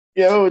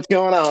Yo, what's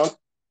going on?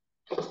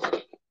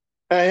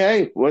 Hey,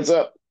 hey, what's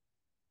up?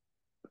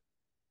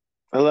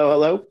 Hello,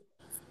 hello.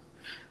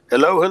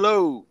 Hello,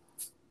 hello.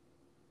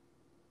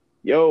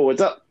 Yo,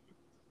 what's up?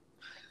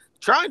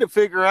 Trying to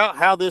figure out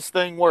how this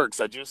thing works.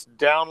 I just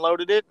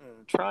downloaded it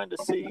and trying to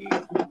see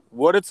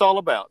what it's all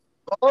about.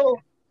 Oh,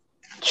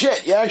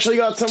 shit, you actually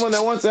got someone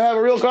that wants to have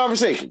a real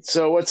conversation.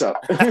 So, what's up?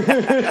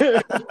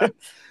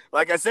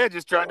 Like I said,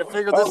 just trying to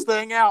figure Oh, this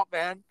thing out,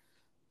 man.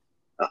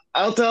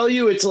 I'll tell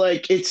you, it's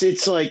like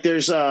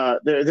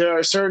there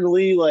are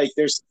certainly like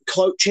there's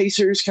clout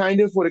chasers kind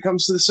of when it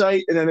comes to the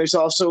site, and then there's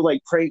also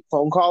like prank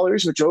phone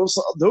callers, which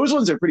also those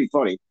ones are pretty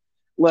funny.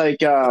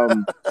 Like I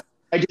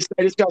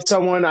just got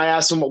someone. I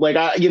asked them like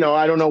I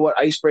don't know what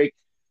ice break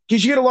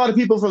because you get a lot of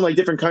people from like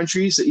different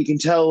countries that you can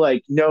tell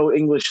like know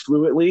English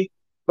fluently,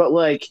 but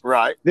like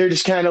Right. they're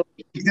just kind of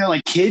they're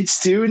like kids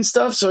too and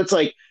stuff. So it's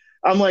like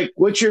I'm like,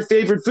 what's your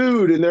favorite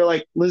food? And they're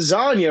like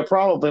lasagna,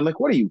 probably. I'm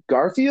like, what are you,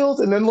 Garfield?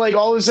 And then like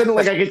all of a sudden,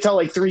 like I could tell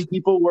like three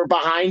people were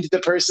behind the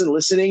person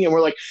listening, and we're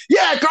like,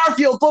 yeah,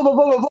 Garfield, blah blah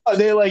blah blah blah. And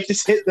they like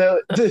just hit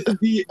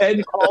the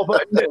end call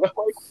button, and I'm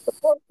like,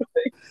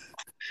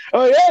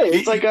 oh yeah,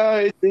 it's like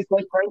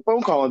prank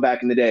phone calling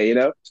back in the day, you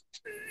know.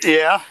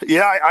 Yeah,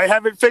 yeah. I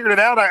haven't figured it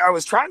out. I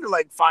was trying to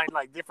like find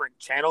like different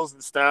channels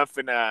and stuff,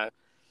 and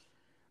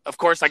of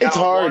course I got It's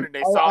on one hard. and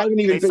I haven't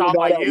they even saw figured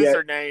my that out yet.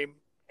 username,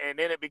 and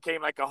then it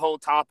became like a whole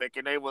topic,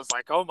 and they was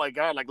like, oh my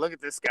god, like look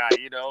at this guy,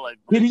 like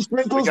Kitty we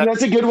sprinkles, got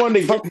that's a good one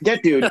to fucking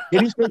get, dude.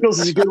 Kitty sprinkles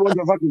is a good one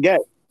to fucking get.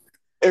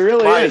 It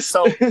really right. is.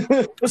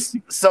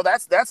 So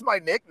that's my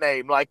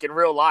nickname, like in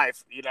real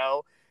life,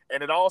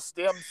 and it all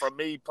stemmed from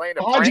me playing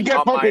a How'd you prank get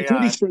on fucking my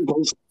kitty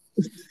sprinkles?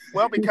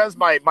 well, because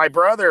my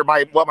brother,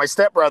 my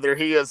stepbrother,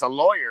 he is a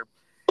lawyer,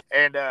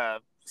 and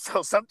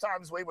so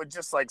sometimes we would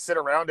just like sit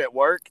around at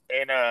work,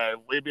 and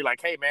we'd be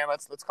like, hey man,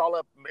 let's call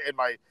up in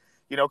my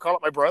call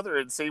up my brother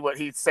and see what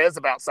he says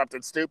about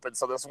something stupid.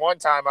 So this one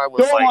time I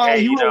was Don't like, lie,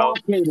 hey, you were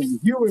lactating.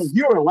 You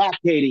were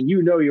lactating.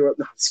 You know you were.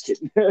 No, I'm just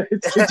kidding.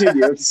 It's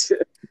continuous.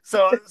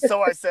 so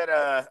I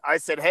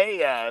said,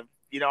 hey,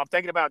 I'm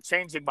thinking about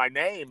changing my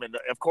name, and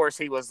of course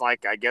he was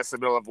like, I guess in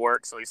the middle of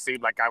work, so he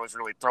seemed like I was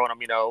really throwing him,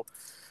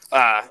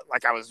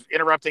 like I was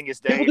interrupting his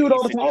People day, and do it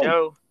all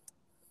the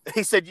time.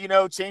 he said,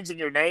 changing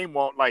your name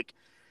won't like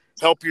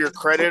help your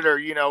credit or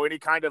any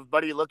kind of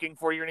buddy looking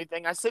for you or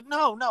anything. I said,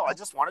 no, no, I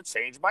just want to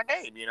change my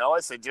name. I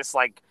said just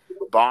like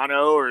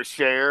Bono or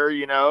Cher, or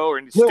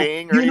Well,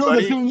 Sting or you know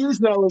the anybody. thing is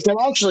though is that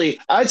actually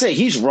I'd say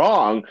he's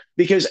wrong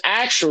because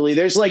actually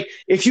there's like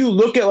if you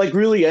look at like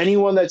really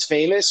anyone that's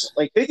famous,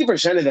 like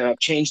 50% of them have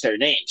changed their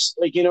names.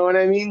 Like you know what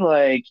I mean?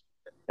 Like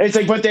it's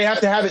like but they have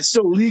to have it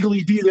still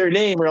legally be their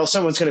name or else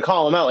someone's gonna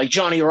call them out, like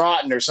Johnny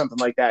Rotten or something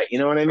like that. You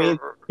know what I mean?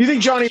 You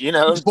think Johnny You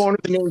Rotten's know, born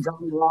with the name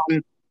Johnny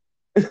Rotten?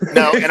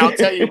 no, and I'll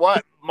tell you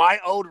what, my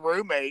old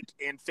roommate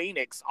in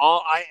Phoenix,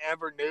 all I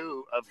ever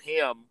knew of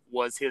him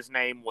was his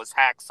name was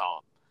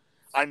Hacksaw.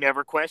 I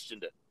never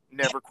questioned it.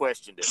 Never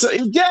questioned it. So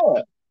yeah.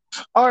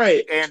 All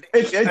right. And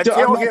If I'm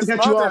until not to his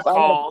cut you mother off, I got a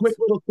called, quick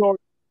little story.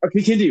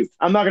 Continue.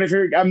 I'm not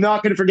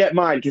gonna forget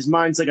mine because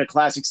mine's like a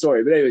classic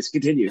story. But anyways,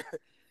 continue.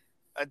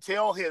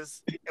 until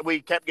his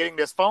we kept getting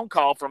this phone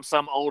call from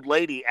some old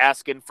lady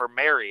asking for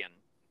Marion.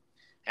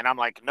 And I'm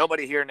like,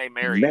 nobody here named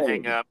Marion.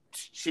 Hang Man, up.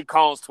 She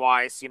calls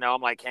twice.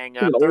 I'm like, hang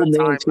an up. old Third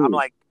name time, I'm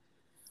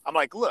too.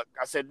 like, look.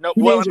 I said, no.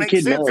 Who Well, names it their makes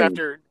kid sense Marion?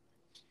 after.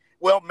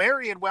 Well,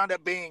 Marion wound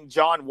up being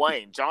John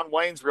Wayne. John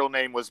Wayne's real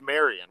name was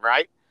Marion,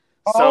 right?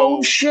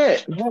 Oh So,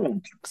 shit! Yeah.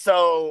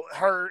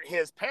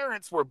 his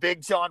parents were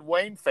big John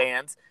Wayne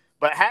fans,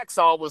 but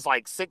Hacksaw was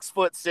like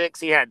 6'6".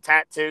 He had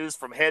tattoos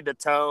from head to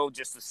toe,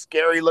 just a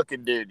scary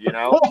looking dude. And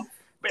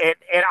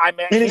I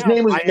met And his him.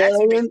 name was I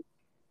actually meet. Marion.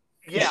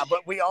 Yeah,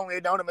 but we only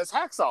known him as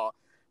Hacksaw.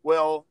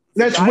 Well,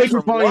 the That's guy wicked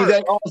from funny.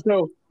 That work.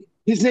 also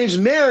his name's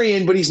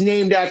Marion, but he's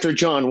named after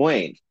John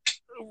Wayne.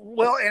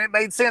 Well, and it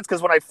made sense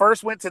because when I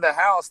first went to the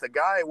house, the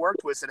guy I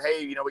worked with said,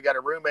 "Hey, we got a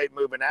roommate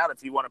moving out.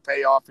 If you want to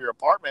pay off your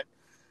apartment,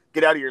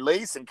 get out of your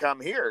lease and come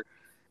here."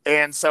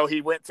 And so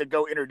he went to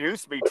go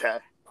introduce me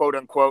to quote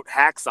unquote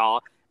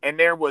Hacksaw, and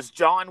there was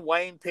John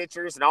Wayne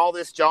pictures and all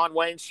this John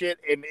Wayne shit,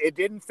 and it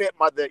didn't fit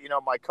my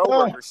Oh,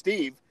 coworker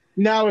Steve,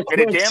 now it and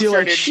it clicks. damn You're sure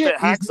like didn't shit.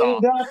 fit He's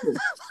Hacksaw. named after.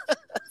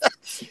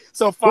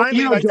 So Well,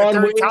 finally, like the John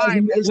third Wayne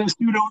time, as a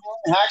pseudonym.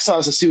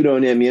 Hacksaw's a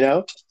pseudonym. You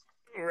know.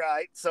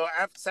 right? So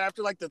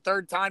after like the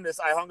third time, this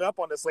I hung up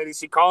on this lady.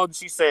 She called and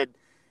she said,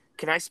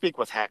 "Can I speak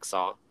with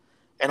Hacksaw?"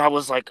 And I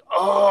was like,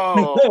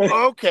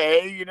 "Oh,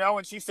 okay,"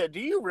 And she said, "Do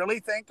you really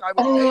think I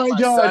would Oh name my my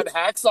god! son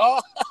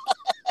Hacksaw?"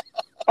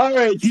 All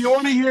right. Do you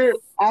want to hear?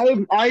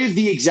 I have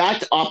the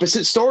exact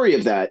opposite story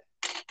of that.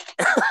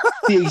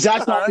 The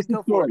exact All right, opposite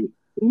go for it. story.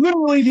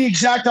 Literally the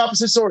exact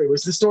opposite story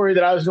was the story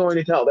that I was going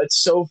to tell. That's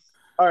so.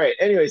 All right.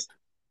 Anyways,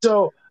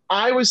 so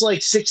I was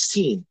like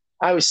 16.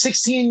 I was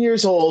 16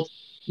 years old.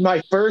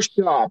 My first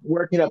job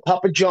working at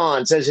Papa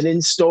John's as an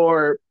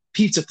in-store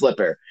pizza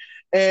flipper,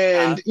 Uh,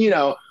 and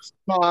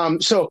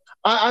so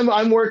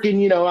I'm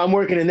working. I'm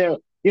working in there.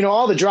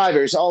 All the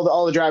drivers,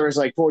 all the drivers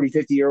like 40,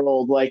 50-year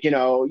old, like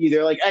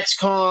either like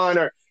ex-con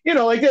or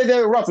like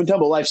they're rough and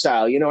tumble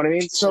lifestyle. You know what I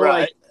mean? So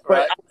like,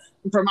 Right,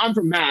 but right. I'm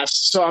from Mass,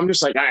 so I'm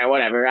just like, all right,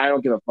 whatever. I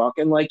don't give a fuck.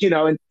 And like,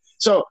 and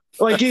so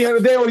like,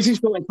 they always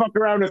used to like fuck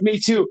around with me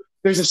too.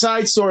 There's a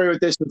side story with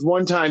this. With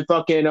one time,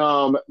 fucking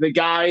the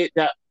guy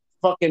that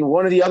fucking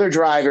one of the other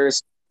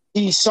drivers,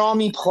 he saw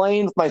me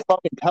playing with my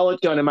fucking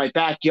pellet gun in my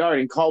backyard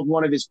and called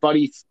one of his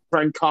buddy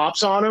friend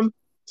cops on him,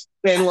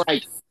 and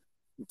like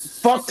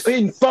fucked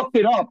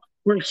it up.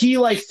 Where he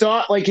like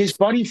thought like his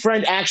buddy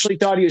friend actually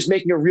thought he was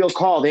making a real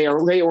call. They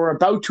were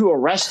about to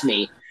arrest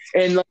me,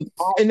 and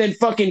then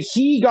fucking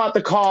he got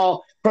the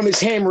call from his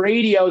ham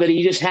radio that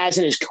he just has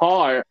in his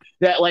car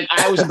that like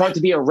I was about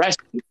to be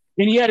arrested.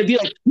 And he had to be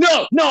like,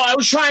 no, I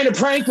was trying to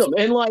prank him.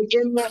 And like,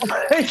 and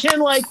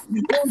like,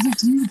 it was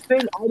this huge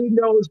thing. I didn't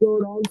know what was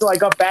going on until I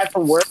got back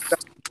from work.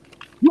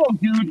 Yo,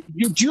 dude,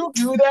 did you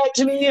do that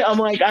to me? I'm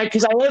like,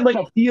 because I had like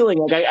a feeling,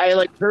 like I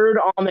like heard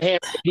on the ham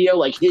radio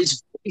like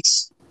his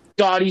voice,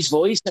 Scotty's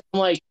voice. And I'm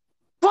like,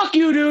 fuck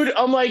you, dude.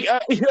 I'm like,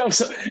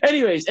 So,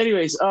 anyways,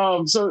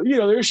 so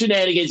there's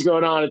shenanigans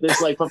going on at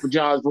this like Papa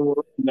John's,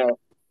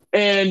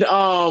 and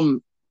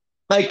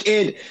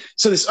and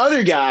so this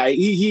other guy,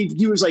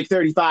 he was like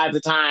 35 at the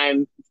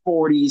time,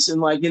 40s, and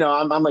like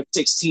I'm like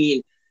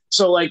 16.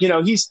 So like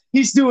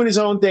he's doing his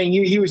own thing.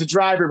 He was a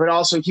driver, but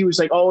also he was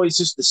like always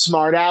just the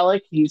smart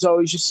aleck. He was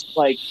always just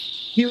like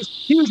he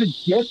was a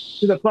dick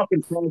to the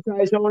fucking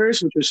franchise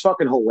owners, which was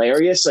fucking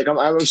hilarious. Like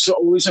I was so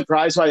always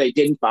surprised why they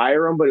didn't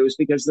fire him, but it was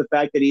because of the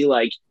fact that he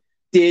like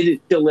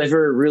did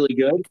deliver really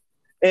good.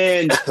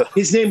 And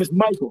his name was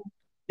Michael.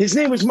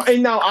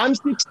 And now I'm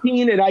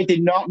 16 and I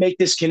did not make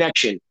this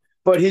connection,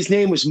 but his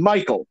name was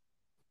Michael.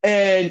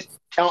 And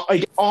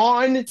like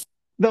on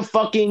the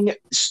fucking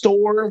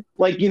store,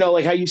 like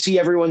like how you see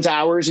everyone's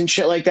hours and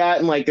shit like that,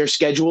 and like their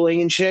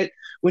scheduling and shit.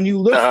 When you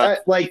look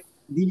at like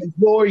the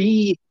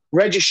employee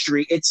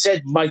registry, it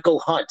said Michael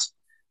Hunt.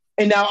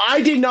 And now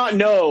I did not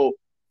know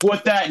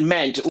what that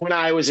meant when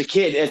I was a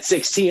kid at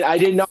 16. I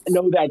did not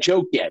know that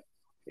joke yet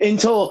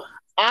until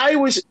I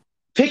was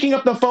picking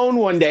up the phone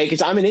one day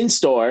because I'm an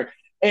in-store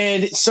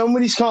and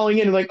somebody's calling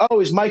in and like,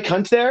 oh, is Mike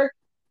Hunt there?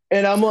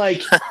 And I'm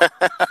like,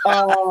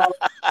 I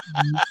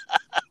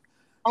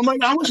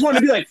almost want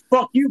to be like,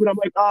 fuck you, but I'm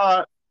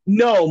like,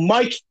 no,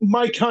 Mike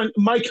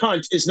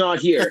Hunt is not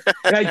here.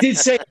 And I did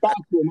say it back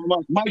to him. I'm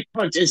like, Mike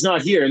Hunt is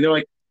not here. And they're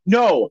like,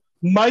 no,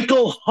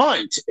 Michael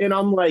Hunt. And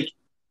I'm like,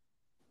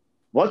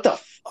 what the?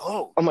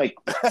 I'm like,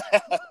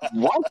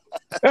 what?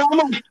 And I'm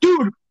like,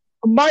 dude,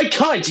 Mike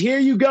Hunt, here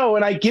you go.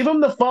 And I give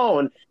him the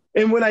phone.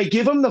 And when I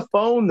give him the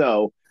phone,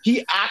 though,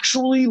 he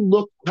actually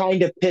looked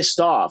kind of pissed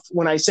off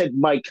when I said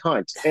Mike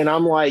Hunt. And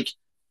I'm like,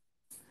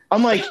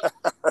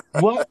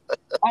 what?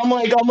 I'm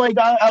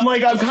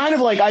kind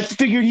of like, I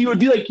figured he would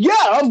be like, yeah,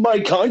 I'm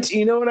Mike Hunt.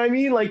 You know what I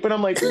mean? Like, but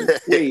I'm like,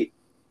 wait,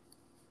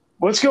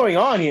 what's going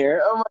on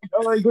here?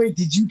 I'm like, wait,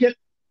 did you get,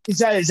 is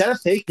that a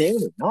fake name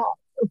or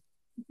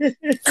not?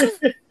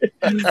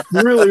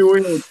 Really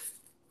weird.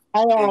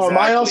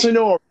 I also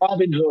know a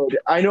Robin Hood.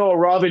 I know a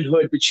Robin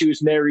Hood, but she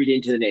was married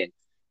into the name.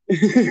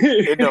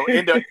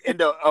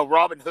 into a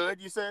Robin Hood,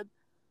 you said?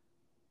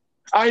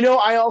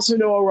 I also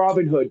know a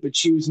Robin Hood, but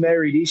she was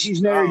married.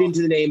 She's married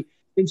into the name,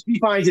 and she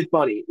finds it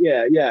funny.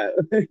 Yeah.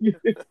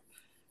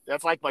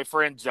 That's like my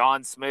friend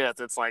John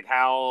Smith. It's like,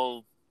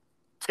 how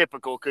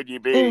typical could you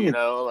be?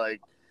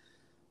 Like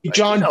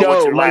John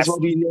Doe might as well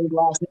be named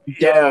last name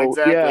Doe. Yeah,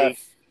 exactly.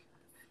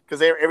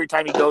 Because every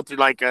time you go through,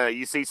 like,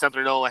 you see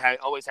something that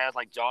always has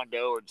like John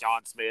Doe or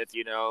John Smith,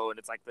 and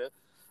it's like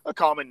a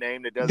common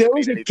name that doesn't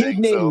mean anything. There was a kid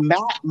named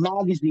Matt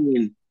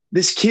Magazine.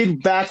 This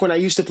kid back when I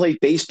used to play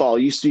baseball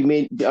used to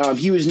be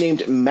he was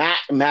named Matt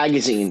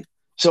Magazine.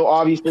 So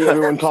obviously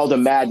everyone called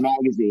him Mad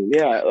Magazine.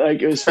 Yeah,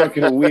 like it was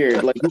fucking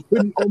weird. Like you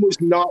couldn't almost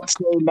not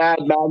say Mad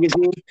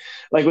Magazine,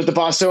 like with the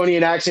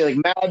Bostonian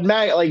accent,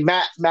 like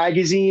Matt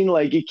Magazine.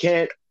 Like you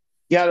can't.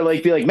 You gotta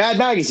like be like Mad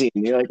Magazine.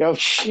 You're like, oh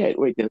shit,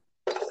 wait,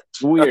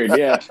 it's weird.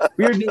 Yeah,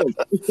 weird name.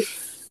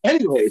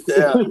 Anyways,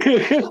 yeah.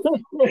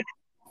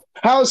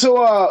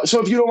 So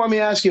if you don't mind me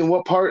asking,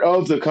 what part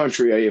of the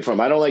country are you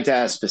from? I don't like to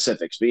ask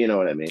specifics, but you know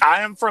what I mean.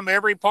 I am from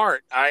every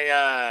part.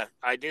 I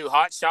do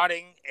hot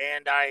shotting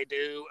and I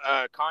do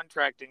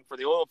contracting for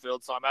the oil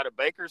field. So I'm out of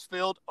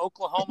Bakersfield,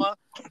 Oklahoma.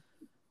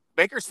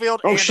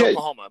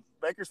 Oklahoma.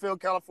 Bakersfield,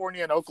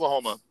 California, and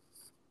Oklahoma.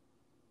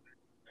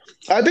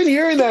 I've been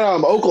hearing that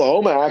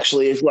Oklahoma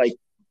actually is like,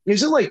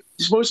 is it like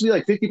supposed to be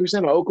like 50%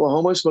 of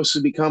Oklahoma is supposed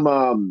to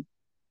become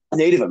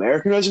Native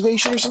American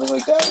reservation or something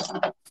like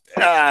that?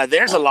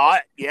 There's a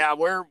lot. Yeah,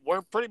 we're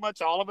pretty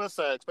much all of us,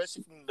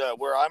 especially from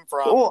where I'm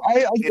from. Well,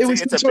 it was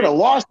some sort of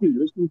lawsuit. It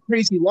was some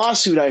crazy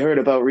lawsuit I heard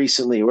about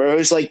recently, where it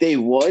was like they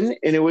won,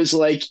 and it was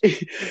like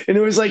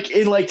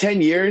in like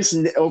 10 years,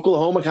 and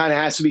Oklahoma kind of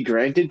has to be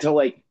granted to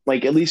like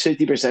at least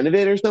 50% of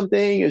it or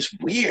something. It's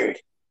weird.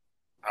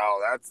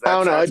 Oh, that's I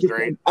don't know.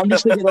 great. I'm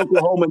just thinking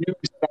Oklahoma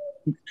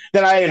news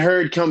that I had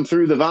heard come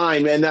through the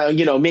Vine, and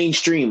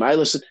mainstream. I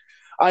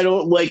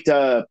don't like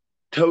to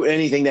tote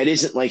anything that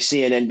isn't like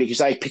CNN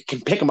because I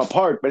can pick them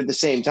apart, but at the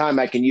same time,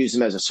 I can use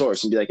them as a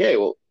source and be like, hey,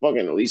 well,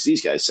 fucking at least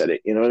these guys said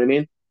it. You know what I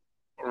mean?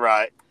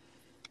 Right.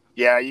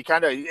 Yeah, you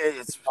kind of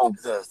it's Um,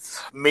 the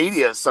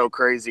media is so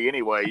crazy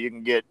anyway. You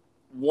can get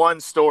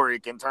one story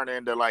can turn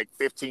into like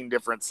 15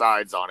 different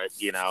sides on it.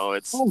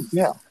 It's oh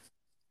yeah.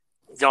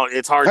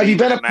 it's hard to Have you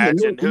even been up in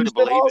the imagine who to Northeast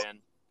at believe all? in.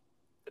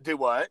 Do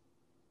what?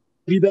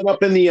 Have you been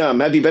up in the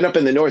Have you been up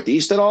in the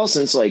Northeast at all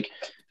since like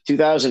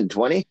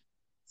 2020?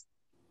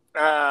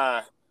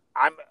 Uh,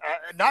 I'm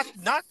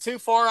not too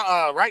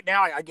far. Right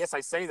now, I guess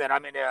I say that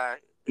I'm in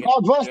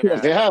God bless in you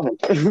if you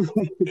haven't.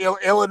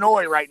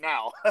 Illinois right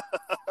now.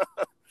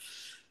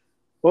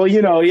 Well,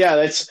 yeah,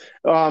 that's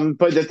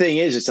but the thing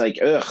is it's like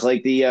ugh,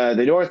 like the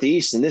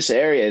Northeast in this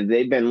area,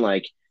 they've been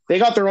like they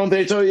got their own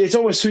it's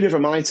almost two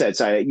different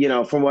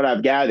mindsets, from what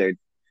I've gathered.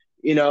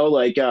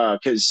 Like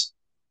cuz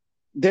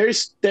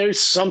there's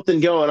something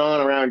going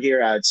on around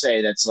here, I'd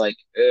say that's like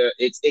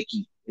it's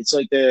icky. It's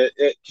like the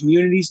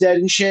community's dead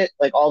and shit.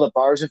 Like all the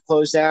bars have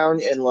closed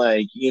down and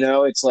like,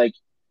 it's like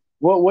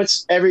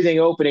what's everything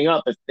opening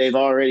up if they've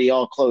already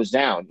all closed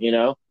down?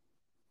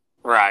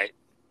 Right.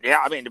 Yeah,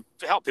 I mean,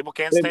 hell, people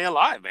can't stay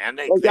alive, man.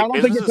 Like I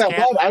don't think it's Businesses that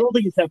bad. can't. I don't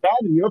think it's that bad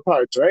in your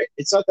parts, right?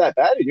 It's not that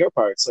bad in your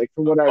parts. Like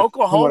from what I've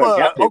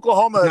gathered.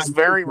 Oklahoma Not- is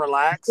very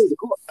relaxed.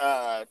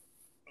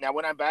 Now,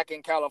 when I'm back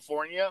in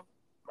California,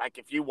 like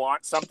if you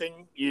want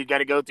something, you got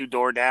to go through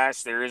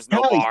DoorDash. There is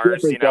no Cali's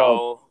bars, different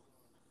though.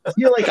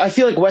 I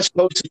feel like West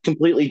Coast is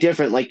completely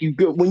different. Like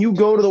when you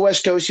go to the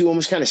West Coast, you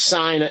almost kind of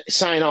sign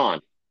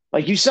on.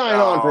 Like you sign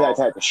on for that Oh,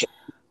 type of shit.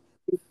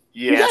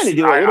 You got to yes,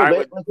 do a little I bit.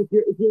 would. Like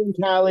if you're in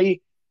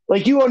Cali,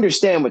 like you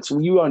understand what's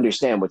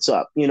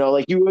up.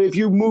 Like if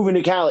you move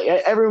into Cali,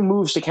 everyone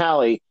moves to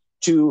Cali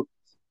to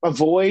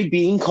avoid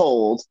being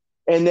cold,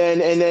 and then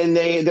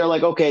they're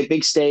like, okay,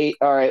 big state,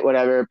 all right,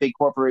 whatever, big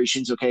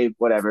corporations, okay,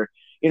 whatever.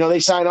 They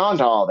sign on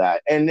to all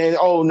that, and then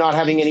not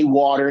having any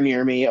water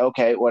near me,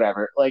 okay,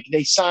 whatever. Like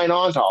they sign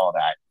on to all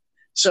that.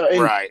 So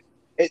and Right.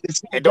 the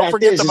And don't fact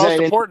forget the is most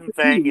that important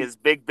thing is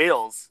big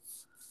bills.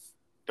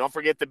 Don't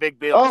forget the big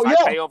bills. oh I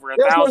yeah, pay over a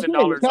that's what I'm thousand saying.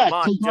 dollars a Fact,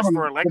 month big just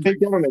for government, the big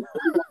electric. government.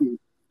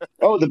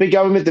 Oh, the big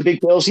government, the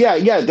big bills. Yeah,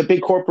 yeah, the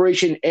big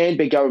corporation and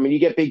big government. You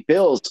get big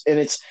bills, and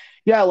it's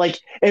yeah, like,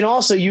 and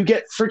also you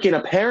get freaking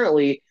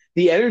apparently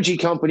the energy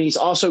companies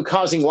also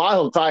causing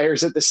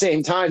wildfires at the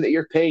same time that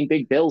you're paying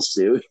big bills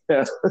to.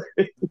 Yeah.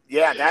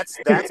 Yeah,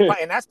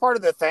 and that's part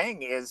of the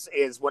thing is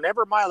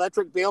whenever my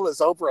electric bill is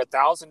over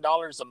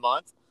 $1,000 a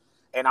month,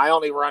 and I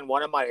only run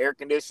one of my air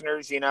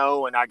conditioners, and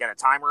I got a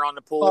timer on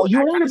the pool Well, and you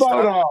that heard kind of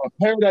about stuff.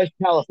 Paradise,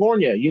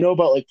 California. You know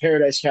about like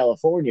Paradise,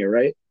 California,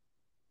 right?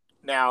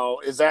 Now,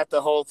 is that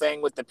the whole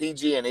thing with the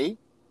PG&E?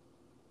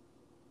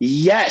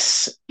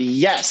 Yes,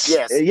 yes,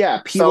 Yes.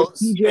 yeah. With So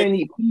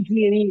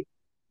PG&E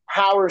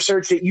power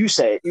search that you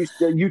say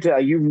you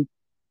tell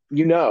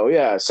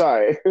yeah.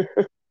 Sorry.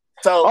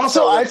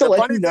 Also, I have to the let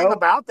funny you thing know.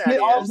 about Yeah,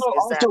 that also,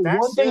 is also, that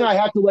one thing shit. I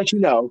have to let you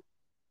know.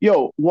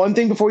 Yo, one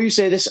thing before you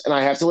say this, and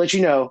I have to let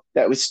you know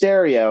that with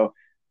stereo,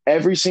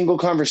 every single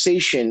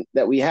conversation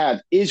that we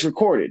have is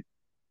recorded.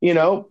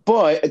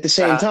 But at the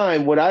same Uh,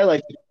 time, what I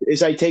like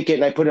is I take it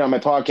and I put it on my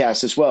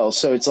podcast as well.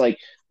 So it's like,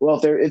 well,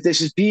 if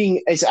this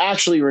it's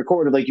actually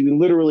recorded, like you can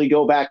literally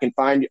go back and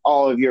find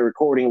all of your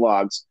recording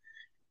logs,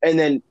 and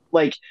then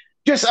like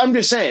I'm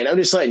just saying, I'm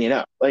just letting you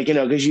know, like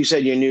because you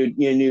said you're new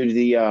to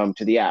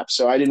the app,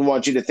 so I don't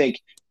want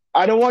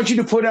you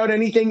to put out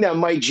anything that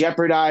might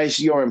jeopardize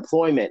your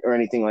employment or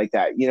anything like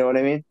that. You know what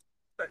I mean?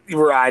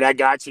 right, I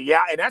got you.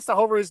 Yeah, and that's the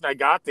whole reason I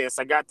got this.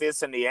 I got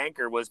this in the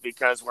Anchor was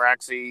because we're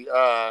actually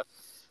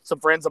some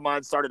friends of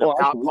mine started a Well,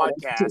 actually,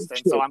 podcast,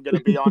 and so yeah. I'm going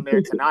to be on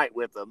there tonight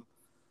with them.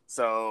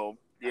 So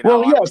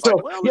Well, I yeah. was like,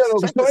 So well, let's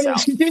check so this anyways,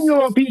 out. continue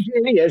on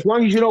PG&E. As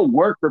long as you don't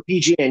work for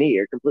PG&E,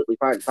 you're completely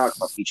fine to talk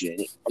about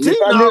PG&E. Do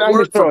not I'm just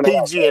work for throwing it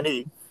out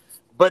PG&E.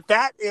 But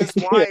that is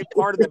there. why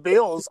part of the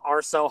bills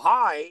are so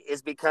high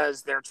is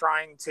because they're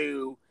trying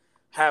to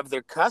have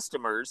their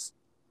customers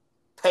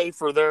pay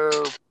for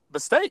their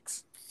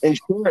mistakes.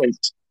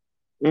 Insurance.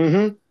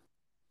 Mm-hmm.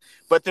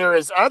 But there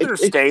is other It,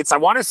 states. I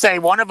want to say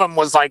one of them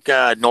was like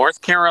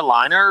North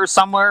Carolina or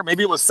somewhere.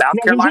 Maybe it was South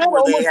Yeah, doesn't Carolina that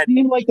where they almost had.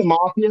 seem like the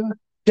mafia?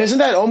 Doesn't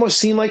that almost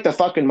seem like the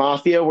fucking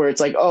mafia where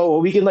it's like, oh,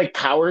 well, we can like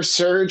power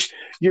surge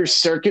your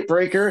circuit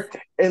breaker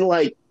and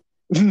like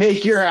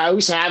make your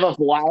house have a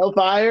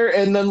wildfire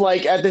and then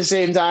like at the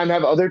same time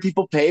have other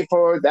people pay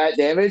for that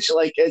damage?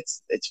 Like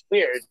it's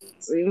weird.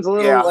 It seems a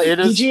little Yeah, like it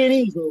is.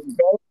 PG&E is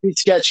very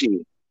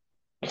sketchy.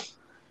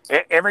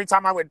 Every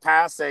time I would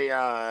pass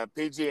a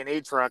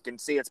PG&E truck and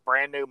see its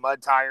brand new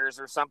mud tires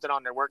or something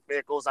on their work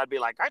vehicles, I'd be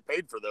like, I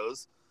paid for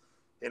those.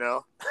 You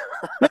know,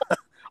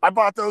 I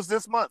bought those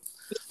this month.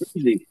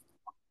 Crazy.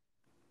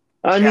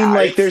 I mean, Yeah,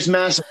 like it's there's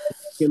Mass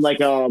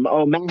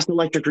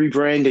Electric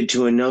rebranded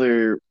to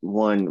another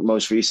one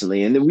most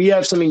recently, and then we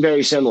have something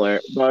very similar,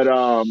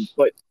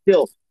 but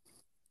still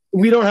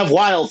we don't have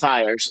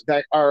wildfires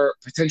that are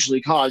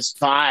potentially caused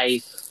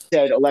by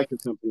said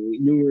electric company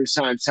numerous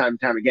times, time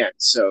and time again.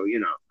 So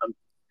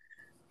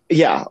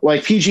yeah,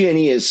 like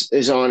PG&E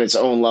is on its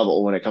own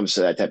level when it comes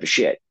to that type of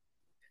shit.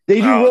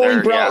 They do oh, rolling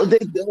there, brow. yeah.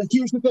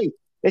 Here's the thing: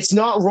 it's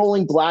not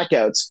rolling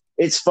blackouts.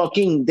 it's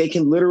fucking. They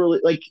can literally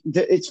like.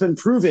 It's been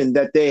proven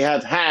that they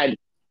have had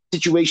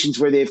situations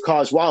where they've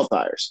caused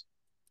wildfires.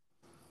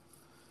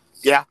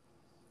 Yeah,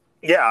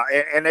 yeah,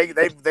 and they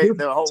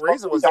the whole It's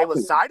reason fucking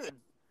was documented.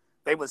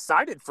 they was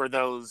cited for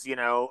those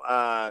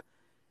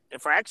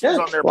infractions Yeah,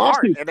 on their part,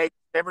 lawsuit. and they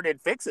never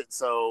did fix it.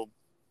 So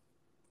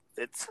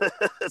it's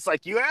it's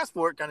like you asked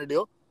for it kind of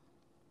deal.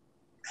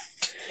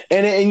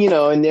 And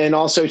and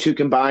also to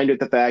combined with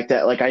the fact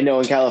that like I know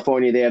in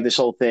California they have this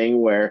whole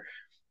thing where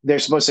they're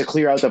supposed to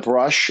clear out the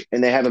brush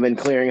and they haven't been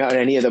clearing out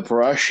any of the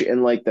brush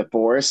in like the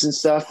forests and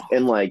stuff,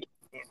 and like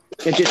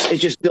it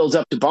just builds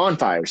up to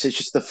bonfires. It's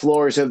just the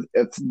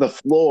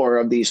floor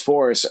of these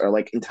forests are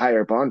like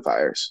entire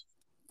bonfires.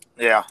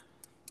 Yeah,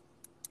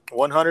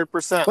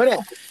 100%. But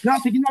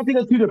not to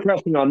go too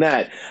depressing on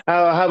that.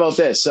 How about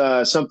this?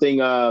 Something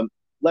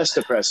less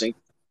depressing.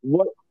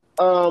 What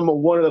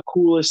one of the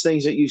coolest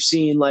things that you've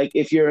seen, like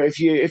if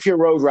you're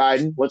road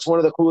riding, what's one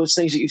of the coolest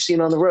things that you've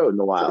seen on the road in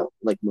a while,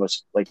 like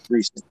most like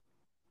recent?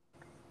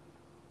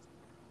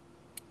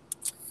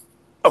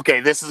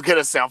 Okay, this is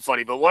gonna sound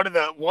funny, but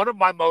one of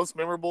my most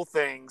memorable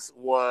things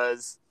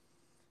was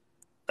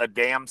a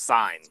damn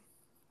sign.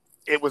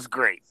 It was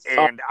great,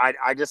 Uh, and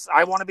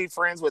I want to be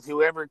friends with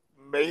whoever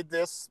made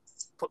this,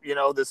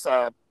 this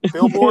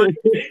billboard.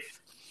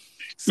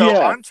 So yeah.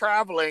 I'm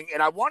traveling,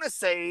 and I want to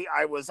say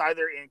I was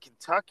either in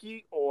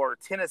Kentucky or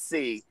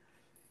Tennessee,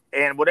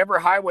 and whatever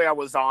highway I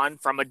was on,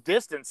 from a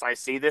distance I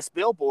see this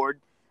billboard,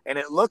 and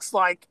it looks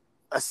like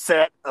a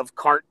set of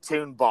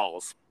cartoon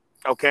balls.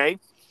 Okay,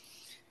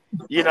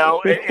 and I'm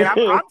a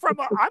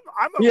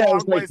Yeah, long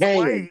it's like ways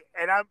hanging. away,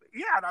 and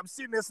I'm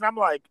seeing this, and I'm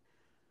like,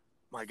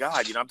 my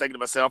God, I'm thinking to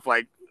myself,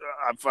 like,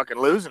 I'm fucking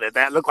losing it.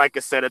 That looked like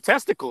a set of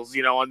testicles,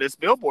 on this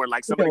billboard.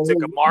 Like Okay, somebody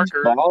took a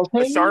marker, balls a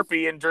hanging.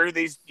 Sharpie, and drew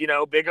these,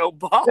 big old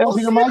Yeah, I was balls,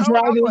 like, am I and I'm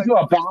driving like, into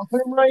a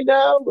bathroom right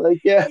now?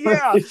 Like, yeah.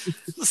 yeah.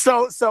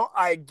 So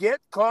I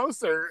get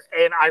closer,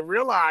 and I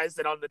realize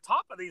that on the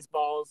top of these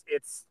balls,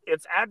 it's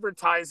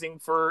advertising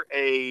for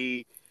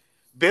a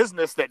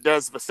business that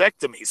does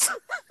vasectomies.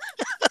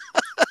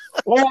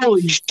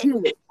 Holy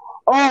shit!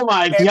 Oh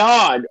my And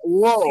god!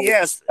 Whoa,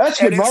 yes,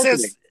 that's and good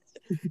marketing.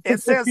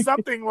 it says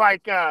something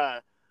like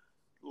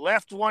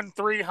left one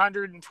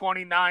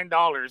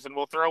 $329 and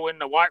we'll throw in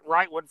the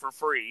right one for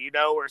free,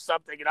 or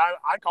something. And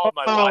I called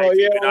my Oh wife,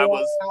 yeah. even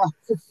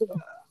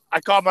I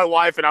called my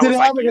wife, and I Did it was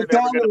have like, like you're a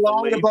never dotted gonna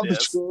line believe above the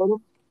this.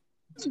 scrotum?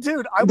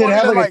 Dude, I Did it wanted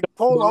have to like a like dotted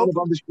pull line over.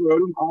 above the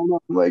scrotum? I don't know.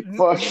 I'm like,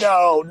 fuck.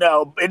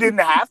 No, it didn't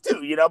have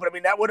to, but I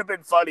mean, that would have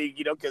been funny,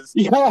 because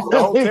Yeah, the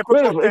whole it could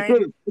typical have. It could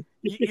thing, have.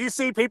 you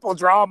see people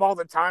draw them all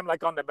the time,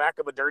 like on the back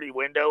of a dirty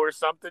window or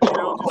something, just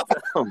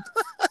to,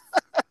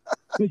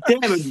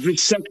 Damn, a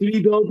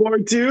vasectomy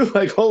billboard too.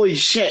 Like, holy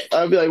shit!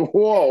 I'd be like,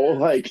 whoa,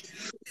 like,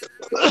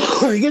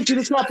 get you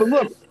to stop and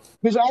look.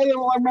 Because I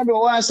remember the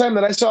last time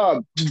that I saw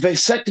a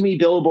vasectomy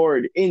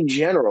billboard in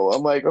general.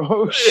 I'm like,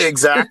 oh shit.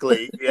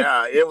 exactly.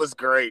 Yeah, it was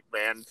great,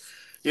 man.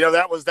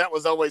 That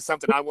was always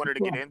something I wanted to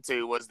get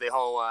into, was the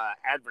whole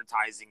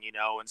advertising,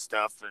 and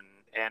stuff,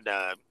 and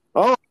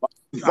Oh,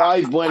 I,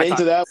 I went I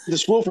into thought, that to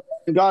school for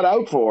and got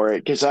out for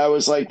it because I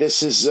was like,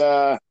 this is.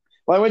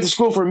 Well, I went to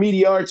school for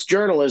media arts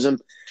journalism,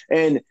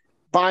 and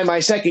by my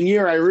second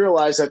year, I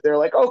realized that they're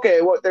like,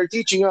 okay, what they're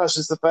teaching us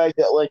is the fact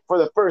that like for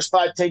the first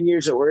 5-10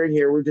 years that we're in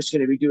here, we're just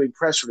going to be doing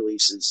press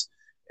releases,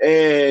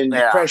 and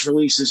yeah, press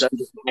releases are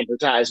just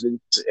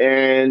advertisements,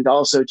 and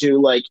also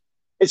too like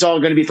it's all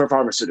going to be for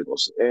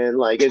pharmaceuticals, and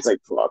like it's like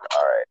fuck,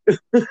 all right.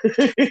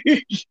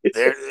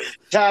 there,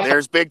 Yeah.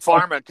 there's big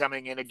pharma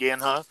coming in again,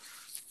 huh?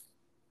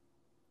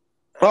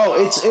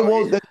 Oh, Oh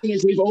well. yeah, The thing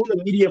is, they've owned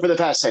the media for the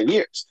past 10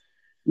 years.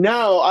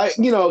 Now,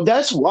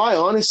 that's why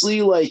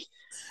honestly, like,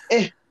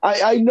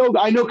 I know,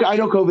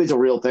 COVID's a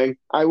real thing.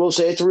 I will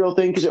say it's a real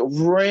thing because it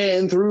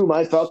ran through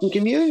my fucking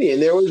community,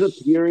 and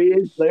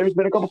there's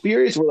been a couple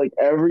periods where like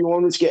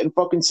everyone was getting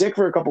fucking sick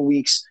for a couple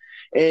weeks,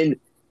 and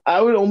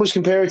I would almost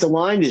compare it to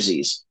Lyme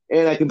disease,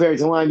 and I compare it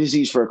to Lyme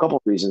disease for a couple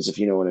of reasons, if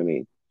you know what I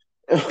mean.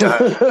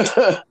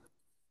 uh,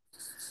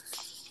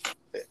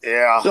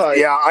 yeah,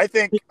 Sorry. yeah. I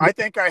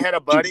think I had a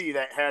buddy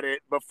that had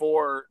it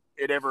before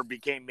it ever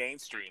became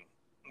mainstream.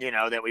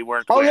 That we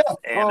worked Oh yeah, with,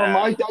 and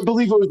I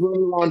believe it was right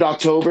around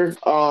October,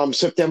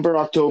 September,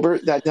 October.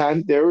 That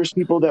time there was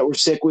people that were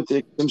sick with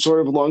some sort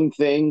of lung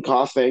thing,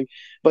 coughing.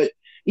 But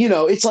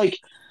it's like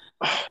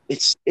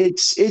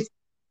it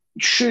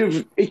should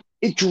have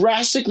it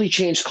drastically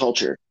changed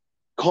culture.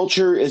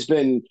 Culture has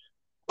been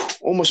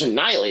almost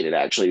annihilated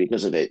actually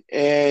because of it,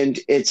 and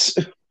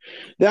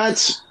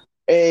that's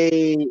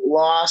a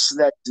loss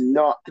that's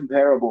not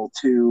comparable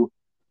to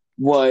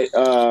what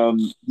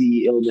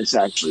the illness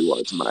actually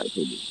was, in my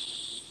opinion.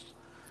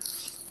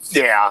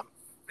 yeah,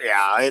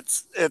 yeah.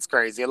 It's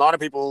crazy. A lot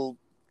of people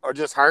are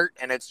just hurt,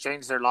 and it's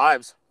changed their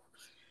lives.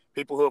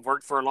 People who have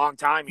worked for a long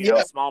time,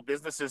 Yeah, small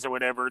businesses or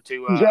whatever,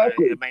 to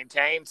exactly.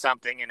 maintain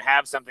something and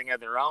have something of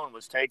their own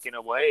was taken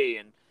away,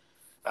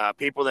 and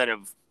people that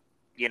have,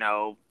 you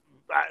know,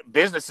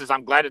 businesses.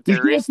 I'm glad that You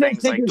there can't is just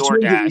things take like a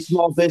swing at these DoorDash.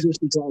 small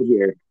businesses out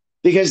here.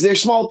 because they're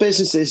small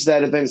businesses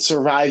that have been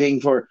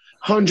surviving for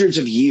hundreds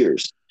of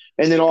years.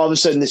 And then all of a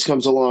sudden this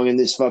comes along and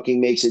this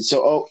fucking makes it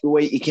so, oh,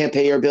 wait, you can't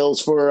pay your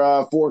bills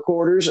for 4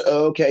 quarters.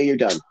 Okay, you're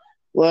done.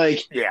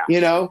 Like, Yeah.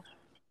 you know,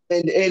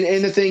 and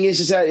the thing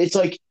is that it's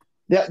like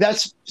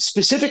that's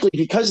specifically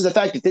because of the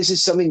fact that this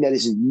is something that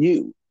is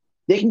new.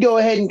 They can go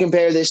ahead and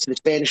compare this to the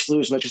Spanish flu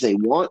as much as they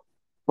want,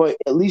 but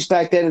at least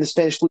back then in the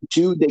Spanish flu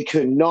too, they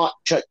could not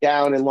shut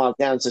down and lock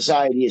down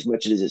society as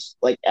much as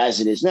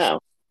it is now.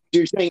 So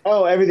you're saying,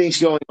 oh, everything's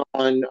going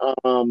on,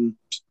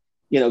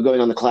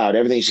 going on the cloud.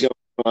 Everything's going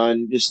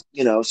on just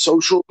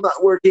social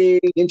networking,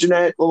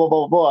 internet, blah blah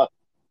blah blah.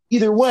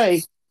 Either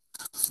way,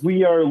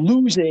 we are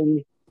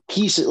losing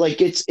pieces.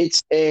 Like it's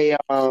a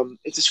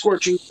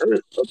scorching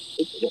earth.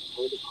 It's a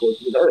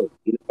scorching earth.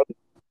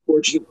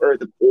 Scorching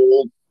earth of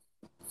old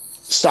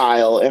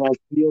style, and I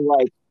feel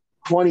like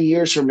 20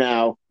 years from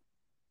now,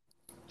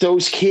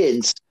 those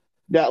kids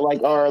that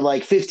like are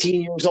like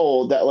 15 years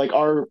old that like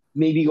are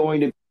maybe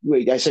going to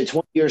wait. I said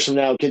 20 years from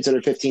now, kids that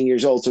are 15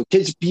 years old. So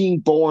kids being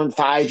born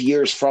 5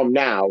 years from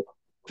now,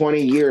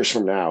 20 years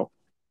from now,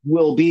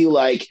 will be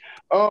like,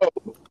 oh,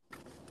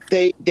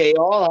 they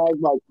all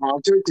had like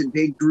concerts and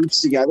big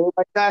groups together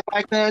like that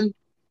back then.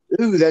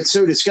 Ooh, that's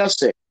so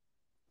disgusting.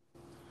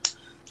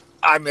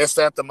 I miss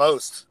that the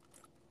most.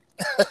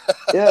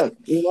 Yeah,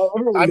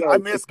 I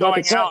miss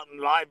going out and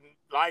live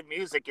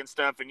music and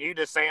stuff. And you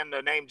just saying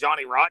the name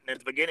Johnny Rotten at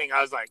the beginning,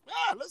 I was like,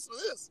 listen to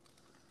this.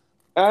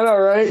 I know,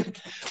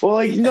 right? Well,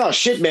 like, no,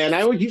 shit, man.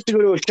 I used to go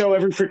to a show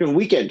every freaking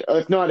weekend,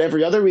 if not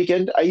every other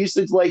weekend. I used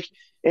to go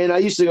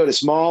to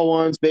small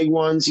ones, big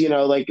ones,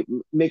 like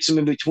mix them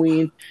in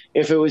between.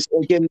 If it was,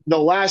 again, the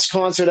last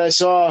concert I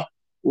saw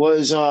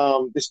was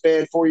this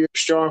band 4 Years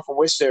Strong from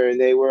Worcester, and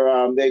they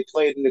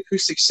played an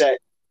acoustic set.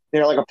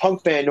 They're like a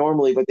punk band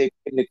normally, but they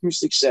played an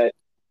acoustic set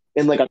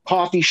in like a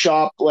coffee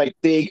shop, like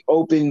big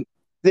open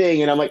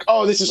thing. And I'm like,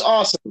 oh, this is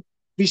awesome. It'd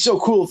be so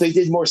cool if they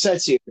did more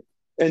sets here.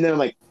 And then I'm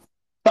like,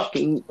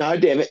 fucking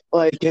god damn it!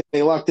 Like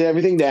they locked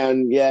everything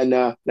down. Yeah,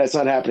 no, that's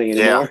not happening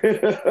anymore.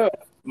 Yeah.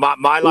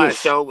 My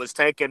last show was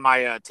taking my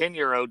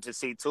 10-year-old to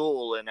see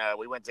Tool, and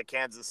we went to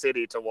Kansas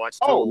City to watch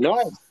Tool.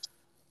 Oh, nice.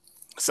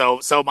 So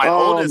my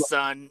oldest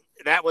son,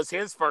 that was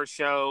his first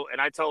show, and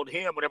I told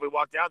him whenever we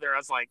walked out there, I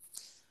was like,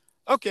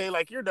 okay,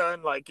 like you're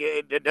done. Like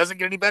it doesn't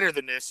get any better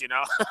than this,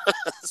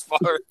 as far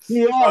I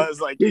was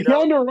like, you're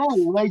kind of right.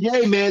 Like,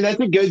 hey, man,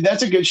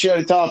 that's a good show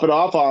to top it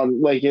off on.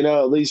 Like,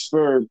 at least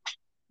for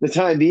the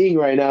time being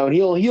right now, and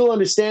he'll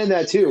understand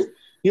that too.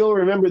 He'll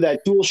remember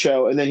that Tool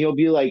show, and then he'll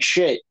be like,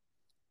 shit.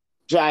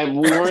 We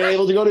weren't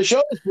able to go to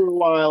shows for a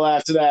while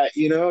after that,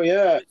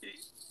 yeah.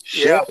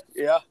 Shit.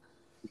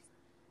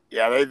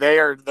 Yeah, they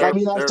are. I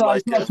saw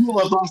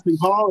Tool at Boston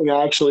Calling,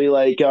 actually,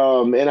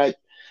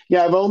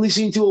 I've only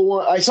seen Tool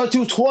once. I saw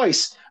Tool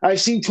twice.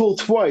 I've seen Tool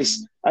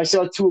twice. I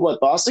saw Tool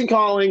at Boston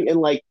Calling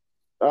in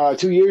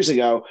 2 years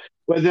ago,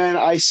 but then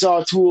I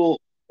saw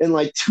Tool in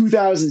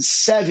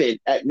 2007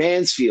 at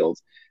Mansfield,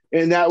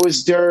 and that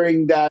was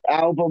during that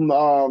album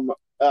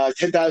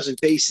 10,000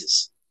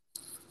 Faces.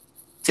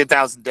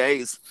 10,000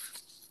 Days.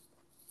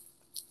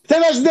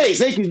 10,000 Days.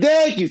 Thank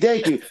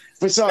you.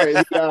 But sorry,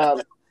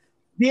 the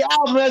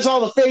album has all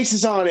the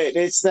faces on it.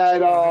 It's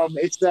that what's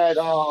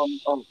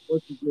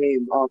his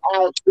name?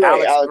 Alex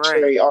Grey.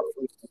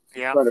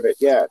 Yeah. Front of it.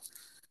 Yeah.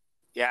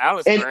 Yeah,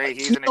 Alex Grey.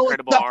 He's an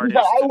incredible artist.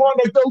 I want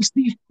to go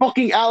see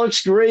fucking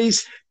Alex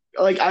Grey's.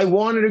 Like, I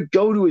wanted to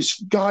go to his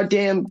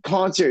goddamn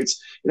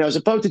concerts, and I was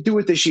about to do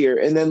it this year,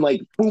 and then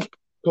boom,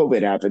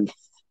 COVID happened.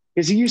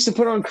 Because he used to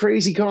put on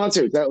crazy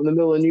concerts out in the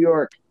middle of New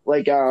York,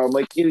 like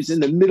he was in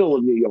the middle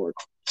of New York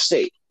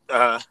State.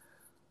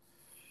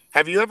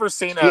 Have you ever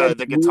seen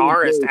the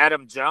guitarist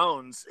Adam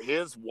Jones?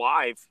 His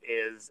wife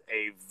is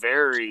a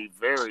very,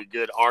 very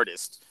good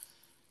artist.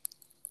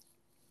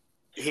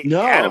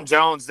 Adam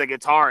Jones, the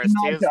guitarist,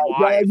 his wife.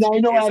 I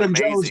know is Adam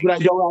amazing. Jones, but I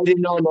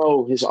didn't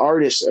know his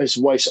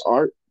wife's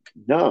art.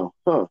 No,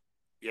 huh?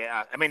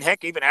 Yeah, I mean,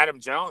 heck, even Adam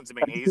Jones. I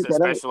mean, he's a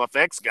special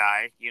effects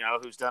guy,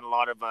 who's done a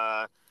lot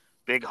of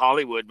big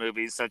Hollywood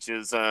movies such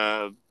as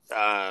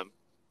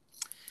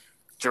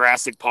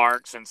Jurassic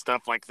Parks and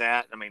stuff like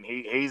that. I mean,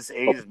 he's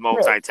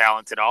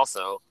multi-talented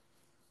also.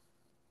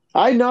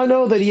 I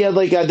know that he had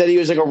that he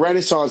was like a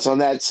renaissance on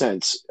that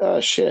sense.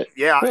 Shit.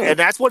 Yeah, and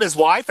that's what his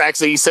wife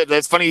actually said.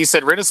 That's funny you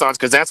said renaissance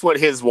because that's what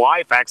his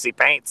wife actually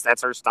paints.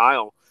 That's her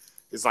style,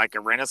 is like a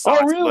renaissance.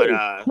 Oh, really?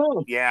 But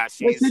yeah,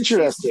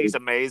 she's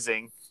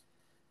amazing.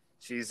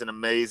 She's an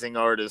amazing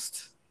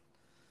artist.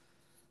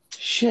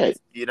 Shit.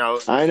 I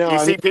know. You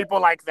see people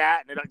like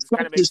that, and it just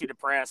kind of makes you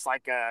depressed.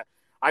 Like,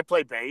 I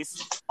play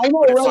bass. I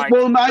know, right?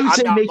 Well, I would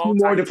say make me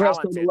more depressed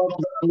on the level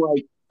that I'm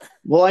like,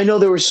 well, I know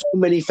there were so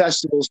many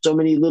festivals, so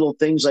many little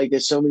things like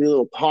this, so many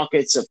little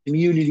pockets of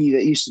community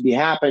that used to be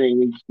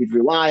happening and you could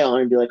rely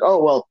on and be like,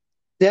 oh, well,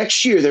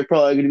 next year they're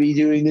probably going to be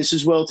doing this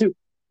as well, too.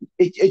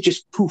 It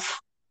just poof,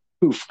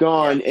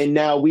 gone. Yeah. And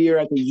now we are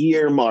at the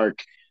year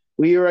mark.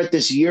 We are at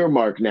this year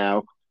mark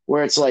now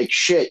where it's like,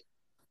 shit,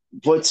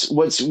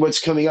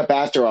 what's coming up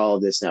after all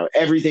of this now?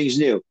 Everything's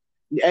new.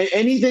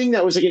 anything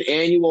that was like an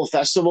annual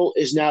festival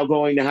is now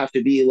going to have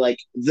to be like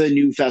the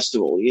new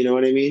festival. You know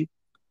what I mean?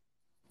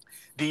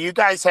 Do you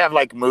guys have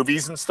like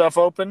movies and stuff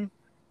open?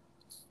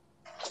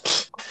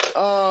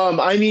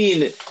 I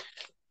mean,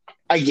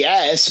 I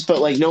guess, but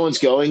like no one's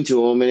going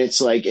to them, and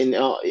it's like, and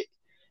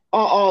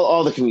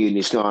all the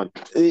community's gone.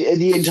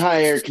 The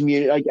entire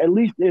community, like at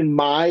least in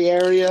my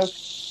area,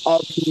 all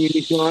the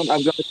community's gone.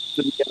 I've gone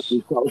to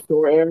the South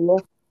Shore area,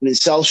 and in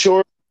South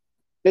Shore,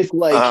 it's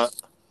like Uh,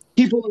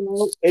 people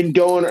are out and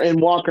going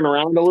and walking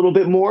around a little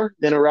bit more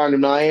than around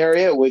in my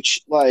area,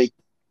 which like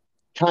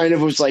kind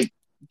of was like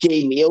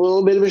gave me a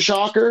little bit of a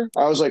shocker.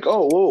 I was like,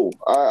 oh, whoa,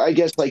 I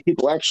guess like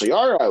people actually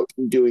are out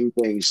and doing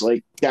things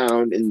like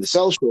down in the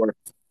South Shore,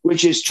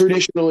 which is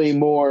traditionally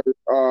more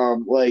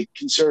like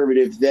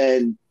conservative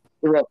than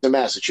the rest of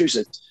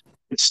Massachusetts.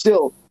 But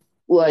still,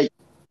 like,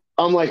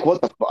 I'm like,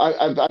 what the?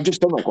 I've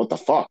just done like, what the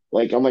fuck?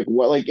 Like, I'm like,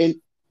 what? Like, and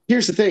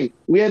here's the thing: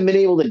 we haven't been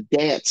able to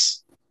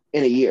dance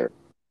in a year.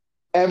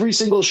 Every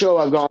single show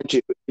I've gone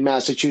to in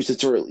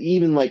Massachusetts or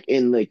even like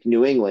in like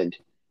New England,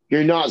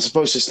 you're not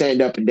supposed to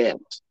stand up and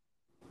dance.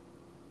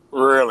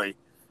 really?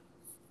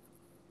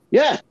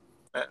 Yeah,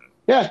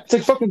 yeah, it's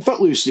like fucking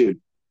Footloose, dude.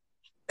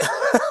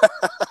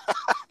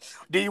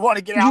 Do you want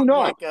to get Kid you out and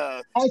not. like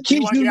I do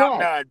you kid want to you get out and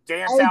not. I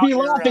dance would out be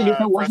your laughing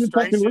if it wasn't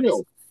fucking frustrations?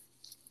 real.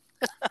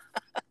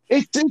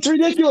 It's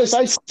ridiculous.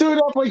 I stood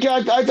up like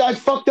I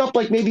fucked up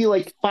like maybe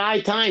like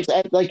 5 times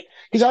at like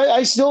because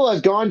I still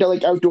have gone to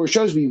like outdoor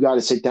shows where you got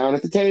to sit down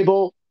at the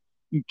table,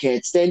 you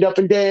can't stand up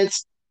and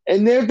dance.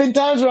 And there have been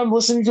times when I'm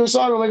listening to a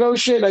song, I'm like, oh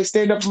shit, I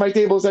stand up from my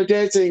table, start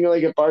dancing.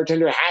 Like a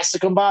bartender has to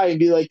come by and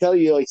be like, tell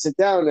you like sit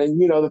down.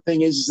 And you know the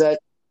thing is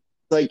that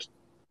like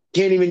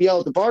can't even yell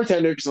at the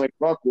bartender because I'm like,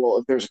 fuck, well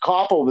if there's a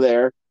cop over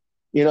there,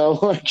 you know,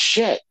 like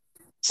shit,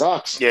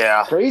 sucks,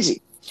 Yeah.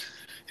 crazy.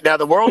 Now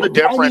the world of I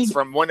difference mean,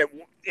 from when it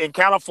in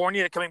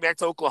California to coming back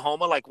to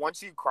Oklahoma, like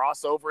once you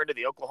cross over into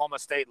the Oklahoma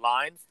state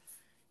line,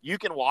 you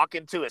can walk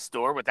into a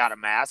store without a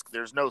mask.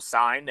 There's no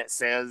sign that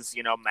says,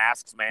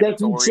 masks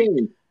that's mandatory.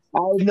 insane.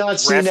 I've not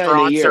seen that in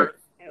a Restaurants year.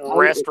 are I,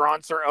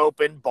 restaurants are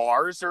open,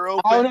 bars are I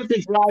would open. have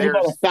to drive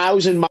about There's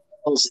 1,000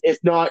 miles, if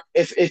not,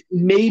 if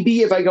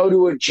maybe if I go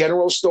to a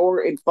general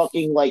store in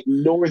fucking like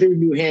northern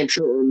New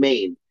Hampshire or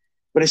Maine.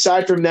 But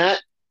aside from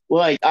that,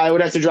 like I would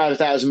have to drive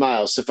 1,000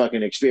 miles to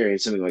fucking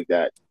experience something like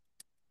that.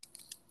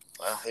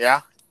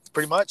 yeah,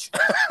 pretty much.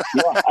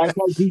 Yeah, that's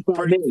how deep I'm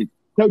pretty in.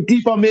 How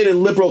deep I'm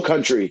in liberal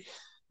country.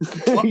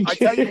 Well, I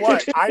tell you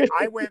what,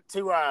 I went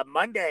to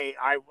Monday.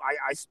 I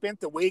spent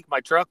the week. My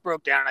truck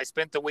broke down, and I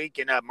spent the week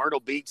in Myrtle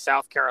Beach,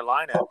 South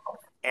Carolina,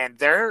 and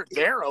they're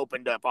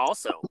opened up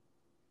also.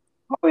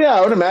 Oh yeah,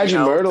 I would You imagine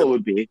know Myrtle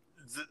would be.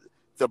 the,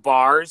 the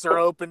bars are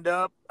opened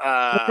up.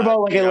 What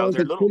about like They're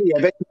Atlantic little. City?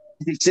 I bet you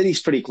Atlantic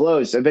City's pretty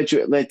close. I bet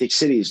you Atlantic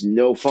City is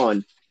no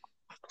fun.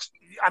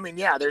 I mean,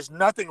 yeah, there's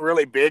nothing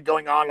really big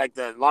going on. Like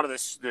a lot of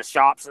the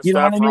shops and You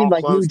know what I stuff are mean? all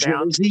Like New closed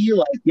down. Jersey,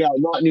 like yeah,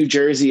 not New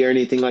Jersey or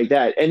anything like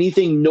that.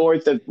 Anything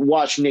north of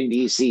Washington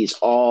D.C. is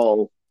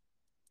all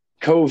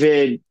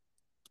COVID,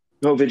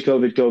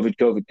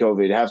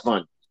 COVID. Have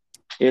fun,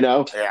 you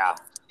know. Yeah,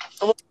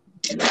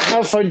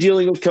 Have fun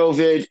dealing with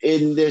COVID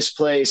in this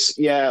place.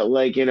 Yeah,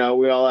 like we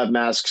all have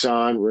masks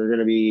on. We're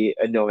gonna be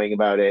annoying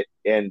about it,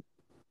 and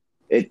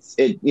it.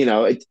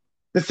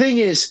 The thing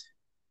is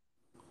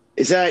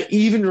that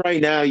even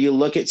right now you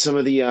look at some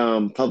of the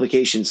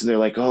publications and they're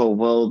like, oh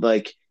well,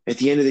 like at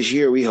the end of this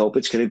year we hope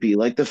it's going to be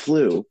like the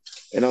flu,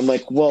 and I'm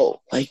like,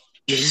 well, like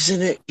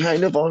isn't it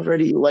kind of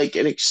already like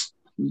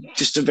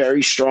just a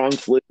very strong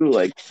flu?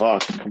 Like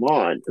fuck, come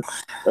on,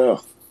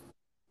 oh,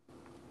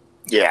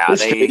 yeah.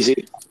 it's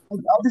crazy.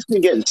 I've just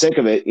been getting sick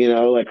of it,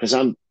 like because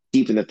I'm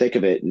deep in the thick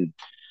of it, and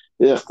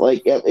yeah,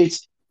 like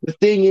it's the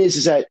thing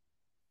is that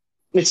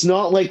it's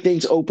not like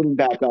things opening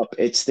back up.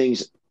 It's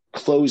things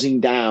closing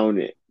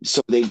down.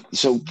 So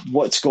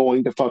what's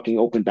going to fucking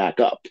open back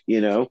up?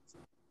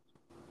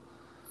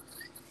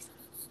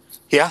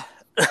 Yeah.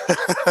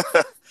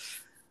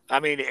 I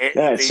mean,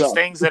 Yeah, it these sucks.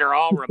 things that are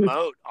all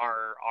remote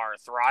are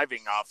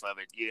thriving off of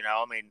it.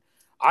 I mean,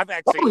 I've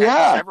actually Oh had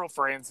yeah, several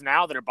friends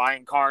now that are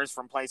buying cars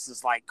from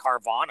places like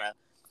Carvana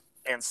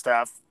and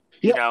stuff.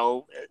 yeah.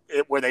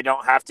 Where they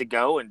don't have to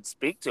go and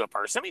speak to a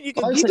person. I mean, you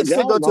Honestly, can yeah,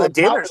 still go to a man.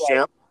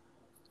 dealership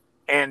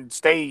and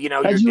stay, Had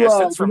your you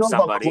distance you from know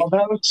about somebody.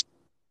 Clubhouse?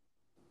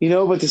 You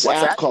know about this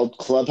What's app that? called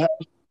Clubhouse?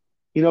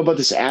 You know about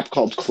this app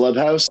called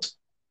Clubhouse?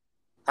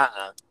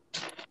 Uh-uh.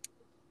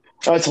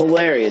 Oh, it's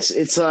hilarious.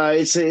 It's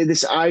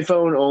this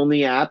iPhone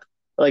only app.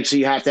 Like, so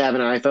you have to have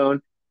an iPhone,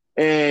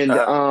 and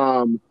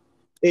Uh-huh.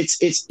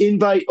 it's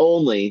invite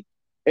only,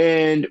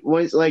 and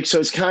when like so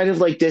it's kind of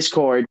like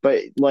Discord,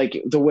 but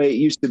like the way it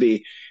used to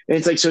be. And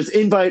it's like so it's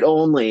invite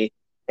only,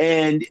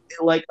 and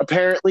like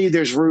apparently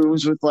there's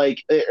rooms with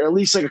like or at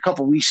least like a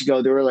couple weeks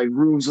ago there were like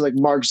rooms with like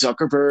Mark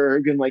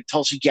Zuckerberg and like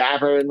Tulsi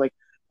Gabbard and like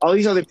all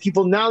these other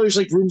people. Now there's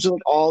like rooms with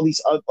like all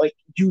these like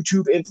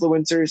YouTube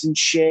influencers and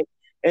shit,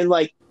 and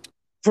like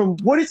from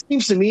what it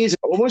seems to me is it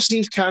almost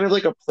seems kind of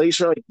like a place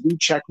where like blue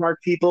checkmark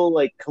people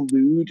like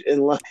collude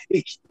and like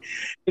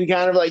and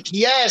kind of like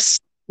yes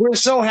we're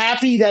so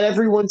happy that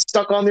everyone's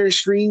stuck on their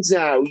screens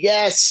now.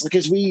 Yes,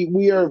 because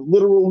we are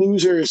literal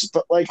losers,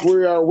 but like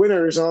we are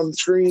winners on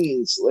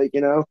screens. Like,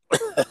 you know.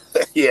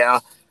 Yeah,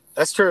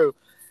 that's true.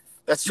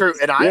 That's true.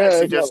 And I Yeah.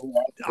 actually just No,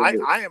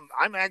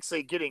 I'm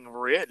actually getting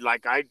rid.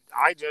 Like I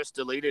just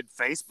deleted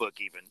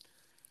Facebook even.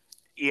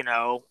 You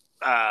know,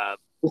 uh,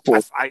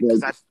 like,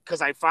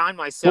 because I find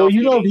well, myself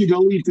you know, if getting. you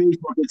delete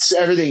Facebook, it's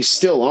everything's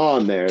still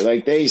on there.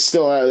 Like they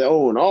still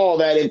own all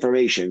that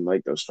information,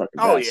 like those fucking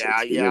Oh yeah, bastards.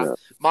 But, you yeah. know,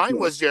 Mine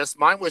was just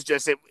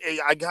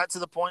I got to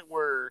the point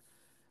where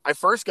I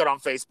first got on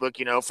Facebook,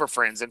 you know, for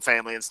friends and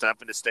family and stuff,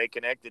 and to stay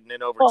connected. And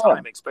then over oh,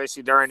 time,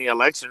 especially during the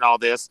election and all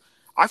this,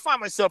 I find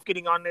myself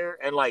getting on there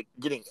and like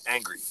getting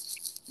angry.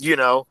 You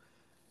know,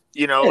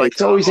 yeah, like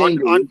it's always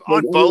angry. It's like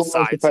on both everyone wants to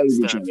sides fight and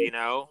with each stuff. other. You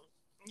know,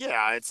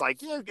 yeah, it's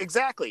like yeah,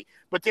 exactly.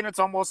 But then it's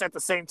almost at the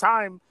same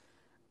time,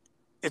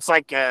 it's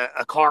like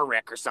a car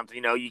wreck or something.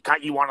 You know, you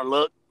want to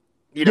look,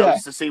 Yeah,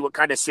 just to see what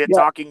kind of shit yeah.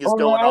 talking is Or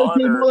going I would on,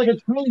 say more or like a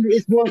train.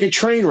 It's more like a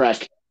train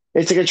wreck.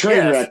 It's like a train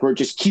yes, wreck where it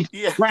just keeps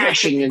yeah,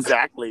 crashing and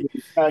exactly.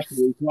 crashing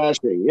and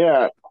crashing.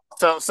 Yeah.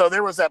 So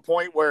there was that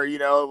point where it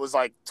was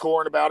like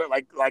torn about it.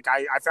 Like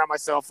I found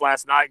myself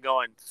last night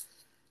going,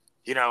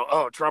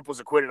 oh, Trump was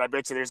acquitted. I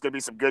bet you there's gonna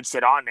be some good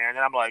shit on there. And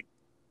then I'm like,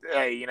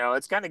 hey,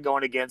 it's kind of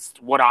going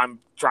against what I'm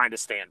trying to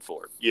stand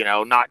for.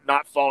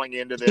 Not falling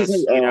into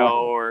this.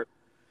 Or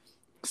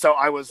so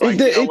I was like,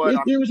 you know what, If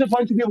there was a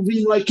bunch of people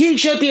being like, he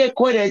should be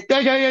acquitted,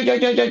 da, da, da,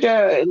 da, da,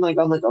 da, and like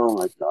I'm like, oh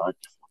my god,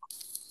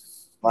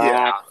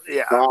 yeah, fuck,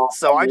 yeah. fuck.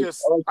 So Like,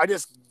 I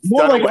just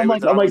more done like away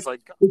with it. I'm I like was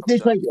like, it's I'm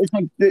just done. like it's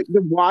like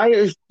the why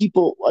is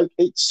people like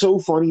it's so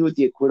funny with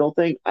the acquittal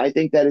thing. I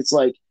think that it's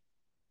like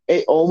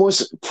it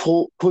almost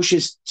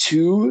pushes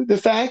to the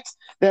fact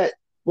that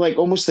like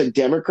almost the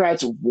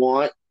Democrats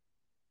want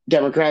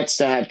Democrats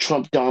to have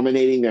Trump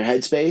dominating their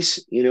headspace.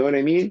 You know what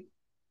I mean?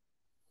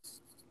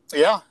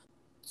 Yeah,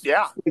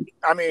 yeah.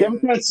 I mean,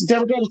 Democratic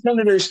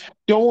senators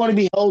don't want to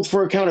be held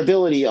for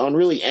accountability on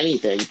really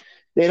anything.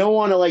 They don't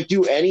want to like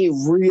do any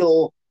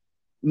real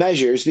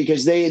measures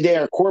because they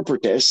are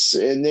corporatists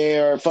and they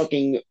are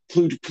fucking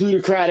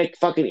plutocratic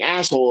fucking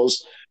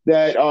assholes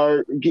that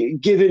are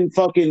given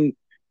fucking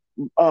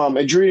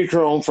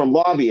adrenochrome from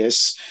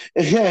lobbyists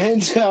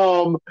and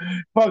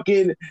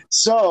fucking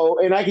so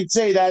and I can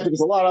say that because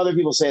a lot of other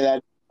people say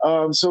that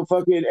so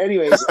fucking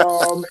anyways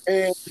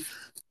and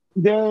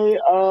they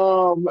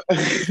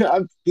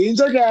I'm being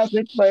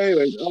sarcastic but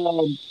anyways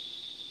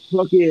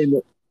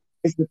fucking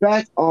it's the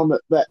fact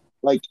that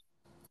like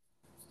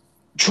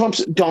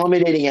Trump's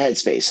dominating a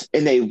headspace,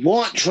 and they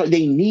want Trump.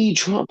 They need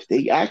Trump.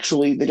 The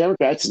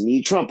Democrats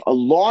need Trump. A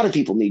lot of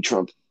people need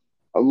Trump.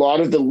 A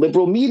lot of the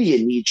liberal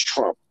media needs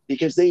Trump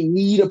because they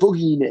need a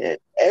boogeyman.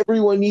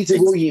 Everyone needs a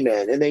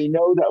boogeyman, and they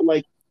know that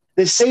like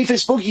the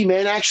safest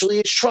boogeyman actually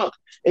is Trump.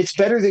 It's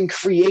better than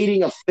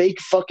creating a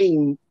fake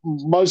fucking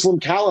Muslim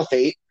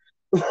caliphate.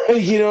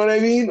 You know what I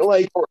mean?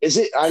 Like, or is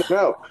it? I don't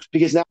know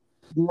because now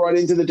we run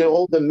into the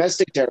whole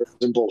domestic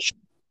terrorism bullshit,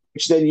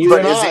 which then you but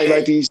and I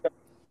might be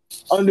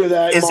under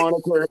that is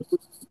moniker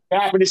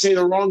happen to say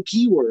the wrong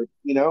keyword,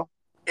 you know?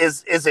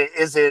 is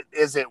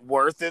it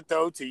worth it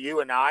though to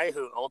you and I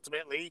who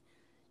ultimately,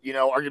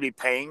 are going to be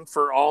paying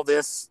for all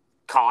this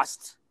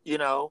cost,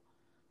 to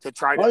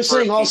try I to was for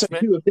saying also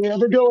impeachment? too, if they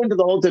ever go into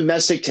the whole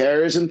domestic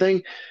terrorism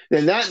thing,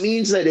 then that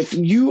means that if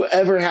you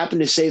ever happen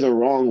to say the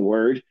wrong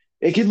word,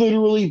 it could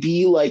literally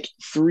be like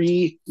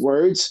 3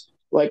 words,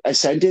 like a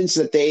sentence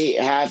that they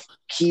have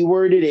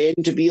keyworded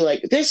in to be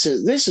like, this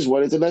is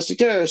what a domestic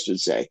terrorist would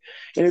say.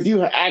 And if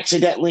you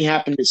accidentally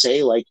happen to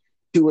say like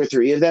 2 or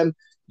 3 of them,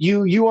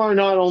 you are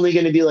not only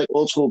going to be like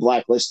old school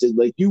blacklisted,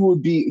 like you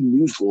would be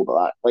new school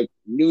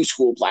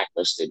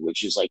blacklisted,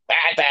 which is like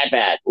bad, bad,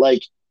 bad.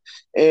 Like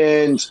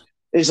and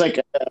it's like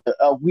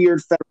a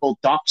weird federal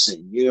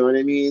doxing. You know what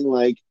I mean?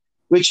 Like,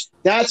 which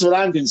that's what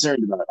I'm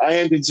concerned about. I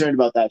am concerned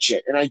about that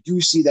shit, and I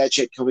do see that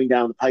shit coming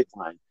down the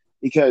pipeline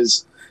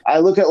because I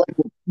look at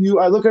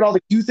I look at all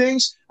the Q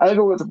things. I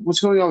look at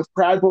what's going on with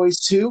Proud Boys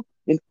too,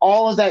 and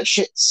all of that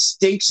shit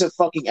stinks of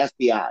fucking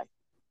FBI.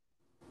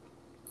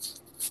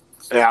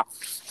 Yeah.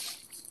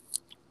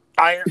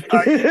 Sorry,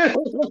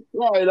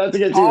 not to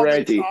get too all the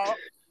ranty.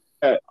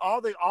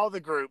 all the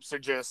groups are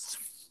just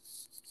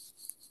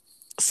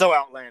so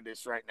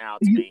outlandish right now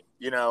to me.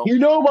 You know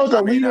about the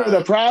I mean, leader of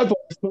the Proud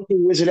Boys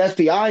fucking was an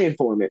FBI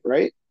informant,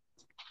 right?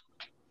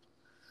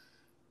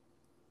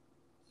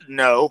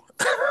 no,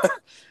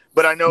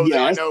 but I know that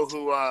I Yes. know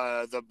who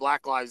the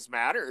Black Lives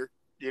Matter,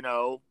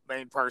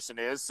 main person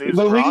is The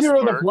Susan leader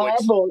of the Rosenberg, Proud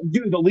which Boys,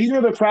 dude, the leader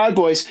of the Proud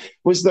Boys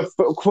was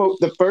quote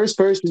the first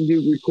person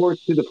to report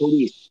to the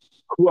police,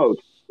 quote,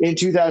 in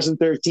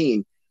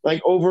 2013,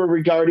 like over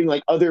regarding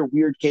like other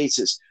weird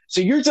cases. So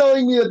you're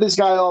telling me that this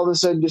guy all of a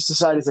sudden just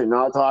decided to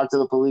not talk to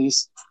the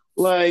police,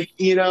 like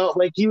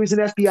like he was an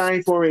FBI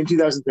informant in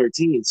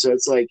 2013. So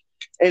it's like,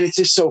 and it's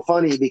just so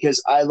funny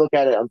because I look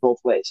at it on both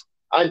ways.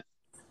 I'm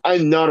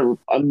I'm not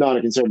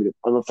a conservative.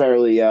 I'm a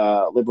fairly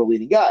liberal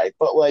leaning guy,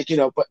 but like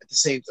but at the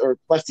same or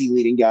lefty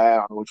leaning guy. I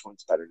don't know which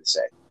one's better to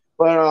say,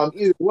 but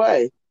either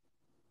way,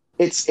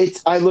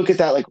 it's I look at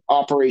that like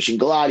Operation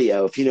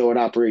Gladio, if you know what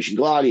Operation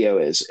Gladio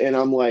is, and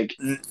I'm like,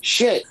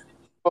 shit.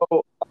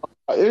 Oh,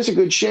 there's a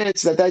good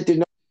chance that that did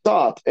not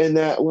stop, and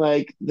that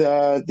like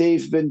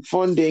they've been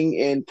funding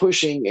and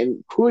pushing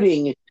and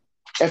putting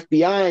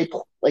FBI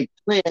like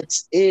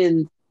plants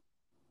in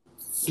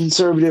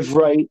conservative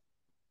right,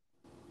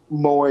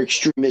 more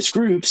extremist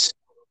groups,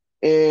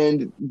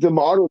 and the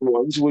modern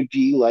ones would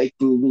be like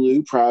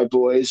Boogaloo, Proud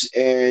Boys,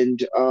 and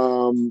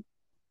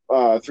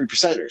Three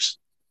Percenters.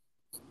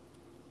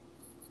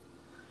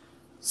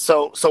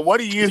 So what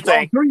do you All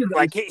think? three of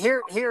Like those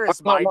here are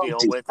is not my deal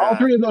Nazis. with All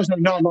three of those are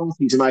not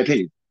Nazis, in my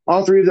opinion.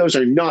 All three of those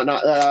are not.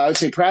 I would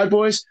say Proud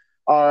Boys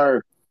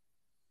are.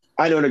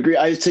 I don't agree.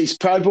 I would say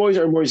Proud Boys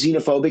are more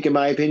xenophobic, in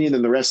my opinion,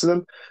 than the rest of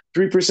them.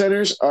 Three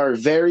Percenters are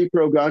very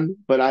pro gun,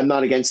 but I'm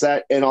not against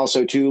that. And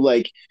also, too,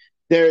 like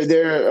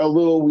they're a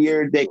little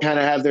weird. They kind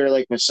of have their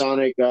like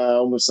Masonic,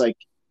 almost like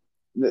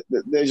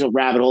there's a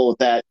rabbit hole with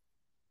that.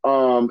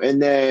 And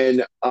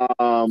then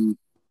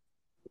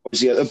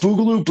the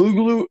Boogaloo.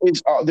 Boogaloo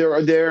is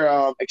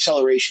they're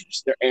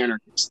accelerations. They're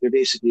anarchists. They're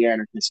basically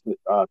anarchists, but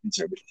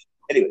conservatives.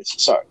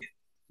 Anyways, sorry.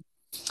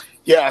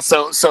 yeah.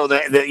 So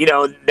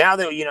the now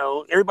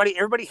that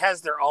everybody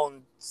has their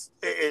own.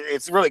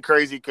 It's really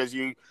crazy because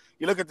you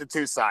look at the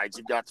two sides.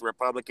 You've got the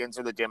Republicans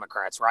or the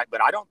Democrats, right?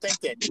 But I don't think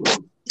that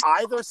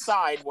either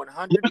side They're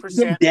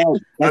 100% dead. That's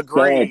bad.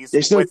 agrees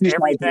There's no with two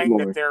sides everything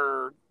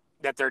anymore.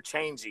 that they're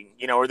changing,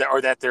 or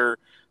that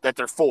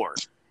they're for.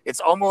 It's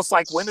almost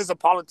like, when is a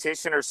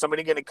politician or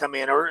somebody going to come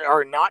in,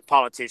 or not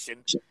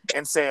politician,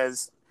 and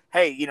says,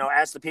 "Hey,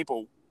 ask the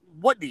people,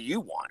 what do you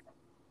want?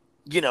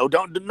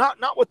 Don't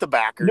not what the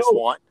backers No,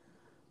 want,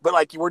 but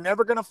like, we're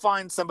never going to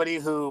find somebody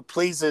who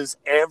pleases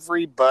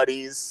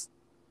everybody's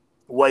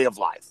way of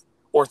life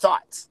or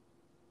thoughts."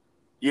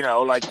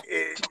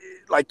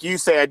 Like you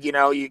said, you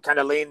kind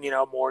of lean,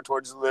 more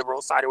towards the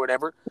liberal side or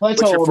whatever,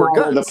 that's but you're all for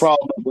not the guns.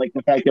 problem. Like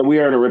the fact that we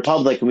are in a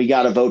republic and we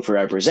got to vote for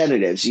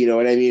representatives. You know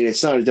what I mean?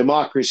 It's not a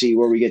democracy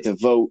where we get to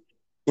vote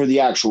for the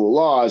actual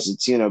laws.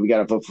 It's we got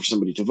to vote for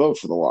somebody to vote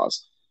for the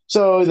laws.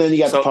 So then you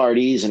got the So,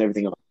 parties and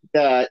everything like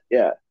that.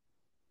 Yeah.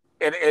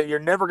 and you're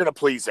never going to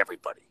please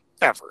everybody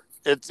ever.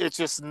 It's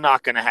just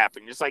not going to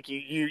happen. It's like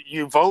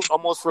you vote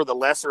almost for the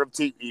lesser of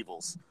two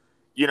evils,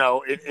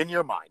 in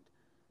your mind.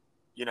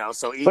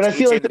 So But I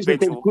feel each like there's a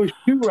big individual. push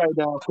too right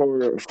now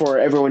for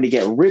everyone to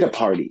get rid of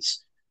parties.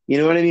 You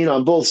know what I mean?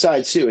 On both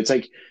sides too. It's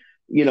like,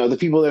 the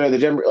people that are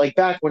the like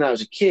back when I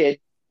was a kid,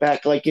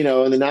 back like, in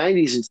the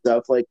 90s and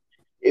stuff, like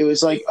it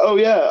was like, oh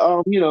yeah,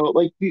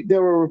 like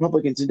there were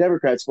Republicans and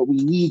Democrats, but we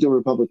need the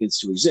Republicans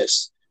to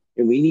exist.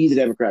 And we need the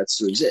Democrats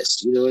to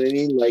exist. You know what I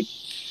mean? Like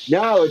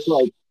now it's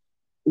like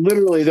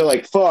literally they're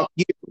like, fuck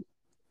you.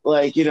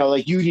 Like,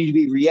 like you need to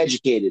be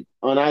re-educated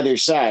on either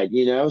side.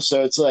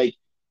 So it's like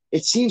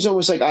it seems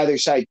almost like either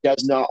side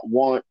does not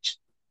want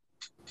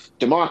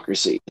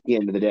democracy at the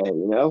end of the day.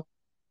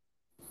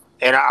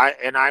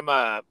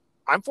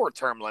 I'm for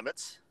term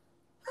limits.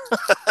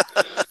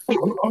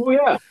 Oh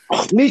yeah,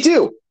 me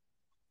too.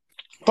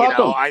 Fuck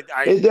them.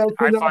 That should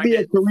I not find be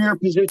a it career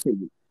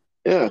position.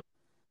 Yeah,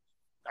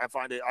 I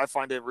find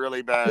it really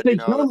I bad. say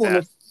term That.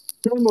 limits,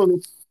 term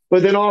limits.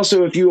 But then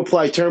also, if you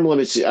apply term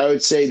limits, I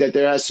would say that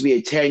there has to be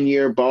a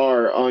 10-year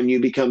bar on you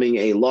becoming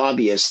a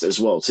lobbyist as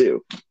well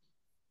too,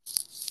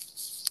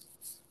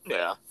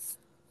 Yeah.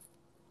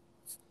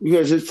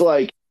 because it's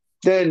like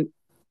then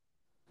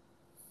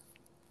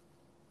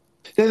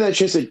that's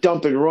just a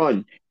dump and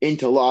run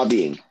into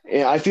lobbying.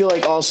 And I feel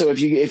like also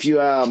if you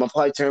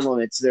apply term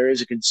limits, there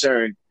is a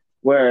concern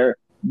where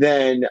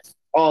then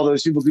all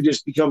those people could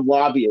just become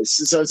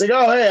lobbyists. So it's like,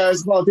 oh hey, I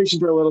was a politician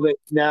for a little bit.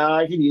 Now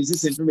I can use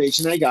this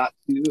information I got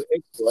to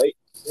exploit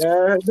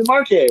the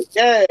market.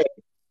 Yay!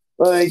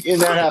 Like,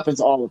 and that happens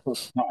all the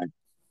time.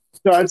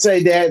 So I'd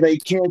say they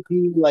can't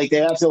be like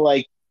they have to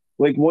like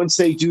once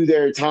they do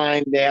their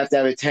time, they have to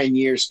have a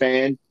 10-year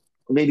span,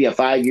 or maybe a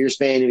 5-year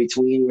span in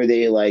between where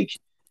they like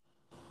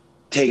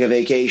take a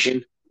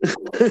vacation.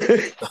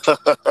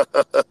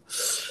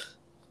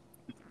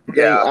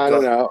 Yeah. I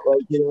don't know,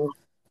 like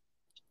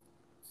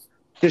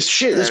this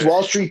shit, this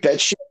Wall Street bet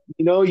shit.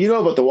 You know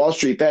about the Wall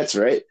Street bets,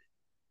 right?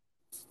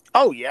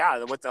 Oh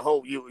yeah, with the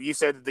whole you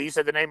said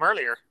the name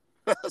earlier.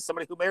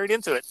 Somebody who married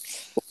into it.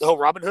 The whole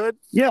Robin Hood.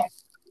 Yeah,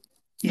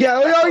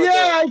 Yeah. yeah, oh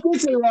yeah, I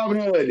did say Robin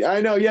Hood.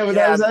 I know, yeah, but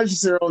Yeah. that's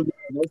just their own.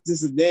 That's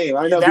just a name.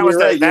 I know, but That was you're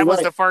right. You're that was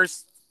right. the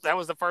first. That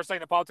was the first thing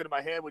that popped into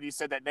my head when you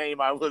said that name.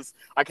 I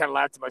kind of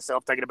laughed to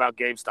myself thinking about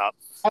GameStop.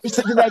 I was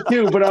thinking that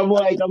too, but I'm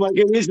like,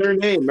 it is her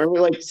name. Remember,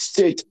 like,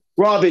 it's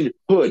Robin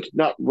Hood,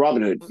 not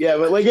Robin Hood. Yeah,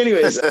 but like,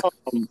 anyways,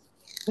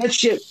 that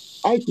shit.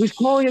 I was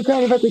calling it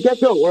kind of at the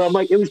get go, where I'm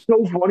like, it was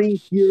so funny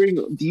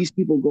hearing these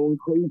people going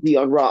crazy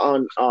on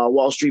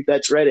Wall Street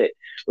Bets Reddit,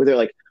 where they're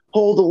like,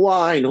 hold the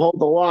line,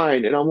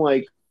 and I'm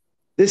like,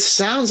 this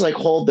sounds like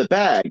hold the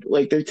bag,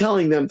 like they're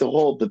telling them to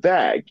hold the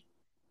bag,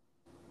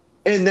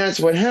 and that's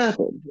what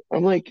happened.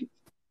 I'm like,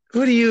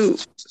 who do you?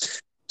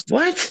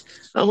 What?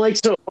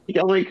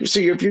 So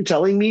you're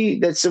telling me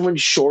that someone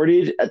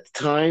shorted at the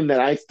time that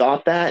I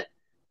thought that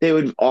they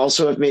would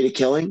also have made a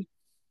killing?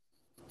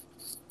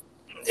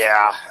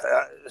 Yeah.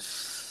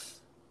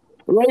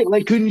 Right?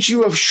 Like, couldn't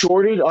you have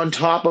shorted on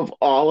top of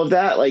all of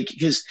that? Like,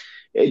 because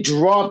it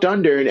dropped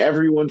under and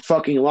everyone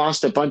fucking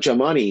lost a bunch of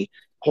money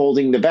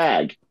holding the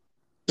bag.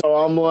 So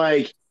I'm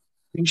like,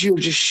 couldn't you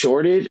have just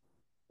shorted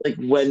like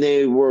when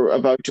they were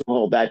about to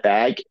hold that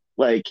bag?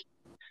 Like,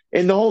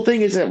 and the whole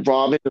thing is that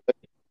Robin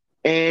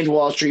and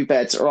Wall Street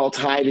Bets are all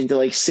tied into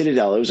like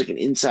Citadel. It was like an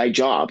inside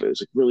job. It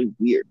was like really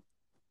weird.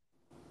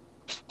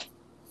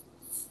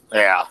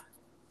 Yeah.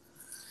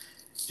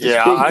 This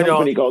Yeah. big I don't.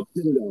 company called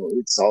Citadel.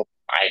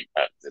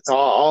 It's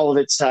all of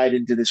it's tied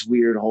into this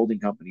weird holding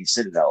company,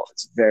 Citadel.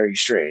 It's very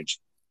strange.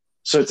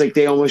 So it's like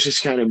they almost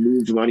just kind of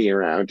moved money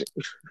around.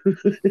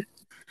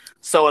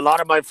 So a lot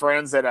of my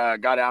friends that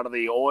got out of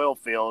the oil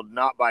field,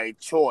 not by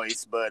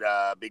choice, but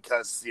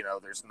because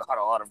there's not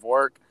a lot of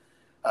work,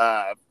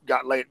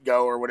 got let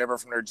go or whatever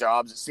from their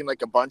jobs. It seemed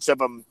like a bunch of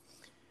them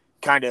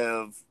kind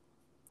of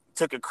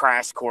took a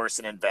crash course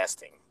in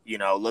investing.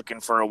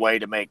 Looking for a way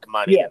to make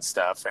money Yeah. and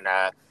stuff. And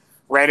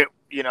Reddit,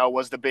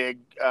 was the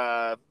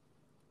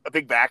a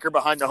big backer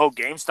behind the whole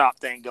GameStop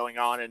thing going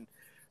on. And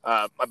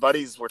my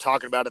buddies were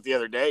talking about it the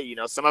other day.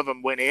 Some of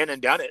them went in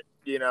and done it.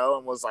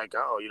 And was like,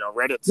 oh,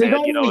 Reddit They said,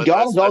 got what they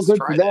got. It's all let's good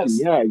for try them.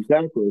 this. Yeah,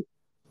 exactly.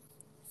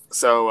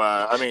 So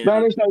I mean,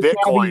 Matters how savvy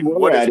you Bitcoin. were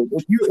What is at it.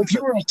 If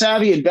you were a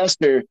savvy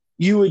investor,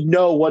 you would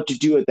know what to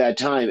do at that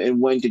time and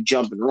when to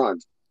jump and run.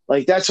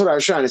 Like that's what I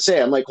was trying to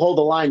say. I'm like, hold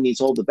the line means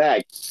hold the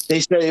bag. They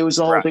said it was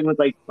the whole right? thing with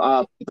like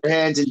paper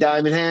hands and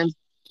diamond hands.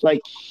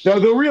 Like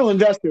the real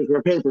investors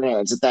were paper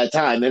hands at that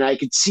time, and I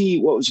could see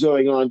what was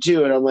going on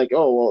too. And I'm like,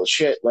 oh well,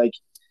 shit. Like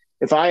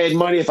if I had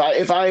money, if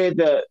I had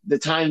the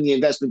time, the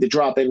investment to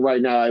drop in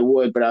right now, I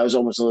would. But I was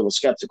almost a little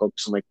skeptical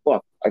because I'm like,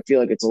 fuck, I feel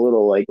like it's a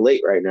little like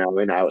late right now,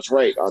 and I was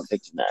right on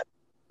thinking that.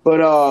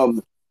 But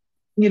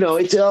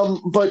it's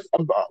but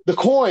the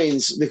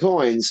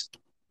coins,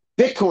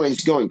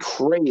 Bitcoin's going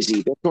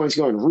crazy. Bitcoin's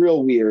going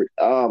real weird.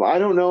 I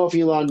don't know if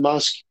Elon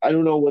Musk. I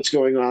don't know what's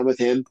going on with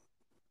him.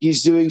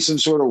 He's doing some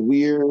sort of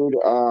weird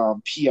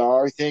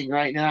PR thing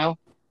right now,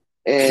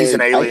 He's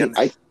an and I think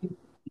alien.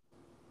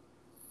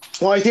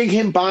 well, I think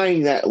him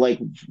buying that like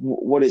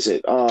what is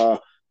it?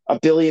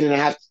 $1.5 billion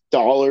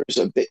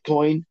of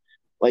Bitcoin,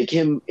 like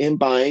him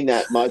buying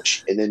that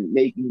much and then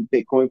making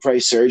Bitcoin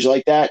price surge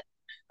like that.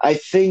 I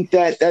think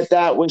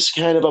that was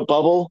kind of a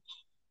bubble.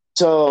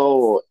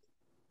 So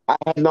I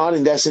have not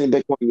invested in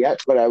Bitcoin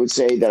yet, but I would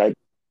say that I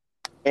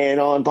plan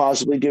on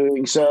possibly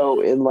doing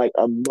so in like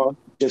a month,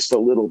 just a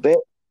little bit,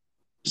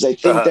 because I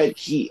think Uh,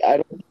 that I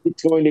don't think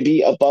it's going to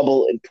be a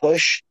bubble and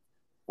push.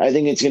 I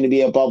think it's going to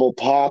be a bubble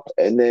pop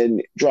and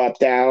then drop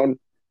down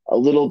a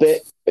little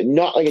bit, but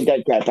not like a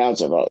dead cat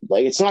bounce.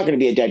 Like it's not going to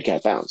be a dead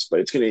cat bounce, but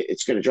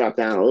it's gonna drop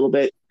down a little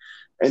bit,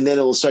 and then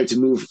it will start to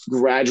move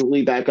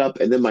gradually back up,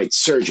 and then might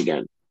surge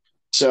again.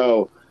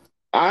 So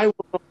I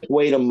will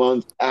wait a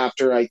month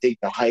after I think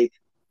the hype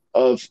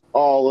of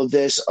all of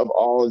this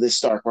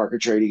stock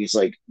market trading is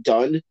like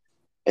done,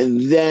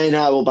 and then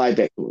I will buy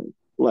Bitcoin.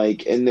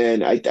 Like, and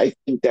then I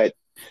think that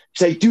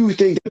because I do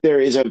think that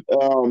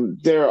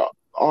there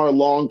are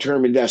long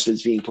term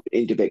investments being put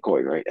into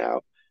Bitcoin right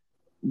now,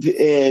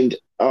 and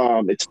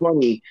it's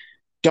funny.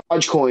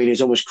 Dogecoin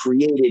is almost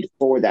created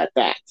for that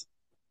fact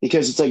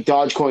because it's like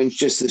Dogecoin's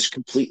just this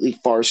completely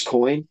farce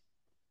coin.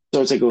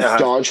 So it's like if uh,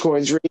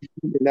 Dogecoin's raising,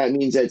 then that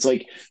means that's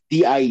like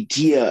the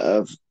idea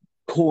of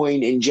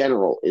coin in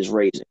general is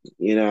raising.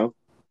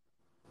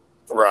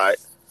 right.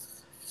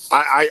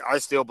 I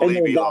still And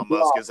believe then Elon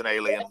Musk is an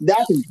alien.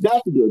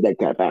 that can do a dead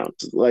cat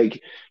bounce.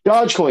 Like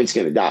Dogecoin's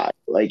gonna die.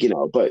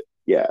 But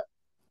yeah.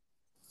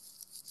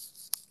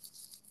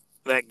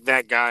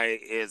 That guy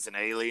is an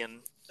alien.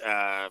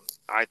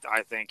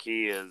 I think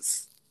he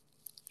is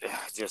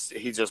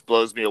he just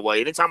blows me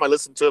away. Anytime I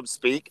listen to him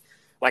speak,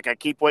 like I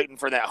keep waiting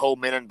for that whole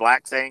Men in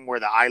Black thing where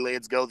the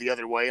eyelids go the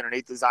other way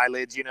underneath his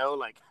eyelids.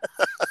 Like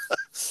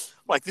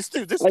like this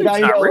Like dude's I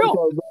not know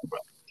real.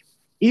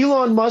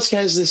 Elon Musk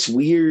has this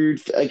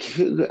weird like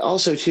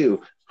also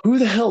too, who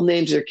the hell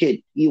names their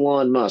kid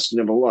Elon Musk,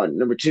 number one.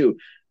 Number two,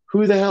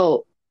 who the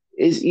hell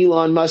is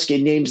Elon Musk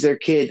and names their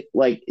kid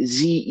like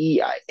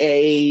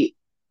Zeai,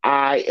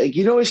 like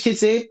his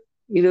kid's name?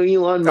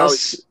 Elon Oh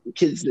Musk's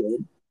kid's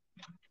name.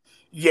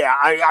 yeah,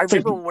 I It's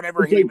like remember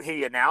whenever it's like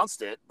he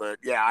announced it, but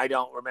yeah, I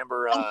don't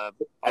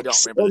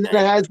X, remember the and then it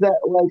name. has that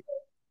like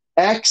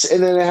X,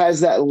 and then it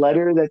has that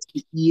letter that's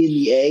the E and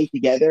the A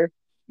together.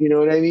 You know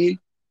what I mean?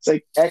 It's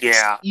like X,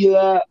 Yeah.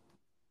 yeah,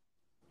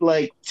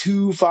 like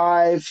 2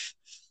 5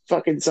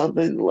 fucking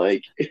something.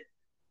 Like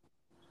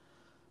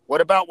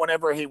What about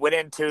whenever he went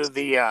into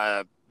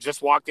the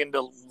just walked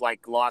into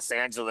like Los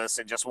Angeles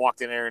and just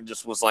walked in there and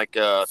just was like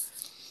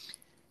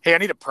hey, I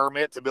need a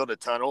permit to build a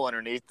tunnel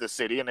underneath the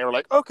city. And they were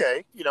like,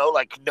 okay,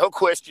 like no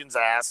questions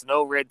asked,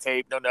 no red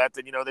tape, no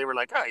nothing. They were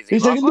like, oh, he's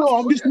he's like, Elon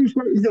no, Musk. I'm just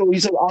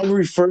he's like, I'm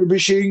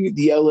refurbishing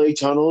the LA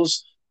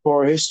tunnels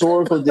for a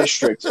historical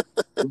district.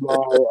 My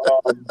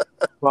um,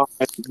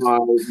 my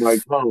my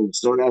tunnels.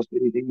 Don't ask me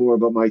anything more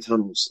about my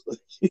tunnels.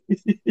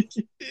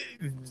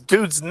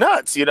 Dude's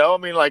nuts. I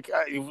mean, like,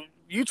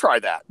 You try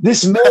that.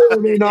 This may or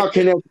may not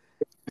connect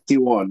to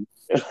 51.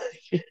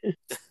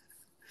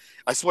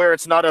 I swear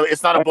it's not a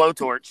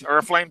blowtorch or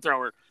a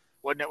flamethrower.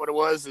 Wasn't that what it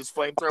was? His I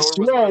flamethrower was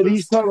one swear of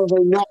these those. tunnels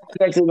are not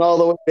connecting all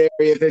the way to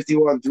Area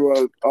 51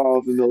 throughout all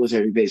of the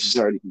military bases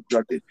already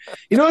constructed.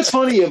 You know what's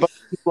funny about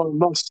Elon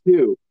Musk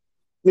too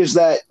is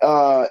that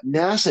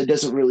NASA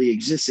doesn't really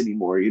exist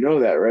anymore. You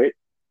know that, right?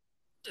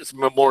 It's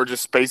more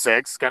just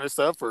SpaceX kind of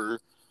stuff, or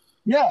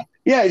Yeah,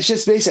 yeah, it's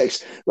just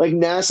SpaceX. Like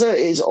NASA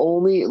is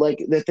only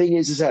like the thing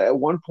is that at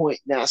one point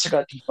NASA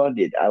got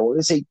defunded. I want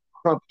to say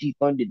Trump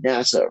defunded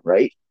NASA,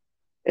 right?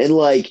 And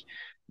like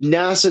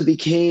NASA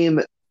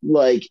became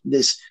like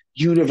this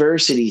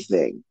university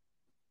thing.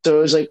 So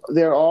it was like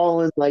they're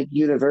all in like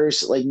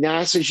like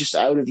NASA's just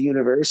out of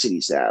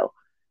universities now.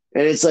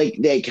 And it's like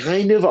they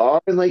kind of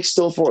are in like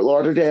still Fort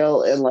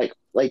Lauderdale and like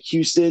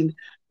Houston,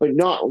 but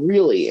not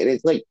really. And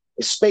it's like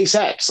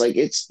SpaceX, like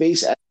it's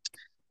SpaceX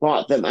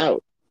bought them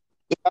out.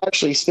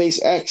 Actually,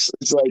 SpaceX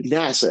is like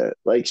NASA.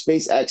 Like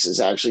SpaceX is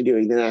actually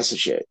doing the NASA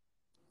shit.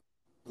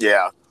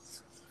 yeah,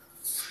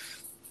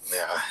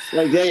 yeah.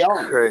 Like they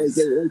are. Like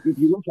if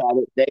you look at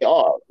it, they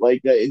are.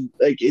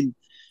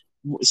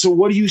 So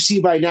what do you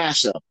see by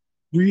NASA?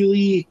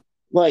 Really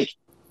like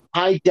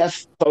high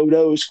def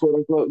photos, quote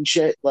unquote, and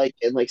shit, like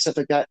and like stuff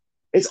like that.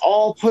 It's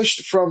all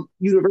pushed from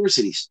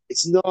universities.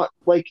 It's not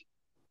like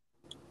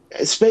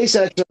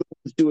SpaceX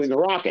is doing the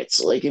rockets,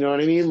 like you know what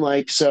I mean.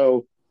 Like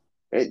so,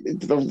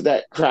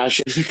 that crash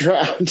in the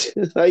ground.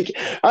 Like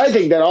I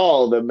think that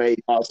all of them may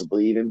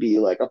possibly even be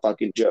like a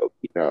fucking joke.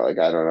 You know, like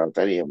I don't know if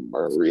any of them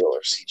are real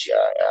or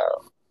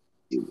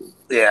CGI.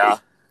 Yeah.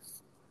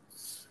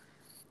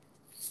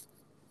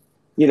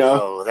 You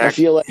know, I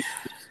feel like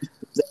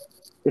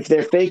if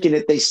they're faking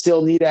it, they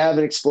still need to have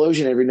an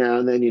explosion every now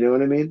and then. You know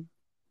what I mean?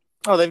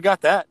 Oh, they've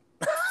got that.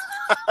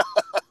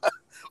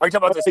 Are you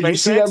talking about the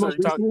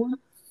SpaceX? One?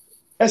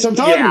 That's what I'm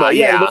talking about.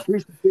 Yeah.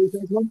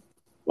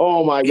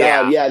 Oh my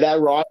god, yeah, that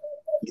rock.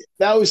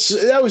 That was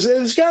it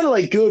was kind of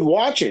like good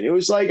watching. It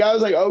was like I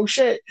was like, oh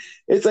shit.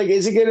 It's like,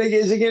 is it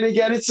gonna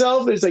get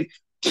itself? It's like,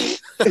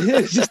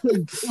 it's just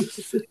like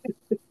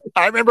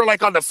I remember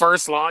like on the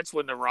first launch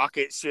when the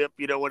rocket ship,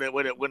 you know, when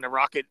the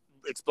rocket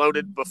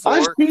exploded before.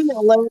 I've seen it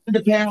land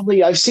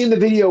apparently. I've seen the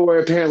video where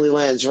it apparently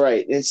lands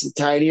right. It's the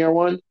tinier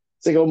one.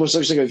 It's like almost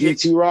looks like a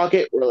V2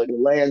 rocket where like it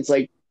lands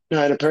like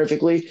kind of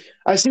perfectly.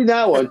 I've seen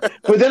that one.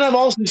 But then I've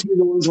also seen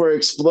the ones where it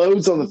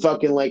explodes on the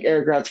fucking like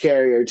aircraft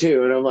carrier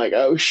too. And I'm like,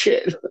 oh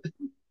shit.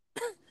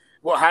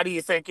 Well, how do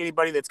you think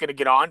anybody that's gonna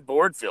get on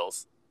board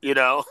feels? You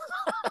know?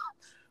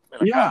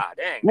 Like, yeah.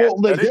 Dang, well,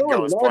 that didn't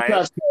go as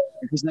planned.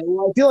 Because I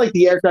feel like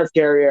the aircraft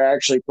carrier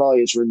actually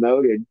probably is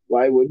remoted.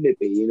 Why wouldn't it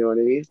be? You know what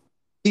I mean? It's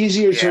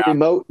easier to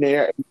remote an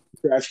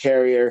aircraft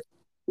carrier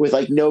with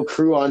like no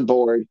crew on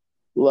board,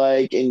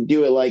 like and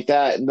do it like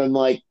that, and then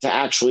like to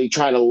actually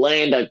try to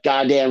land a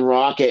goddamn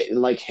rocket in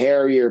like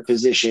Harrier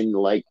position,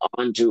 like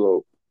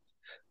onto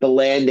the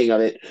landing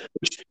of it.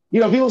 Which, you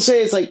know, people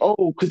say it's like,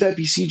 oh, could that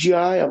be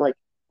CGI? I'm like,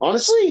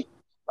 honestly,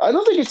 I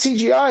don't think it's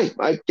CGI.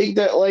 I think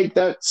that like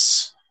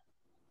that's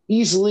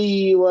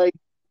easily like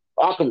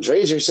Occam's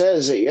razor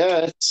says that yeah,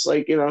 it's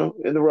like, you know,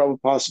 in the realm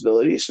of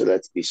possibilities for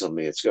that to be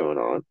something that's going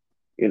on.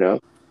 You know,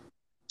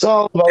 it's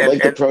all about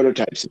like the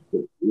prototypes,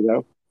 you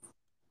know.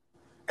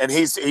 And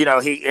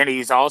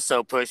he's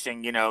also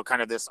pushing, you know,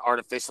 kind of this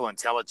artificial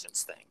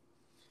intelligence thing.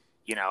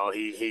 You know,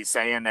 he's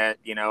saying that,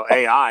 you know,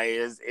 AI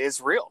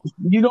is real.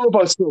 You know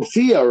about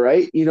Sophia,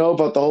 right? You know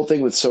about the whole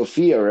thing with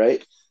Sophia,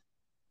 right?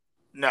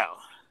 No.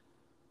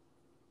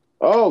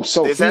 Oh,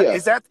 Sophia.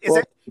 Is that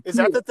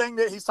the thing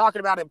that he's talking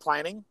about in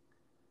planning?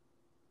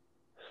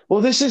 Well,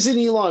 this isn't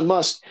Elon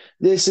Musk.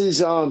 This is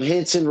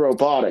Hanson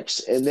Robotics,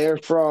 and they're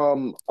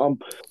from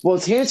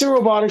it's Hanson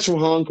Robotics from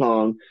Hong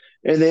Kong,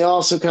 and they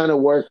also kind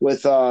of work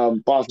with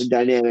Boston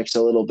Dynamics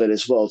a little bit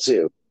as well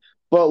too.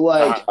 But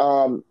like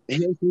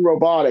Hanson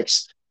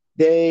Robotics,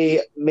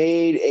 they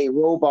made a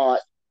robot.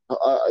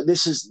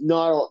 This is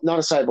not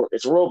a cyborg;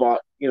 it's a robot.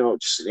 You know,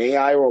 just an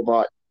AI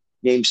robot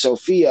named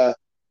Sophia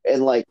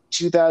in like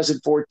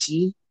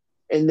 2014,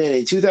 and then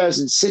in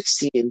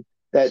 2016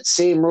 that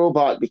same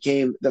robot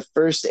became the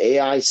first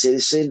AI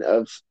citizen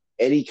of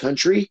any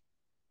country,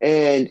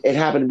 and it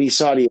happened to be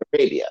Saudi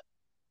Arabia.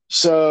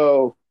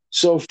 So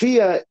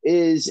Sophia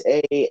is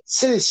a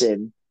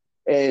citizen,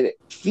 a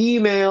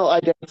female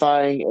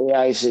identifying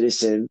AI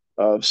citizen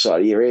of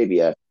Saudi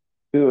Arabia,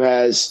 who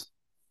has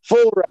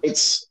full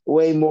rights,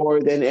 way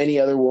more than any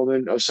other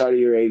woman of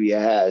Saudi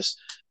Arabia has.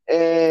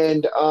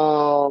 And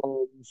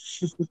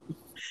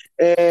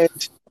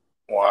and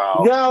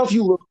wow. Now if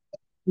you look,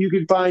 you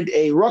can find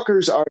a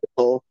Rutgers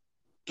article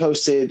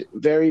posted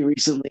very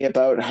recently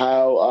about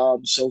how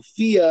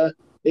Sophia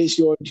is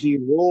going to be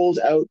rolled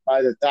out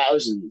by the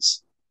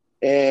thousands,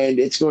 and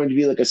it's going to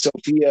be like a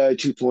Sophia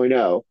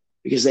 2.0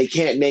 because they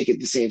can't make it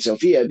the same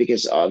Sophia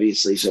because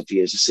obviously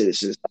Sophia is a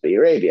citizen of Saudi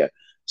Arabia.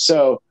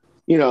 So,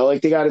 you know,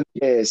 like they got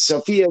to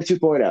Sophia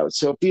 2.0.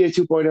 Sophia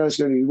 2.0 is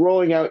going to be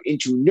rolling out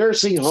into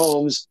nursing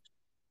homes,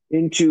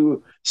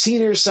 into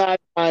senior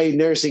sci-fi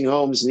nursing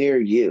homes near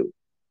you.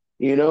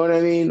 You know what I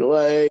mean?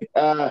 Like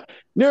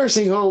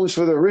nursing homes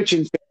for the rich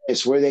and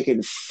famous, where they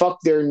can fuck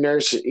their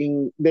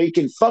nursing, they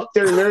can fuck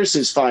their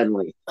nurses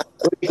finally.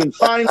 They can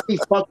finally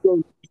fuck their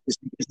nurses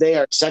because they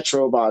are sex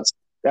robots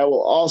that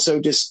will also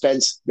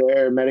dispense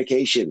their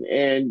medication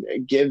and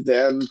give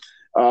them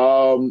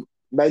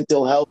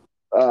mental health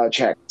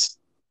checks.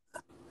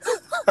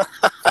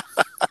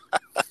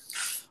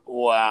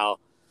 Wow.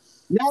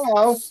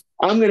 Now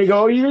I'm going to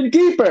go even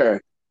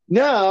deeper.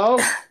 Now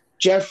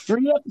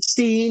Jeffrey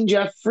Epstein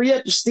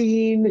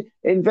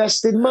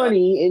invested Uh,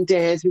 money into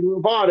Hanson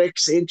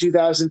Robotics in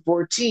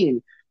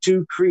 2014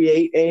 to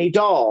create a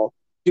doll,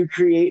 to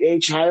create a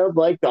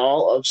childlike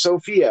doll of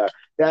Sophia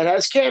that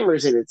has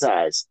cameras in its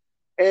eyes.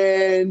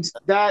 And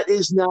that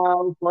is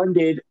now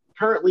funded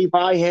currently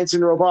by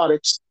Hanson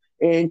Robotics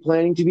and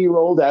planning to be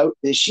rolled out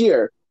this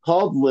year,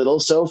 called Little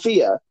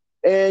Sophia.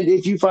 And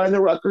if you find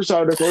the Rutgers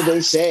article,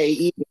 they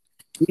say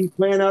we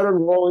plan out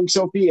enrolling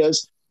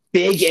Sophias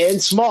big and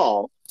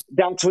small.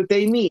 That's what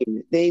they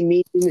mean. They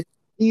mean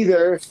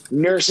either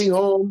nursing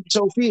home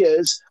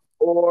Sophias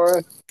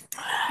or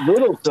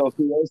little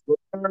Sophias for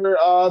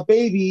your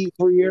baby,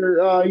 for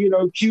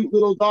your cute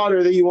little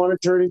daughter that you want to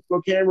turn into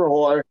a camera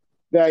whore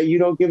that you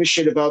don't give a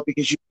shit about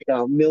because you get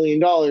 $1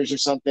 million or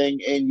something,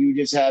 and you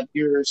just have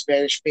your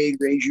Spanish maid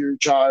raise your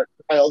child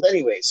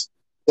anyways.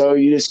 So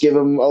you just give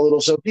them a little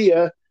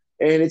Sophia,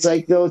 and it's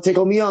like they'll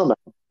tickle me on.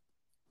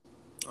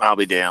 I'll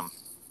be damned.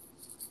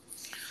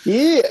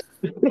 Yeah.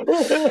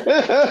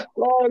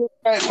 All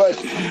right,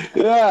 but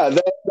yeah,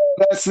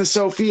 that's the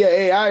Sophia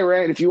AI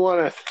rant. If you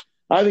want to,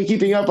 I've been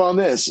keeping up on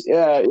this.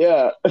 Yeah,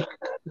 yeah.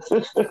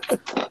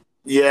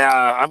 Yeah,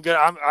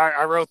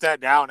 I wrote that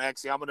down.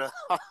 Actually, I'm gonna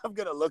I'm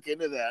gonna look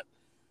into that.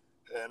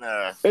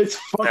 And It's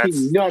fucking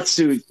that's nuts,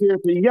 dude.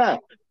 Seriously, yeah.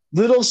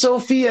 Little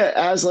Sophia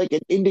as like an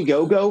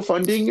Indiegogo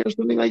funding or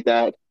something like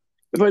that,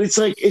 but it's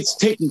like it's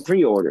taking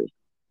pre-orders.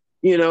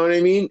 You know what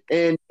I mean?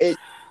 And it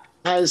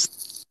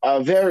has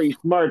a very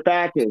smart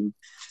backing.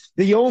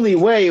 The only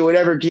way it would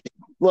ever get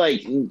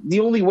like the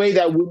only way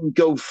that wouldn't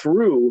go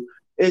through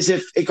is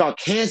if it got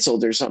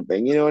canceled or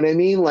something. You know what I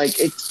mean? Like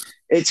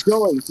it's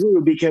going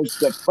through because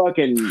the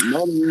fucking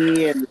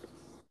money and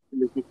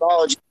the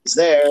technology is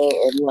there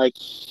and like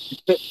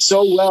it fits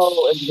so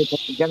well into the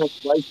pandemic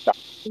lifestyle,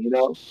 you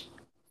know?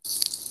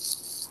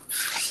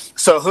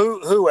 so.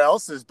 Who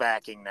else is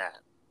backing that?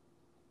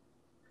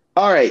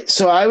 All right.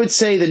 So I would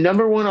say the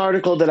number one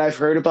article that I've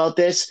heard about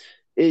this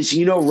is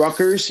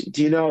Rutgers.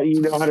 Do you know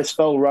how to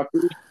spell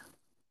Rutgers?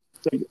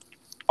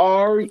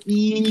 Reuther.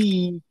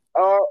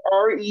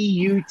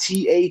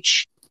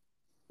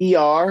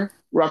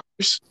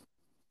 Rutgers.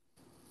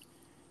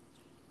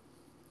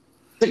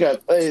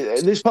 It's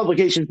like this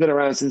publication's been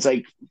around since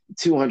like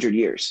 200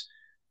 years.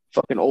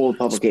 Fucking old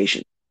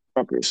publication.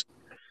 Rutgers.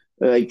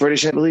 Like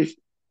British, I believe.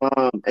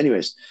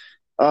 Anyways,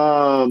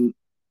 um,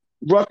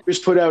 Rutgers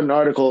put out an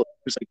article.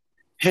 It was like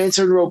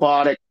Hanson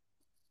Robotic,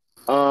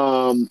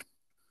 um,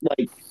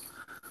 like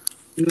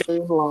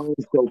mainline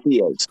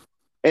Sophias,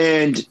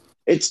 and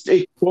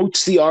it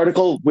quotes the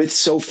article with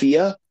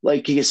Sophia,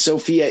 like because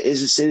Sophia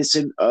is a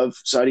citizen of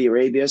Saudi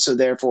Arabia, so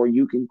therefore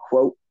you can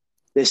quote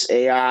this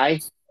AI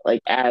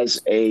like as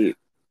a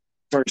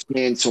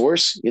first-hand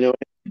source, you know.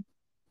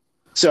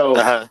 So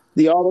Uh,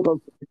 the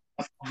article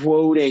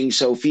quoting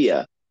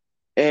Sophia,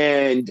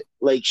 and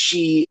like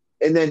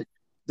and then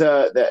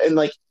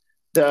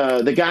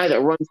the guy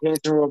that runs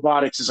Hanson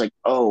Robotics is like,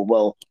 oh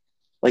well,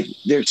 like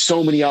there's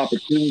so many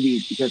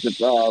opportunities because of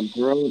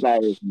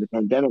coronavirus and the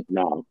pandemic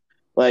now.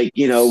 Like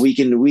we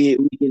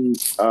can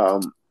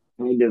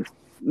kind of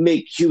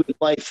make human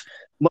life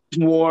much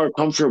more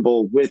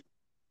comfortable with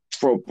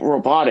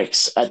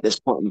robotics at this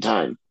point in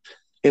time,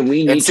 and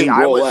we and need see, to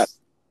roll out.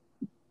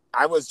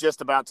 I was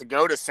just about to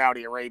go to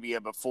Saudi Arabia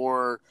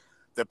before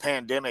the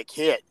pandemic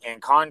hit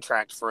and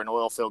contract for an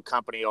oil field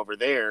company over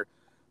there.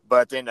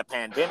 But then the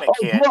pandemic Oh,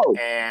 hit, bro!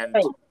 and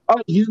Hey,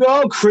 oh, you know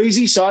how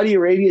crazy Saudi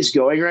Arabia is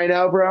going right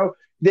now, bro?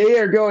 They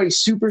are going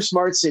super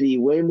smart city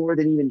way more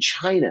than even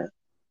China.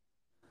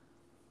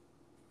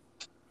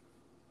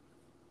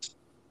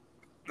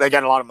 they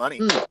got a lot of money.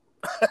 Mm.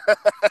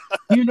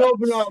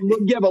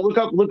 But look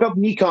up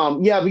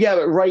Nikon.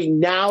 But right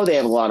now they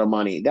have a lot of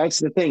money. That's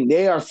the thing.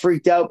 They are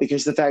freaked out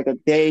because the fact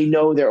that they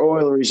know their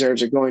oil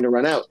reserves are going to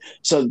run out.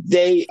 So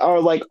they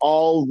are like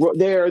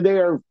they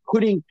are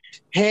putting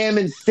ham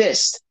and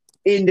fist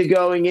into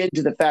going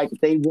into the fact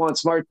that they want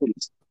smart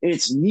cities. And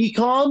it's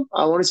Nikon.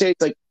 I want to say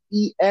it's like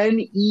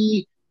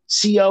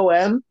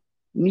Necom.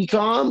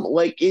 Nikon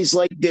like is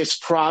like this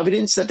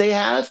providence that they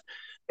have,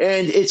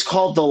 and it's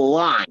called the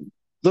Line.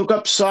 Look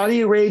up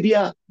Saudi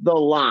Arabia, the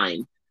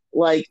Line.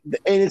 Like,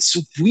 and it's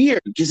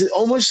weird because it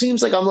almost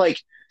seems like I'm like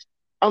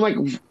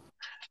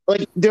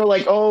they're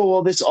like, oh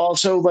well, this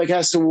also like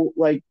has to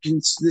like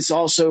this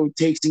also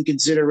takes in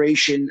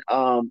consideration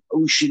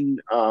ocean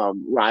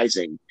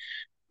rising,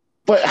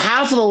 but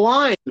half of the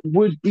line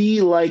would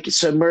be like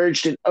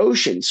submerged in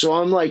ocean. So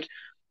I'm like,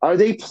 are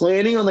they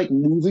planning on like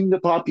moving the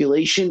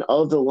population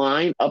of the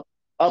line up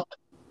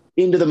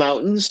into the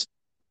mountains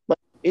like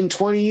in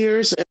 20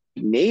 years?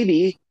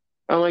 maybe.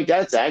 I'm like,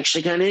 that's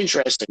actually kind of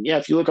interesting. Yeah,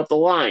 if you look up the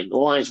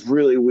line's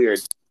really weird.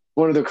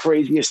 One of the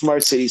craziest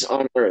smart cities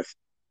on earth.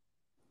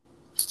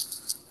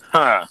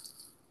 Huh.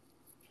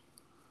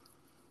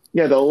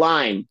 Yeah, the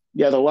line.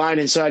 Yeah, the line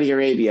in Saudi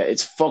Arabia.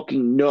 It's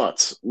fucking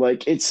nuts.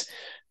 Like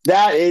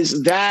that is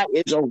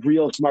a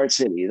real smart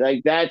city.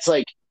 Like that's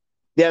like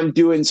them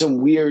doing some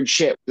weird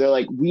shit. They're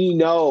like, we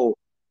know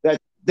that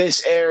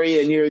this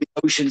area near the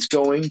ocean's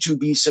going to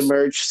be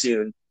submerged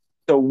soon.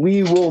 So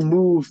we will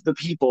move the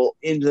people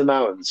into the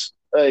mountains.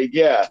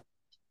 Yeah.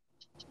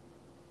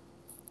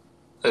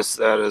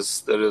 That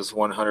is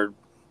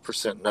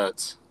 100%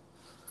 nuts.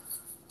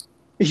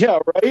 Yeah,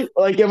 right?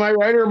 Like, am I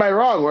right or am I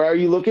wrong? Where are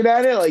you looking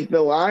at it? Like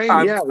the line?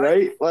 I'm Yeah,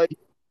 right? Like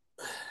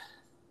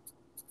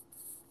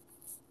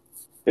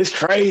it's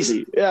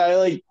crazy. Yeah,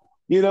 like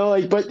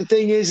like but the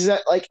thing is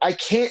that like I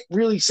can't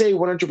really say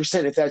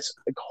 100% if that's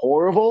like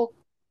horrible.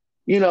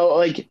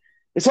 Like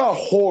it's not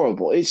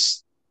horrible.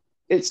 It's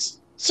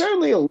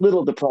certainly a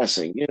little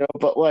depressing,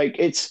 but like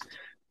it's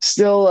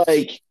still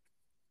like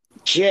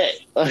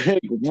shit. Like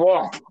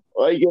whoa.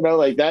 Like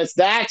like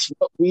that's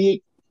what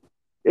we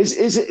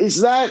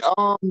is that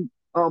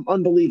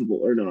unbelievable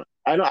or not?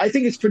 I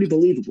think it's pretty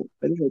believable.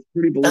 I think it's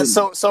pretty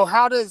believable. so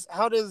how does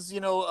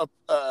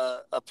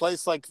a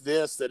place like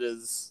this that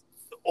is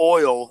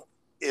oil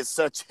is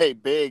such a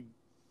big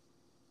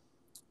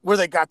where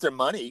they got their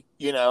money,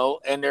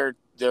 and they're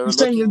I'm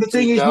saying looking the to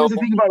thing is, go here's the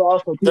thing about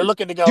Oslo, they're too.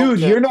 looking to go Dude,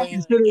 to you're not clean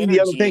considering the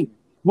other energy. thing.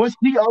 What's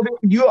the other?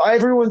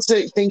 Everyone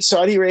thinks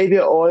Saudi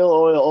Arabia oil,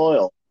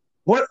 oil.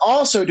 What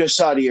also does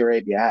Saudi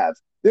Arabia have?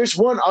 There's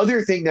one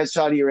other thing that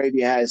Saudi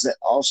Arabia has that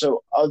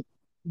also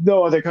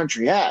no other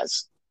country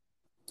has.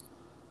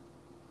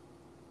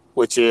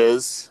 Which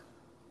is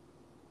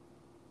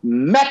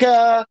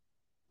Mecca.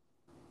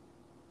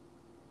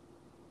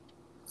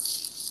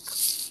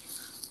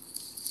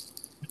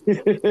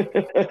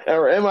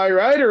 Or am I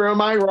right or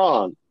am I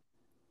wrong?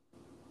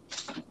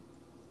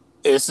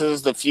 this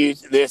is the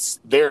future.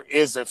 There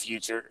is a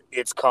future.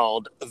 It's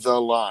called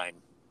the line.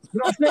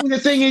 The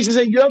thing is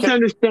that you have to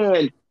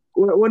understand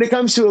when it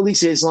comes to at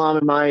least Islam,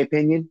 in my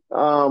opinion,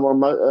 or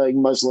like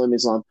Muslim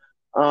Islam,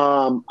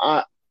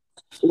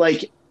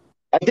 like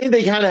I think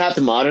they kind of have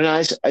to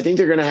modernize. I think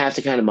they're going to have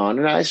to kind of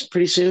modernize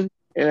pretty soon,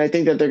 and I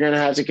think that they're going to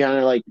have to kind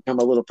of like become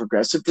a little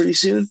progressive pretty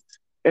soon.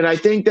 And I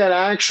think that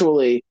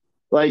actually,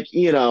 like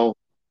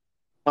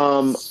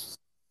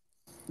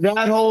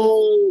that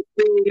whole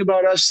thing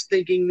about us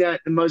thinking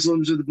that the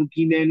Muslims are the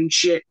boogeyman and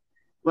shit,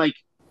 like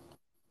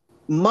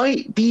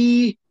might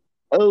be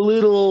a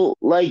little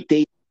like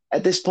they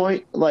at this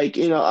point. Like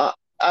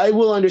I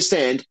will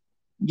understand.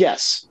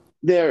 Yes,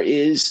 there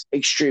is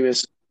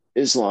extremist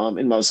Islam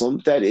and Muslim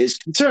that is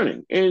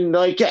concerning, and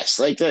like yes,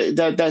 like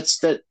that's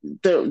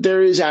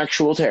there is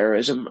actual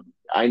terrorism.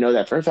 I know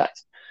that for a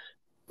fact.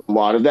 A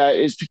lot of that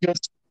is because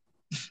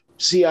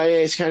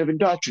CIA is kind of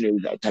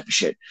indoctrinated that type of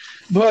shit.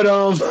 But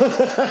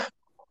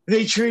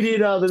they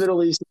treated the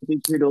Middle East like they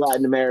treated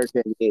Latin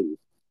America and Haiti.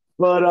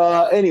 But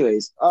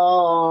anyways,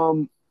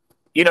 You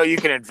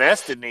can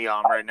invest in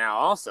Neon right now.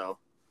 Also,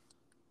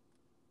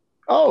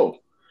 oh,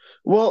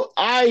 well,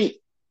 I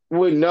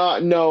would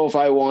not know if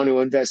I want to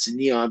invest in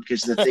Neon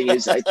because the thing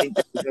is, I think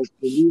that investing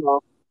in Neon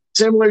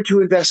similar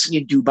to investing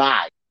in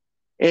Dubai.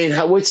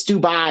 And what's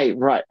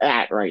Dubai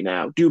at right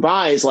now?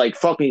 Dubai is like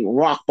fucking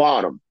rock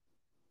bottom.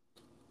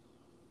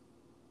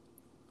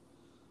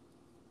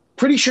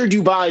 Pretty sure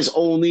Dubai is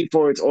only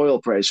for its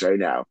oil price right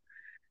now.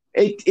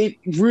 It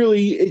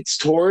really it's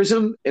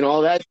tourism and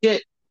all that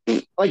shit.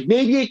 Like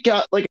maybe it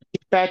got like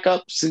back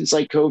up since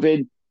like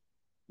COVID,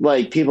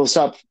 like people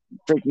stopped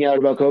freaking out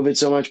about COVID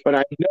so much. But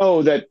I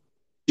know that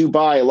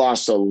Dubai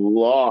lost a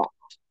lot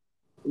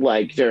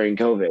like during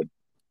COVID.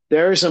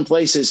 There are some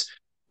places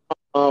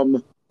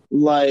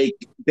like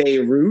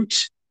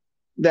Beirut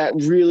that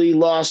really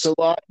lost a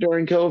lot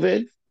during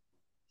COVID.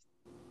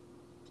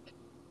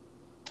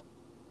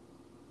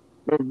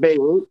 Remember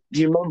Beirut? Do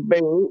you remember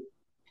Beirut?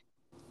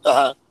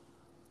 uh,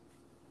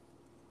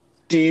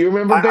 Do you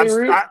remember I, I'm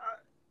Beirut?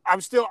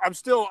 I'm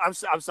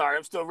sorry.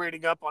 I'm still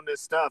reading up on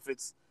this stuff.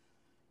 It's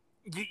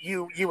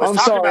you was I'm talking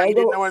sorry. about I you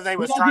didn't go know whether they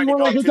when was trying to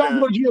go I to talk the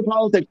about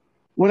geopolitics.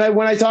 When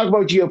I talk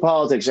about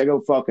geopolitics, I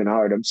go fucking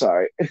hard. I'm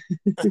sorry.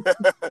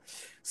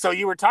 so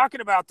you were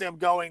talking about them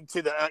going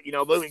to the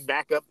moving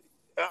back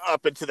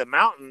up into the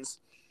mountains,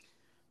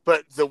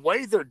 but the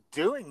way they're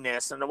doing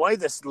this and the way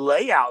this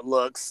layout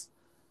looks,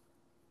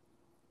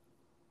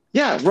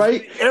 Yeah,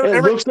 right. It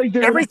every, looks like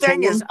they're gonna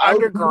everything pull is them out from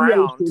the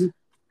underground. ocean.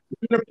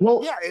 They're gonna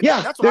pull. Yeah,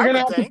 Yeah, that's what they're I gonna would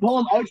have to think. pull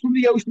them out from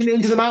the ocean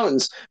into the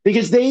mountains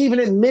because they even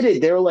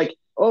admitted they were like,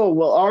 "Oh,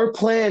 well, our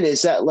plan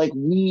is that like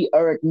we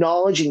are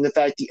acknowledging the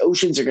fact the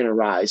oceans are gonna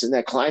rise and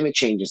that climate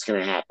change is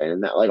gonna happen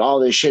and that like all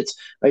this shit's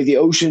like the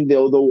ocean,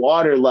 the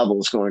water level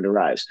is going to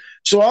rise."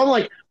 So I'm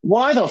like,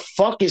 why the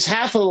fuck is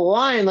half of the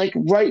line like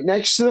right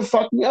next to the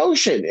fucking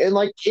ocean and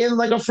like in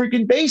like a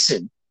freaking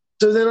basin?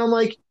 So then I'm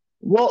like,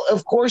 well,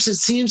 of course it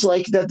seems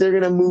like that they're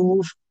gonna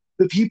move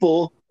the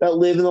people that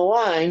live in the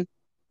line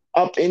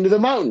up into the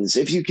mountains.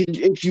 If you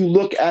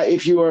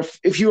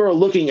are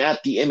looking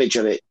at the image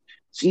of it,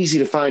 it's easy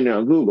to find it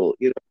on Google.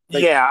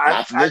 Like Yeah,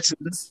 half of it's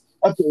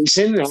a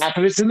basin and half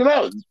of it's in the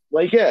mountains.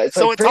 Like, yeah, it's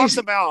so like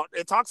crazy.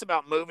 it talks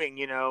about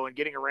moving, and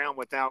getting around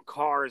without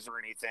cars or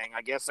anything.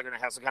 I guess they're going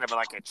to have some kind of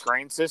like a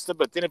train system.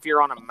 But then if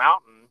you're on a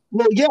mountain,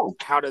 Well, yeah.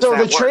 how does So the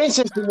that work? train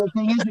system, the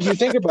thing is, if you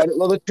think about it,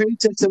 well, the train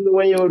system, the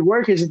way it would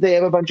work is that they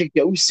have a bunch of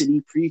ghost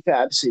city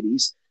prefab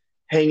cities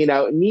hanging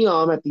out in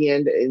Neom at the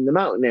end in the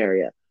mountain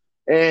area,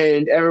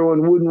 and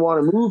everyone wouldn't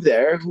want to move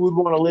there. Who would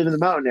want to live in the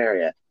mountain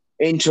area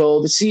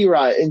until the sea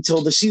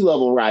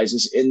level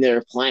rises in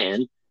their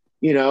plan,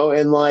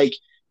 and like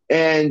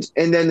and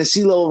then the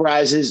sea level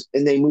rises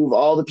and they move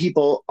all the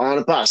people on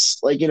a bus,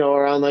 like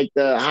around like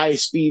the high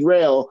speed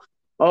rail.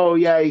 Oh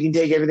yeah, you can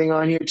take everything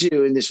on here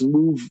too, and just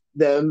move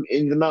them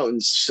into the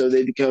mountains so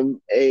they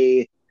become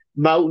a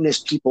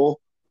mountainous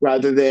people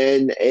rather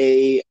than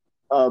a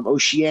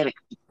oceanic.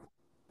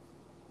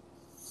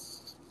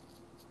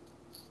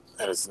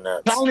 That is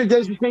nuts. China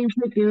does the same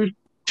shit, dude.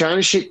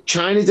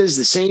 China does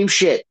the same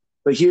shit.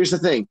 But here's the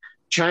thing: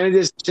 China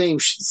does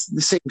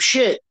the same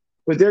shit,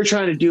 but they're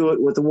trying to do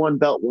it with the One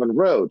Belt One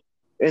Road,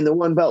 and the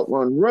One Belt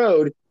One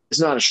Road is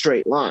not a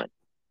straight line.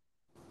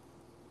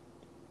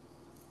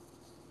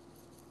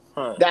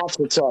 Huh. That's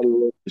what Saudi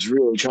Arabia is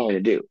really trying to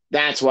do.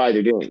 That's why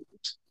they're doing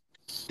it.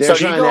 So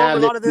do you go over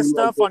a lot of this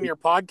stuff on your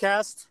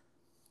podcast?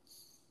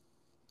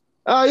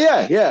 Oh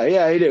yeah,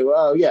 I do.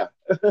 Oh yeah,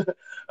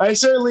 I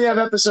certainly have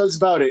episodes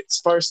about it,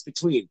 sparse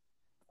between.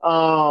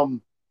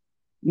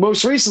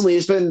 Most recently,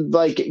 it's been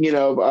like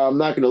I'm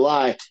not gonna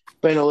lie,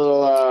 been a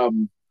little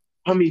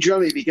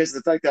hummy-drummy because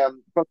of the fact that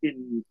I'm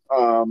fucking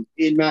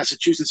in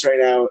Massachusetts right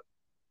now,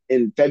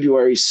 in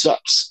February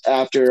sucks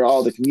after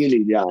all the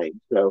community dying.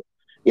 So.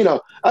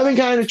 I've been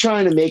kind of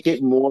trying to make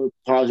it more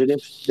positive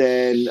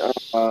than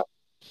I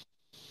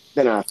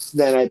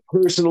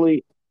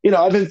personally.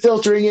 I've been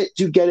filtering it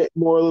to get it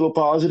more a little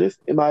positive,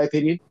 in my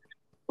opinion.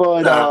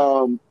 But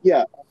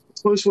yeah,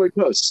 it's Post Word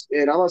Post,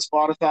 and I'm on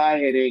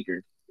Spotify and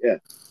Anchor. Yeah,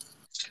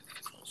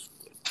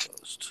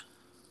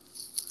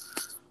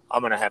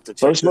 I'm gonna have to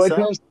check this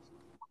out.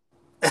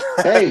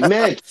 Hey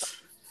man,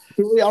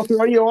 I'll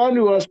throw you on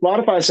to a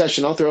Spotify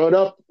session. I'll throw it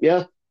up.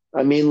 Yeah,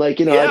 I mean, like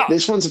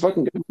this one's a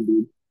fucking good one,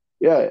 dude.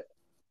 Yeah.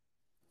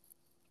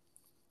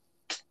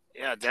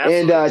 Yeah,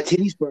 definitely. And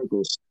Titty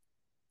Sparkles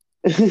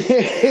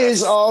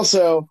is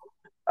also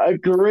a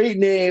great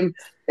name.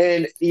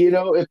 And,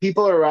 if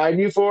people are riding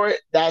you for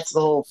it, that's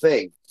the whole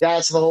thing.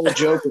 That's the whole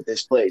joke with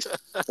this place,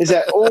 is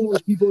that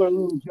almost people are a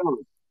little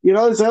jealous.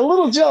 It's a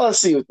little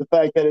jealousy with the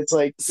fact that it's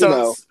like,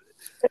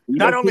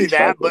 not only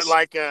that, but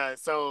like,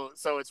 so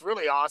it's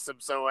really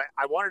awesome. So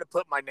I wanted to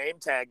put my name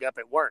tag up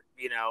at work,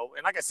 and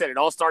like I said, it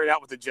all started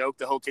out with a joke,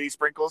 the whole Titty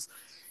Sprinkles.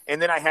 And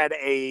then I had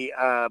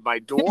my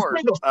door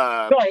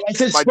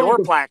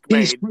plaque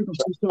made.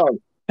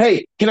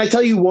 Hey, can I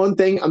tell you one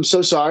thing? I'm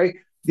so sorry.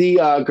 The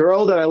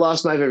girl that I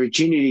lost my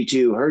virginity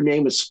to, her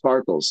name was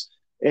Sparkles,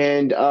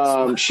 and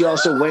she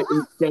also went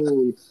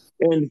insane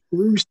and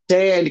threw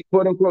sand,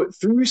 quote unquote,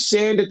 threw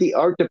sand at the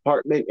art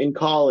department in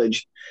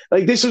college.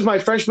 Like, this was my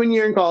freshman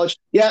year in college.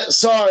 Yeah,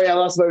 sorry, I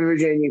lost my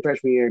virginity in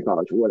freshman year in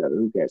college. Whatever,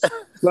 who cares?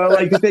 But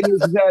like the thing is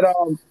that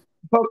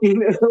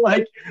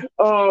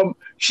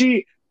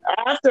she.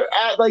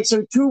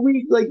 So 2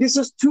 weeks, like this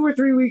was 2 or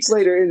 3 weeks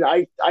later, and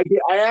I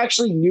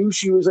actually knew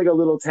she was like a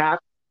little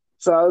tapped,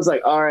 so I was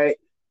like, all right,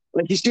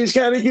 like she was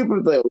kind of cute, but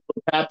like, a little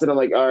tapped, and I'm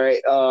like, all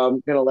right,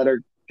 I'm gonna let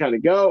her kind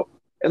of go,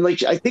 and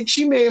like I think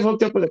she may have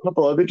hooked up with a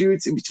couple other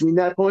dudes in between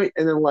that point,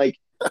 and then like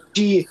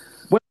she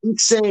went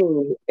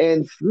insane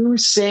and threw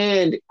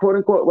sand, quote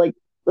unquote, like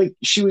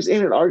she was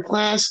in an art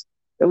class,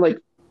 and like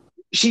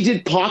she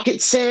did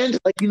pocket sand,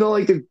 like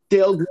like the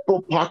Dale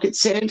Gripple pocket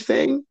sand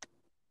thing.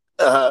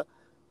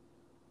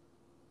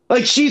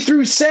 Like she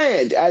threw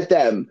sand at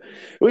them,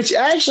 which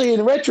actually,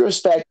 in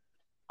retrospect,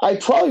 I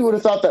probably would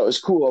have thought that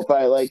was cool if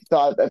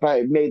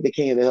I made the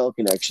King of the Hill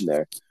connection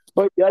there.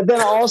 But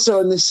then also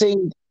in the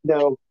same,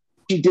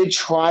 she did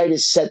try to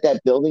set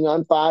that building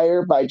on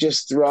fire by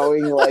just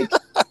throwing like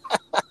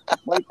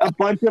a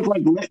bunch of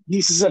like lit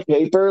pieces of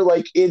paper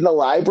like in the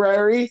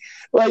library,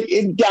 like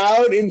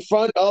down in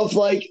front of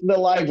like the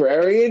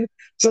librarian.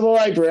 So the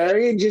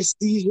librarian just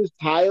sees this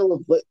pile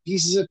of lit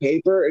pieces of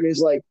paper and is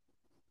like.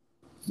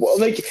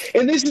 Well,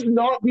 and this is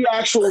not the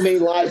actual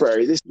main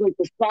library. This is like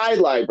the side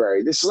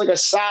library. This is like a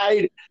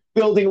side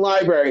building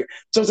library.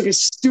 So it's like a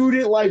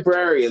student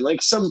librarian,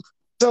 like some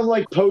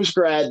like post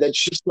grad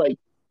that's just like,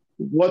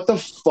 what the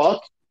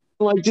fuck?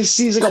 Like just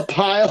sees like a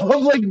pile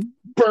of like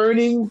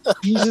burning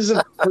pieces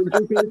of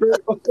printer paper.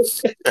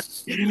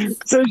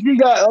 So she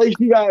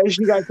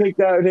got kicked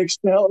out and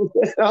expelled.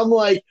 And I'm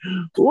like,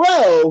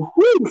 whoa,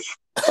 whew.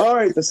 All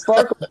right, the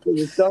sparkle thing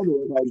is done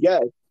with, I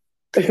guess.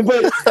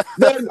 But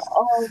then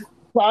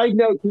side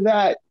note to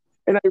that,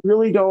 and I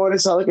really don't want to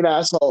sound like an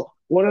asshole,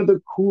 one of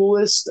the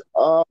coolest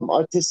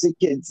autistic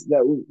kids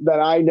that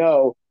I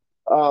know,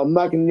 I'm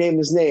not going to name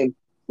his name,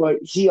 but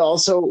he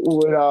also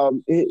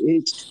would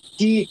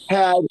he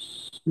had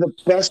the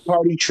best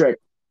party trick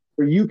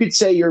where you could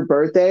say your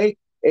birthday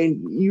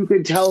and you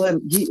could tell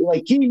him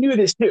he knew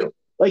this too.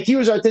 Like he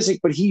was autistic,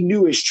 but he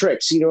knew his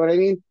tricks. You know what I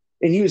mean?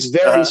 And he was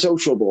very Uh-huh.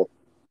 sociable.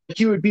 Like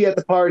he would be at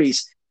the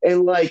parties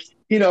and like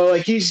he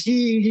would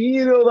be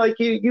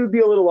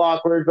a little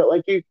awkward, but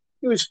like he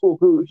was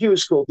cool. He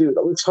was cool, dude.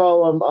 Let's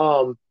call him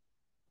um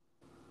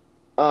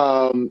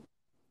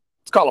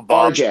Let's call him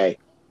Bob. RJ.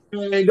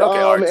 And Okay,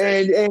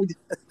 RJ.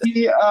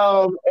 he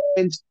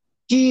and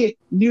he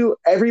knew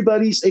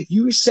everybody's. If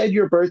you said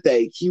your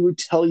birthday, he would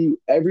tell you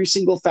every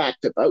single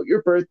fact about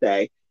your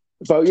birthday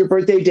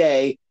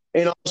day,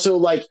 and also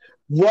like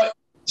what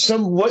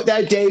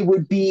that day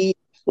would be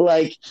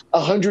like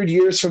 100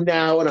 years from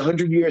now and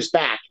 100 years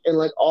back, and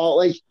like all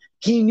like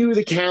he knew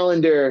the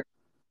calendar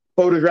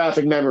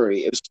photographic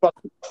memory. It was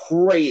fucking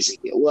crazy.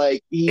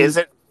 Like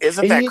Isn't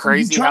and that he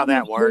crazy how tried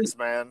that to works,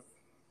 man?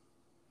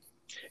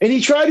 And he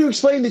tried to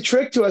explain the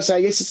trick to us.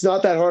 I guess it's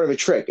not that hard of a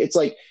trick. It's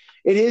like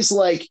it is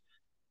like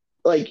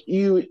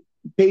you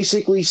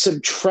basically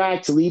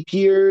subtract leap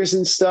years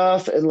and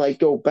stuff and like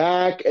go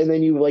back and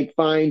then you like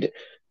find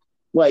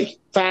like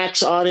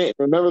facts on it,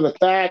 remember the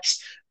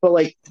facts. But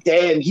like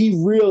damn, he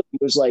really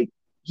was like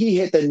he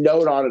hit the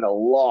note on it a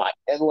lot.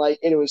 And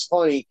it was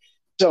funny.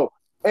 So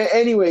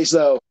anyways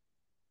though,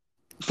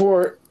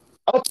 for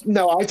up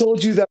no, I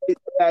told you that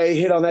I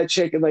hit on that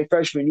chick in like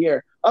freshman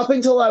year. Up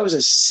until I was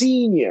a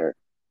senior,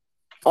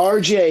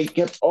 RJ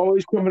kept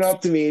always coming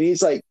up to me and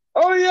he's like,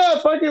 "Oh yeah,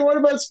 fucking what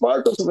about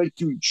Sparkles?" I'm like,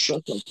 "Dude,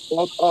 shut the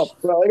fuck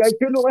up, bro." Like I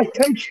couldn't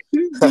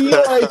be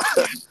like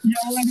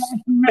yelling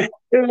at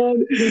him.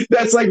 And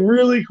that's like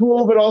really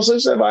cool, but also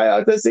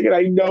semi-autistic, and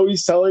I know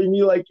he's telling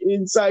me like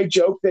inside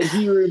joke that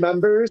he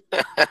remembers.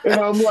 And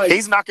I'm like,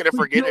 He's not going to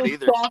forget it dude,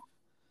 either. stop.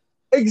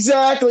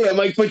 Exactly. I'm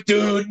like, but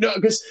dude, no,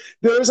 because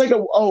there was like the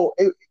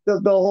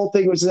whole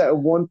thing was that at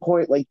one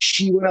point, like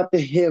she went up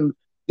to him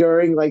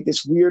during like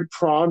this weird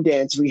prom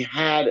dance we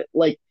had,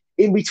 like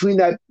in between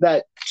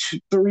that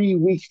 3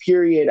 week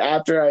period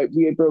after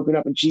we had broken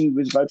up and she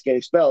was about to get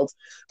expelled.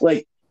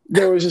 Like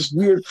there was this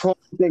weird prom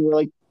thing where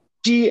like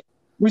she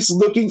was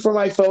looking for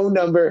my phone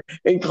number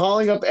and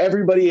calling up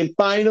everybody, and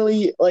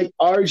finally like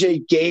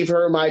RJ gave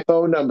her my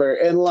phone number,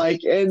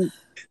 and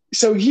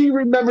so he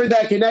remembered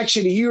that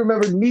connection. He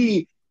remembered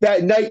me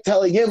that night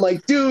telling him,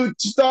 like, dude,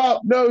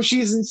 stop. No,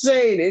 she's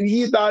insane. And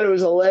he thought it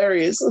was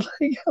hilarious.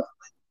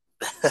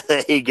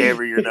 He gave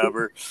her your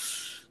number.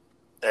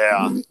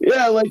 Yeah.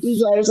 Yeah, like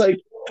I was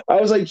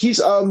like, he's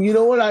you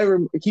know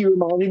what he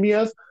reminded me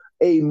of?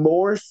 A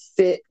more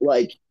fit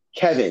like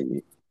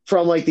Kevin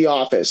from like The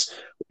Office.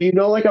 You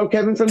know, like how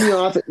Kevin from The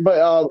Office, but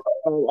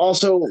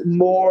also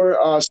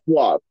more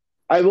suave.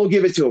 I will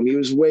give it to him. He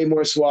was way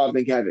more suave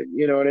than Kevin.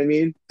 You know what I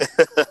mean?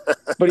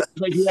 But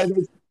like he had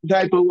this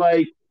type of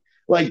like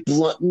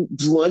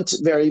blunt,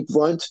 very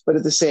blunt, but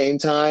at the same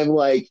time,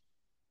 like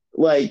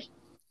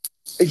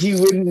he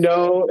wouldn't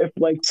know if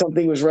like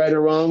something was right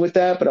or wrong with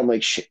that. But I'm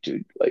like, shit,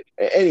 dude. Like,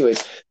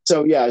 anyways.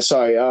 So yeah,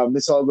 sorry.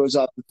 This all goes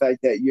off the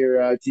fact that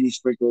you're TD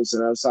Sprinkles,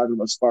 and I was talking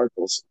about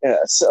Sparkles. Yeah.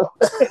 So.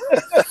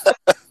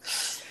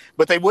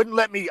 But they wouldn't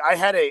let me. I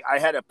had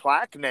a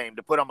plaque name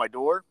to put on my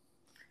door,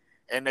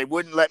 and they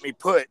wouldn't let me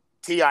put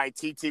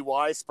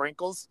TITTY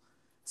Sprinkles.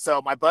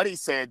 So my buddy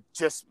said,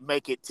 just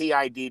make it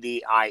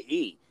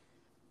TIDDIE.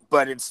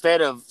 But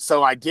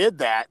so I did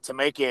that to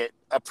make it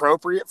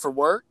appropriate for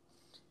work.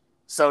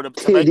 So to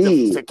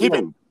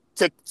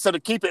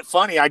keep it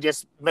funny, I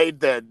just made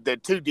the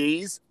two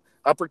D's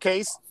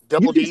uppercase,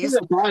 double You D's.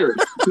 Irish.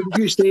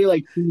 You say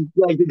like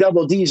the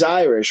double D's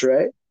Irish,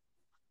 right?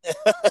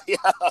 Yeah.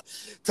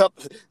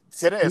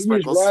 Today, You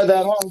Sprinkles. just ride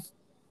that off.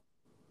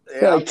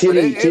 Yeah, like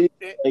titty,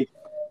 like,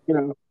 you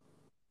know.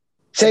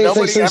 Say it's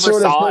like some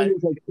sort of thing.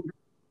 Like,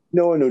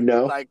 no one would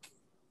know.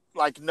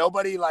 Like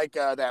nobody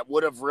that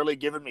would have really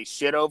given me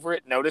shit over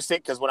it noticed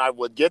it, because when I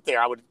would get there,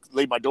 I would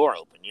leave my door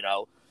open,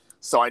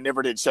 so I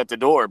never did shut the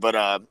door. But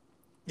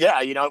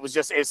yeah, it was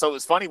so it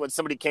was funny when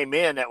somebody came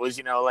in that was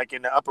like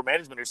in the upper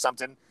management or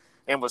something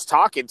and was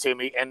talking to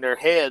me, and their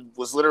head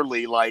was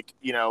literally like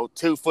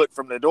 2 foot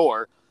from the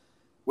door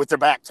with their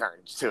back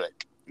turned to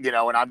it, and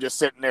I'm just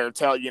sitting there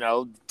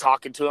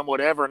talking to him,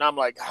 whatever, and I'm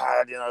like,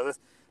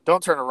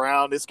 don't turn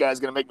around. This guy's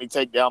gonna make me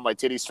take down my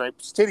titty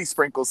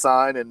sprinkle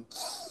sign, and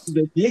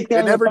it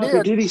never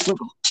did.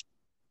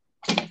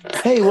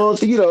 Hey, well,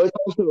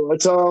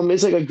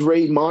 it's like a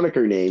great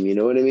moniker name. You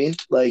know what I mean?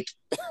 Like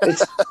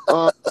it's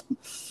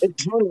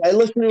it's funny. I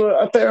listen to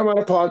a fair amount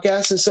of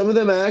podcasts, and some of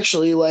them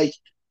actually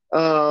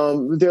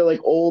they're like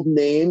old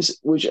names,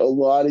 which a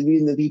lot of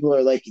the people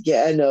are like,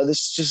 yeah, no,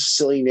 this is just a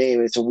silly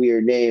name. It's a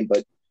weird name,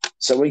 but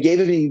someone gave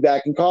it to me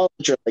back in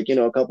college, or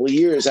a couple of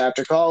years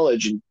after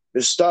college, and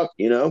it's stuck,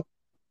 and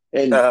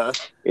it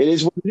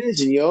is what it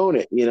is, and you own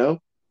it,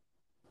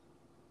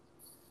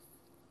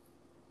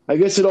 I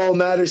guess it all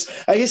matters.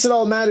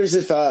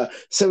 If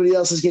somebody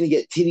else is going to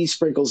get Titty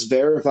Sprinkles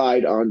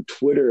verified on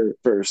Twitter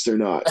first or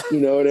not. You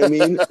know what I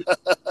mean?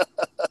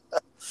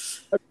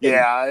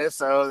 Yeah.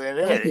 So then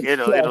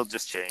it'll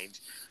just change.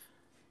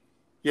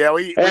 Yeah.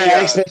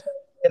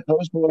 get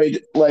Postboy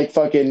like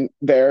fucking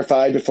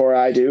verified before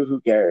I do.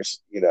 Who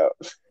cares? You know,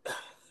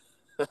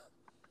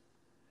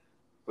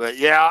 But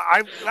yeah,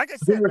 I like I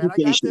said, man,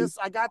 verification.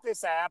 I got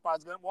this app. I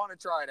was gonna want to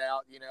try it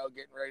out,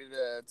 getting ready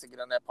to get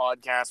on that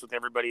podcast with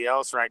everybody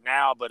else right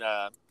now. But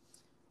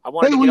I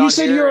wanted Hey, to well, get you on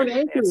said here you're on and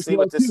Anchor as see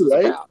well what this too, is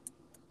right? about.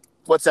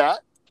 What's that?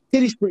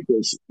 Kitty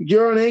Sprinkles.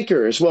 You're on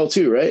Anchor as well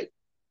too, right?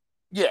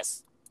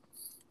 Yes.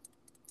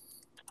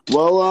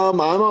 Well, I'm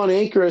on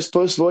Anchor as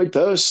Post Void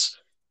Posts,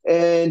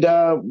 and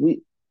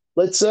we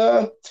let's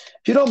if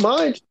you don't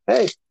mind,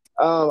 hey,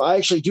 I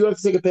actually do have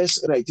to take a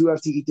piss, and I do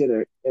have to eat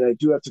dinner, and I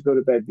do have to go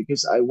to bed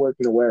because I work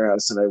in a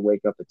warehouse and I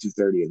wake up at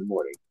 2:30 in the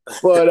morning.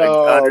 But I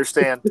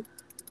understand.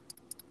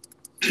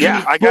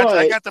 Yeah, I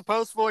but got the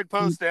post void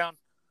post down.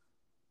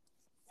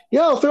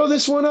 yeah, I'll throw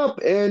this one up,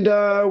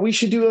 and we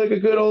should do like a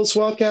good old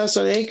swapcast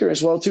on Anchor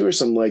as well too, or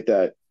something like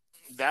that.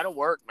 That'll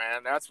work,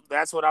 man.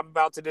 That's what I'm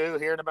about to do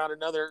here in about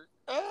another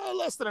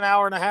less than an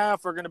hour and a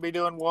half. We're going to be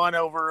doing one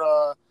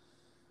over.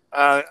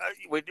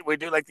 We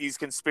do like these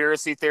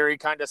conspiracy theory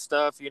kind of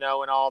stuff, and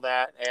all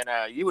that.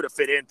 And you would have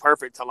fit in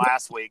perfect to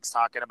last week's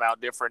talking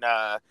about different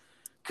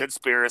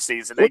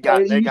conspiracies, and Wait, they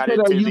you got said,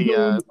 into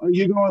the. are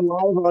you going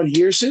live on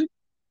here soon?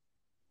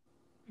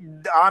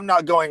 I'm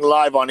not going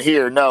live on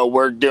here. No,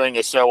 we're doing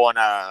a show on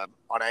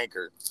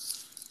Anchor.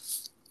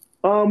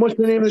 What's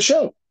the name of the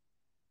show?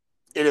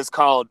 It is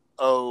called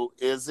Oh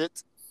Is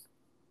It?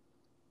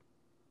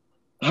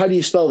 How do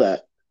you spell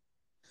that?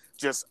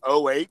 Just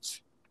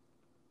OHISIT.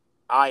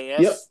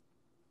 Yep,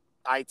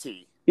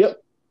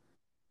 yep.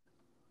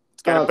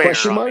 It's got a bear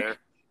Question on mark? there.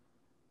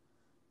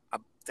 I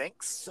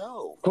think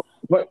so.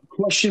 What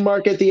question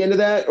mark at the end of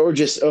that, or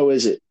just oh,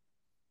 is it?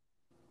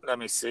 Let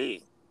me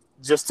see.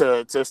 Just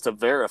to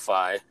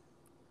verify.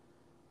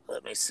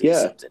 Let me see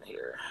Yeah, something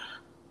here.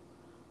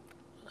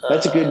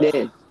 that's a good Uh,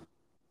 name.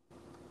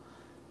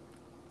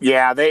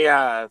 yeah, they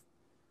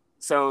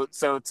so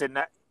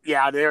tonight.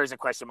 Yeah, there is a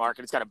question mark,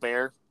 and it's got a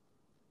bear.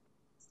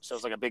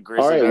 Shows like a big All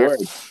grizzly right, bear. word.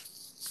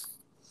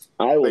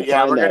 I will But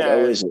yeah, find that.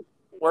 Oh, is it?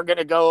 we're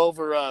gonna go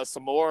over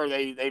some more.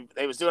 They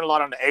was doing a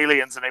lot on the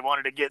aliens, and they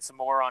wanted to get some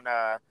more on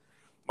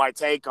my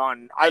take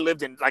on. I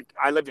lived in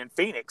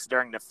Phoenix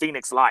during the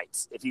Phoenix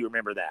Lights, if you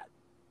remember that.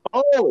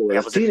 Oh, the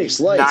That was Phoenix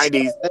in Lights.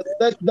 '90s.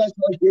 That's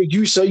like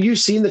you. So you've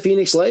seen the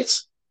Phoenix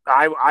Lights?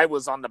 I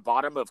was on the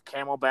bottom of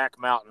Camelback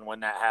Mountain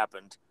when that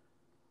happened.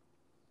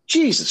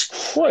 Jesus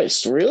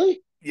Christ,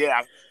 really?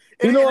 Yeah,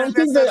 You know, I and that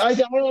think that says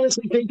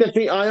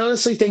I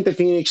honestly think the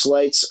Phoenix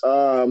Lights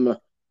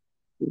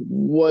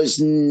was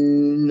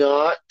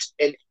not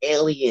an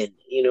alien.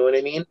 You know what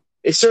I mean?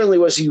 It certainly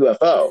was a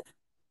UFO,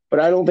 but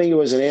I don't think it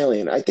was an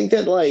alien. I think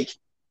that like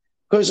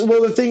because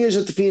well, the thing is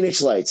with the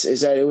Phoenix Lights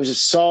is that it was a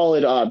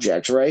solid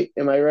object, right?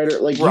 Am I right? Or,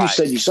 like you right.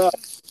 said, you saw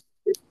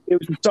it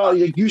was a Uh,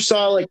 solid. Like, you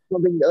saw like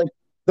something like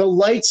the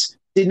lights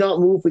did not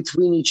move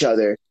between each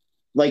other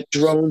like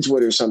drones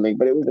would or something,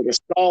 but it was like a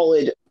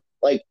solid,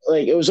 like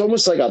it was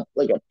almost like a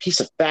piece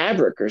of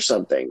fabric or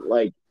something,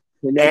 like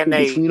and connected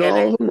they between and all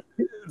they of them.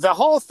 the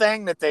whole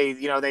thing that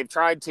they've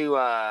tried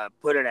to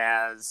put it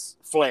as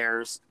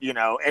flares,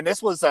 and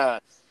this was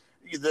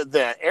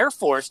the Air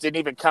Force didn't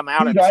even come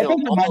out Dude, I until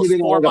think it might have almost been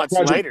four like a months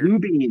Project later.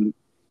 Bluebeam.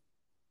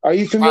 Are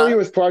you Huh? familiar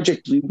with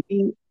Project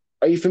Bluebeam?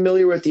 Are you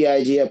familiar with the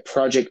idea of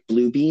Project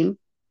Bluebeam?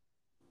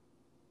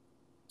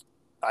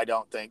 I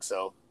don't think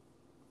so.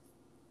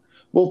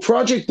 Well,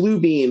 Project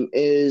Bluebeam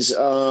is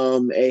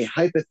a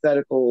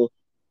hypothetical.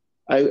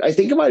 I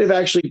think it might have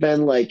actually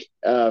been like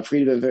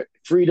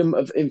Freedom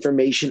of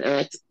Information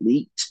Act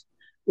leaked,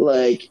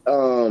 like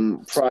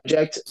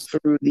project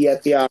through the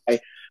FBI.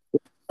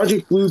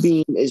 Project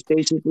Bluebeam is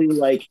basically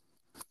like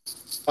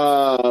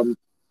um,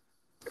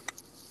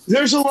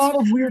 there's a lot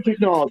of weird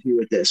technology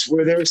with this,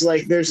 where there's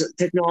a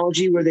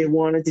technology where they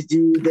wanted to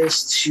do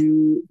this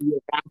to the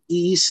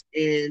Iraqis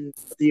in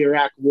the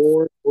Iraq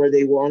War, where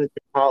they wanted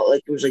to call it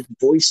like it was like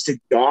voice to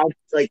God,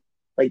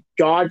 like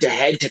God to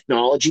head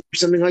technology or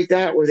something like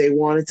that, where they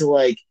wanted to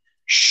like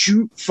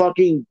shoot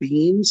fucking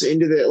beams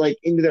into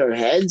their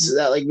heads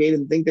that like made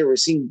them think they were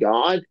seeing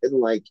God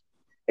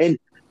and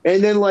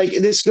and then like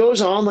this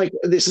goes on like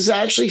this is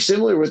actually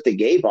similar with the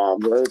gay bomb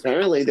where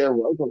apparently there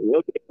was a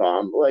real gay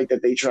bomb like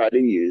that they tried to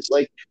use.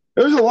 Like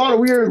there's a lot of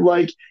weird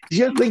like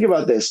you have to think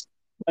about this.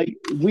 Like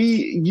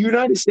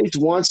United States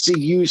wants to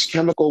use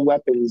chemical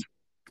weapons,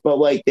 but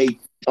like they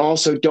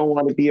also don't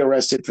want to be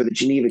arrested for the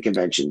Geneva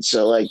Convention.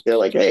 So like they're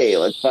like, hey,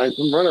 let's find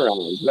some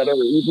runarounds that are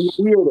even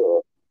weirder.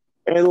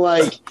 And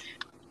like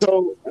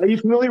so are you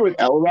familiar with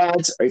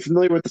LRADs? Are you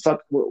familiar with the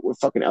what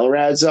fucking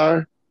LRADs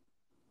are?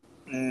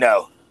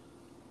 No.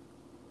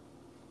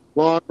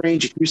 Long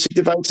range acoustic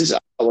devices.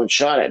 One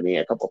shot at me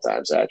a couple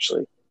times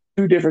actually.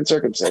 Two different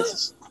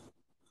circumstances.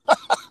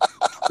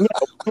 Yeah,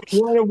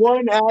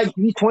 one at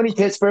B-20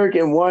 Pittsburgh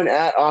and one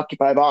at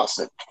Occupy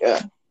Boston.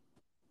 Yeah.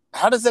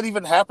 How does that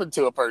even happen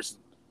to a person?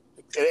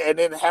 And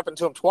it happened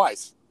to him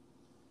twice.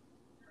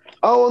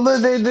 Oh,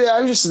 well,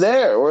 I was just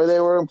there where they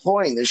were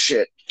employing this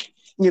shit.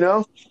 You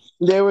know,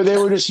 they were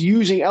just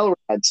using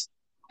LRADs.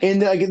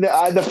 And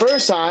the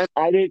first time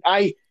I did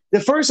the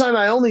first time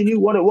I only knew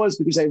what it was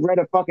because I read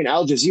a fucking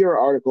Al Jazeera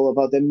article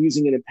about them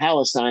using it in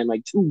Palestine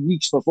like 2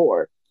 weeks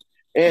before.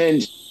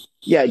 And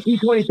yeah,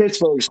 D20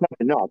 Pittsburgh is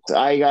fucking nuts.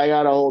 I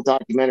got a whole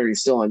documentary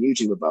still on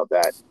YouTube about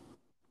that.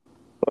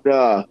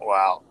 But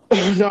Wow.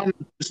 no, I'm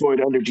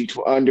destroyed under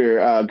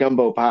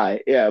Gumbo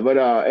Pie. Yeah, but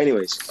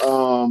anyways,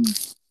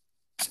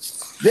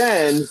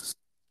 then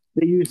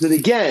they used it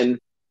again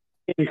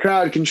in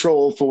crowd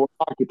control for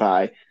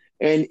Occupy.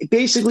 And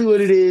basically,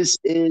 what it is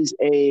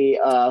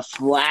a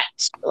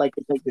flat, like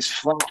it's like this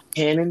flat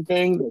cannon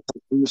thing that's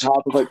like on the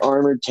top of like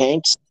armored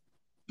tanks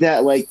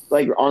that like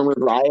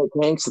armored riot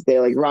tanks that they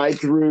like ride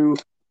through,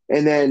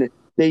 and then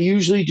they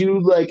usually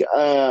do like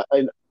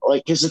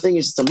because the thing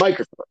is it's a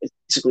microphone. It's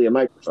basically a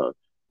microphone,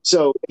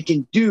 so it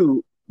can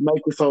do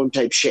microphone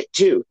type shit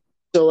too.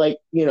 So like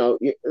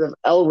the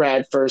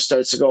LRAD first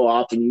starts to go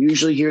off, and you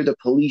usually hear the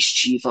police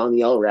chief on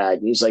the LRAD,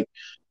 and he's like,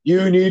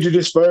 "You need to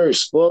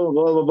disperse." Blah blah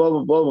blah blah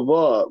blah blah blah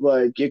blah.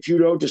 Like if you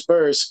don't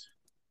disperse,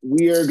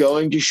 we are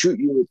going to shoot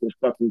you with this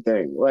fucking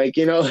thing. Like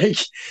like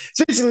it's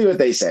basically what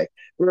they say.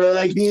 We're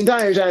like the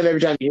entire time, every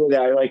time you hear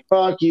that, you're like,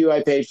 "Fuck you!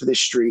 I paid for this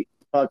street.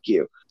 Fuck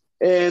you."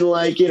 And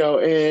like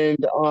and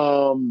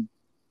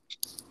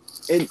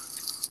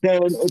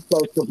then it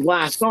starts to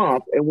blast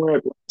off, and when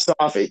it blasts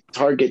off, it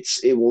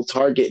will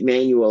target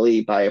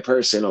manually by a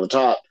person on the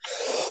top,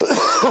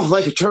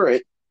 like a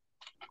turret,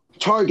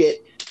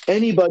 target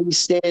anybody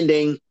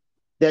standing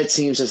that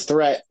seems a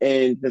threat.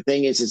 And the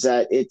thing is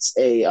that it's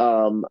a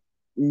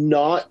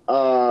not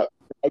a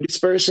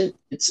dispersant,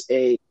 it's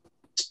a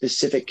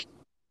specific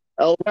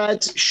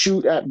LRADs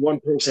shoot at one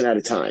person at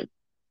a time.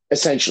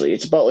 Essentially,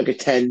 it's about like a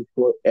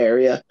 10-foot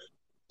area.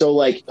 So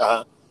like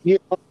you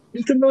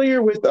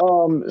familiar with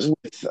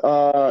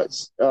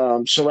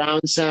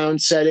surround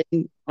sound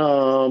setting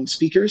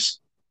speakers?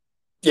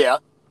 Yeah.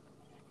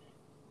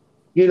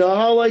 You know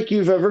how like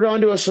you've ever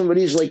gone to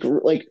somebody's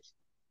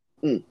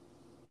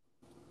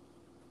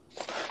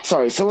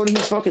sorry, someone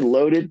who's fucking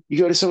loaded. You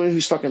go to someone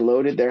who's fucking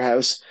loaded their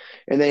house,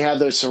 and they have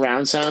those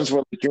surround sounds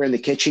where like, you're in the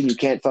kitchen, you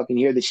can't fucking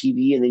hear the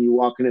TV, and then you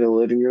walk into the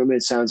living room and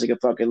it sounds like a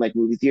fucking like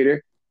movie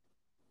theater.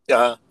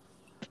 Same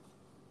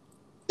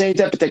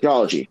type of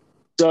technology.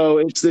 So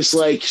it's this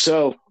like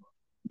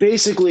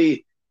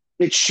basically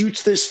it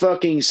shoots this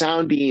fucking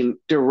sound beam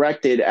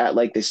directed at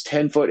like this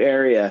 10-foot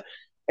area,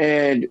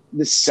 and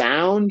the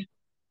sound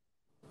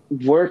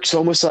works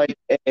almost like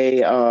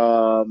a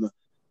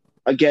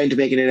again, to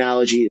make an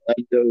analogy,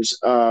 like those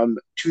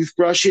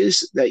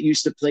toothbrushes that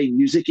used to play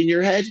music in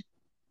your head.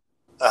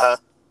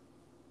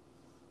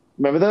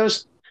 Remember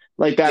those?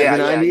 Like back in the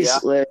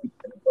 90s? Like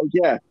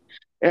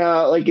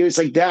it was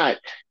like that.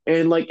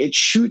 And like it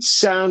shoots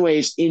sound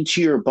waves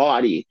into your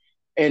body,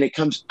 and it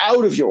comes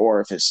out of your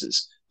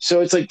orifices. So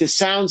it's like the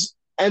sounds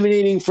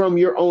emanating from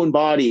your own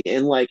body,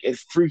 and like it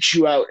freaks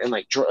you out, and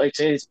like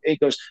it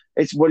goes.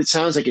 It's what it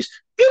sounds like is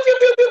pew, pew,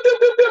 pew, pew, pew,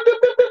 pew, pew, pew,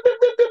 pew, pew,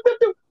 pew, pew, pew,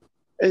 pew.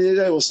 And then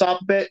it will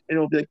stop a bit, and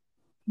it'll be like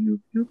pew,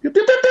 pew, pew, pew, pew,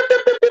 pew, pew,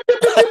 pew, pew, pew, pew,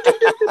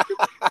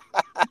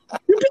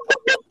 pew.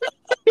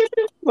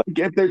 Like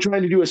if they're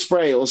trying to do a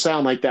spray, it'll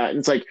sound like that, and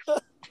it's like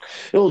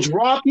it'll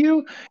drop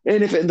you,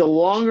 and the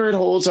longer it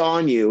holds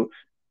on you,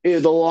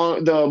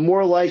 the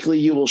more likely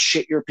you will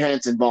shit your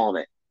pants and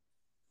vomit.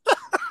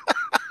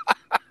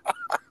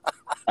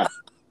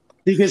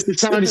 Because the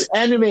sound is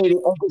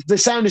animating, the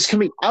sound is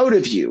coming out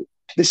of you.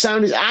 The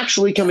sound is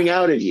actually coming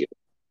out of you.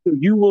 So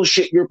you will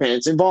shit your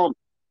pants and vomit.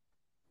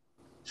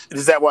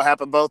 Is that what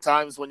happened both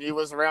times when you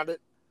was around it?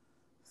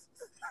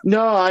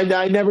 No,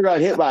 I never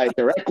got hit by it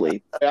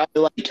directly. I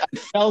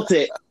felt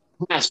it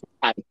pass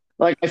by.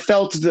 Like I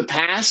felt the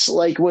pass,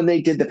 like when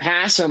they did the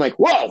pass, I'm like,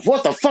 whoa,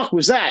 what the fuck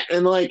was that?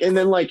 And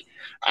then I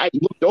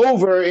looked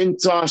over and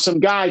saw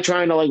some guy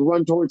trying to like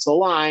run towards the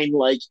line,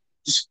 like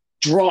just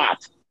drop.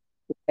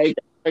 Like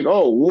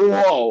oh,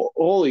 whoa,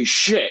 holy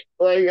shit.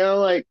 Like I'm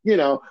like,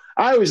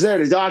 I was there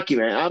to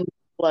document. I'm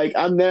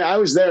there. I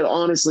was there to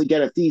honestly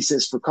get a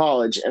thesis for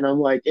college, and I'm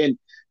like, and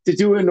to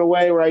do it in a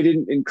way where I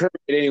didn't encourage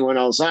anyone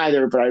else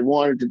either, but I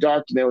wanted to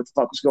document what the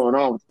fuck was going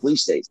on with the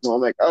police state. So I'm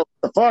like, oh,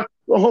 the fuck?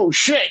 Oh,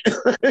 shit.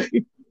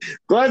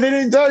 Glad they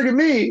didn't target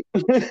me.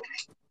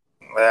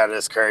 That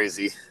is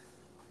crazy.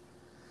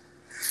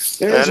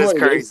 That is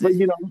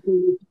crazy. But,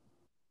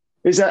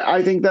 is that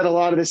I think that a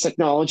lot of this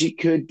technology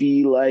could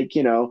be like,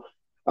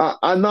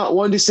 I'm not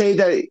one to say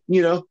that,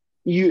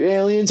 you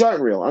aliens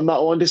aren't real. I'm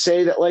not one to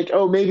say that like,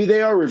 oh, maybe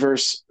they are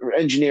reverse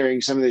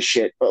engineering some of this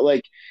shit, but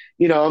like,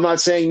 I'm not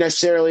saying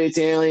necessarily it's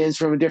aliens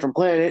from a different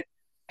planet. It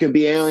could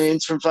be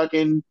aliens from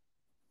fucking,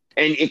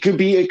 and it could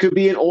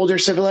be an older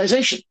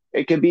civilization.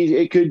 It could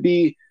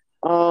be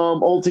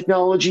old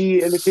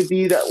technology, and it could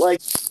be that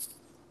like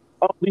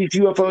all these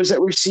UFOs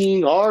that we're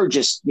seeing are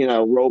just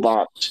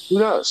robots. Who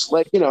knows?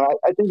 Like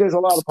I think there's a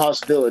lot of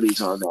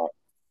possibilities on that.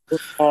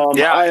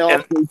 I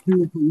also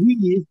do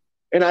believe,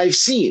 and I've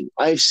seen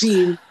a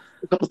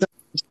couple times.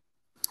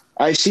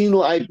 I've seen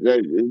like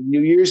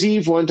New Year's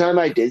Eve one time.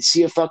 I did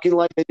see a fucking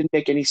light that didn't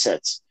make any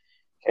sense,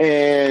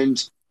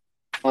 and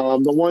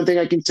the one thing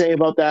I can say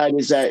about that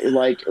is that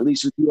like at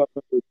least with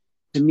UFOs,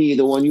 to me,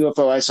 the one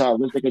UFO I saw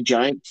looked like a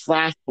giant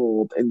flash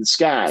bulb in the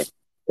sky.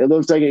 It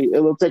looked like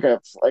a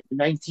like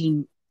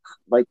 19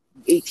 like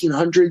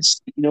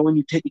 1800s. You know, when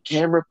you take a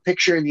camera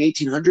picture in the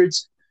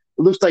 1800s,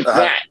 it looked like Uh-huh.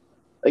 that,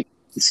 like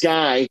the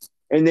sky.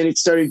 And then it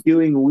started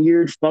doing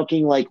weird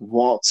fucking like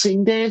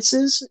waltzing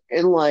dances,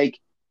 and like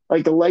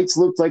the lights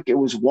looked like it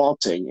was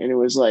waltzing, and it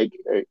was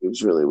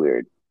really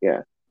weird.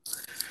 Yeah.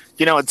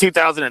 You know, in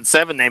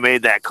 2007, they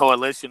made that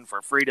Coalition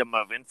for Freedom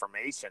of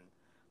Information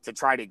to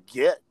try to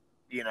get,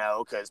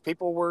 because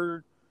people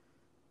were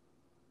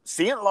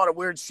seeing a lot of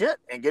weird shit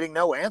and getting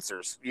no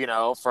answers,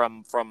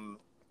 from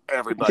I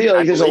everybody. feel And I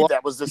like there's a believe lot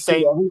that was the of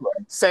people everywhere.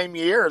 same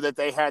year that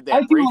they had I that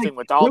feel like, briefing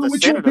with all the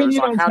what's your senators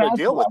opinion on on how to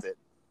deal Sasquatch? with it.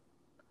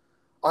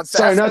 On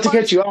Sorry, not to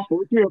cut Sasquatch? you off, but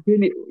what's your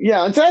opinion?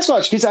 Yeah, on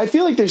Sasquatch, because I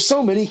feel like there's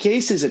so many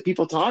cases that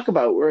people talk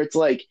about where it's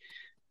like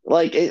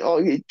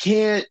it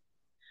can't.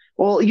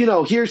 Well,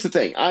 here's the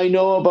thing. I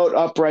know about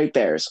upright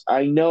bears.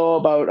 I know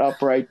about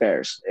upright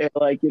bears. And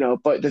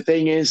but the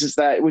thing is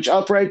that which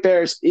upright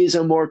bears is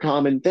a more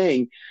common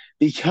thing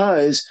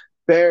because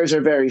bears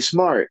are very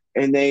smart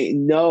and they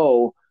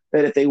know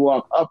that if they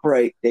walk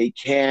upright, they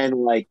can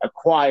like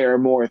acquire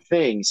more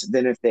things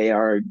than if they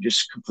are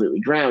just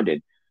completely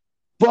grounded.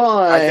 I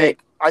But think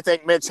I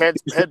think Mitch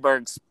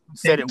Hedberg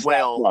said it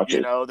well,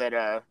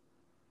 Sasquatches.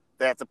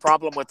 that the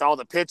problem with all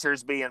the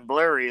pictures being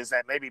blurry is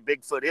that maybe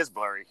Bigfoot is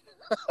blurry.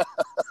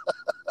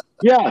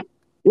 Yeah,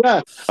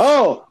 yeah.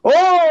 Oh,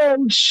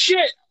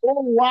 shit.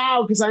 Oh,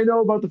 wow. Because I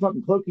know about the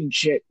fucking cloaking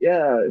shit.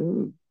 Yeah.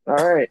 All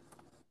right.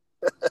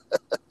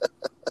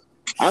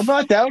 I'm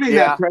not doubting that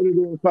Yeah,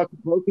 predator and fucking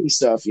cloaking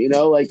stuff.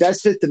 Like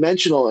that's fifth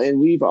dimensional, and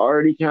we've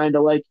already kind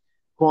of like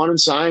quantum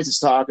science is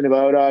talking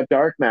about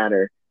dark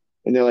matter,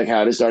 and they're like,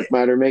 how does dark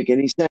matter make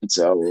any sense?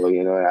 So, well,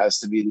 it has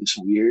to be this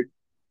weird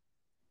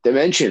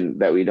dimension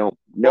that we don't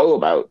well, know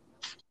about.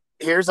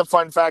 here's a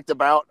fun fact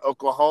about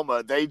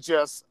Oklahoma. They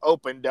just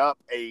opened up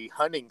a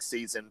hunting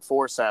season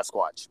for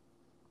Sasquatch.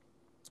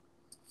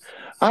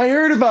 I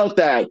heard about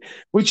that,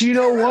 but you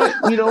know what?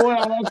 You know what?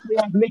 I actually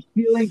have mixed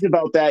feelings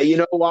about that. You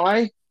know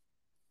why?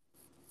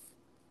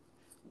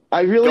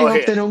 I really Go hope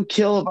they ahead. don't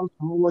kill a bunch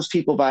of homeless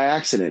people by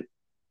accident.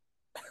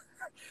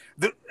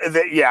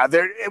 Yeah,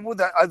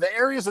 the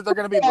areas that they're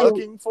going to be Oh,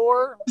 looking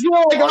for it's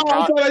more like, are oh, I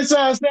not. thought I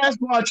saw a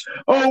Sasquatch.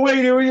 Oh,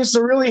 wait, it was just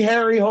a really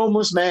hairy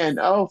homeless man.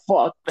 Oh,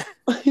 fuck.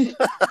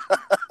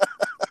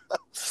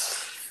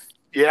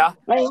 Yeah,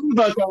 I heard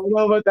about that. I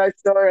know about that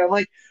story. I'm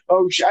like,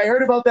 oh, I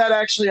heard about that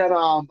actually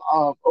on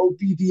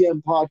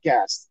OBDM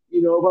podcast.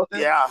 You know about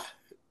that? yeah.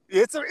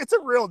 It's a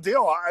real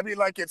deal. I mean,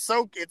 like it's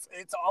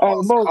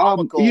almost Mo,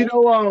 comical. do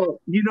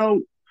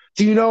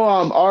you know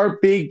our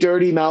Big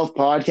Dirty Mouth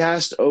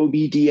podcast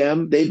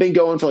OBDM? They've been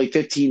going for like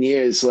 15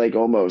 years, like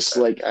almost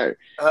like at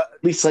Uh,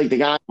 least like the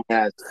guy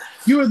has.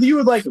 You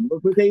would like him.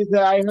 But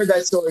I heard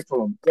that story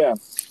from him. Yeah,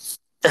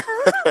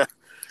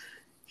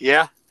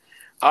 yeah,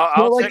 they're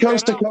I'll like check that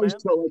coast to out, coast,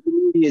 man. but like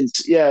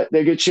comedians. Yeah,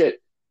 they're good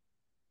shit.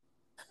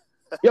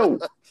 Yo,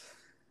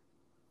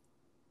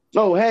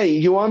 oh hey,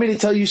 you want me to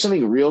tell you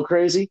something real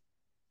crazy?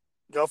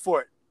 Go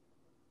for it.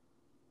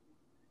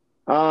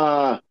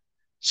 Uh,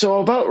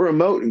 so about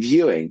remote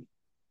viewing.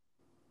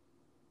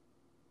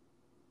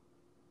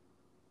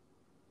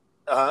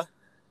 Uh huh.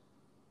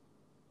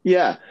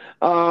 Yeah.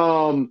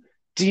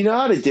 Do you know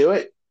how to do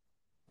it?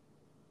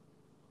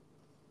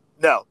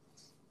 No.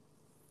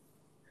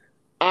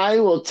 I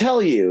will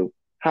tell you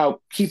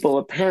how people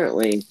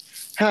apparently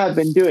have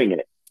been doing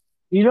it.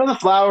 You know the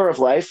flower of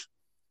life?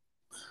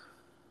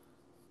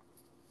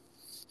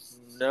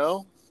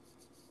 No.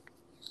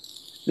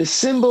 The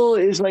symbol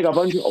is like a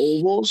bunch of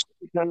ovals.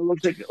 It kind of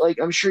looks like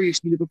I'm sure you've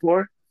seen it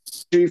before.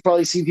 Sure you've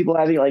probably seen people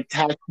having like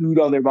tattooed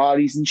on their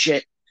bodies and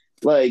shit.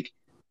 Like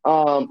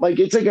like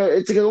it's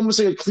like almost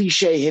like a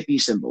cliche hippie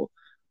symbol.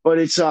 But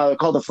it's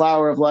called the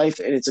flower of life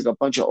and it's like a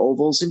bunch of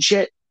ovals and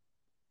shit.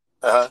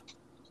 Uh huh.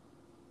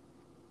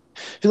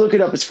 If you look it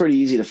up, it's pretty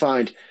easy to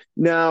find.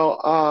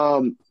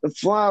 Now, the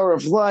flower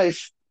of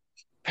life,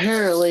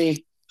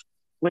 apparently,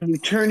 when you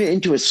turn it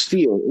into a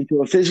sphere,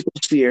 into a physical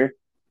sphere,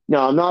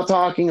 now I'm not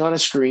talking on a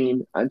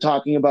screen, I'm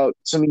talking about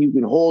something you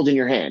can hold in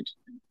your hand.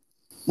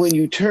 When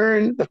you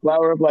turn the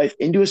flower of life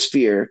into a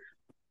sphere,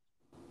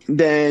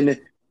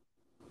 then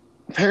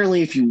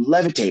apparently, if you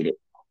levitate it,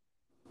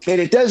 and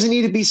it doesn't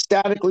need to be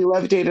statically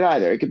levitated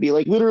either, it could be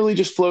like literally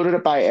just floated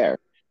up by air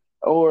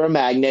or a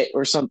magnet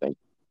or something.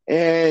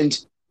 And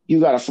you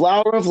got a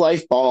flower of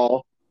life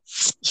ball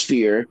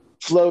sphere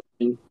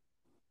floating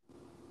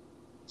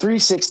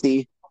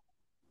 360.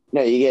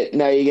 Now you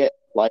get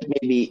like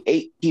maybe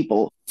 8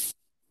 people.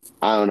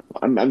 I don't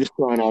know. I'm just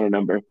throwing out a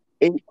number.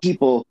 8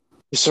 people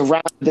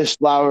surround this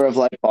flower of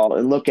light ball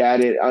and look at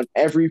it on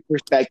every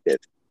perspective.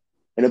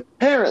 And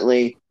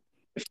apparently,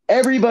 if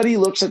everybody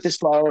looks at this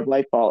flower of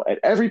light ball at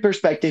every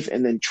perspective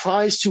and then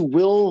tries to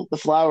will the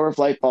flower of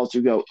light ball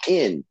to go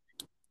in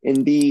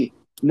and be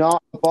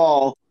not a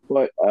ball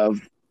but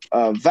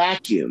a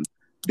vacuum,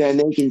 then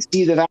they can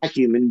see the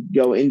vacuum and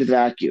go into the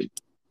vacuum.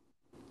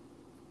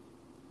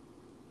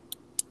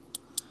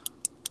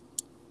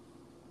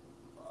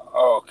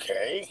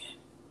 Okay.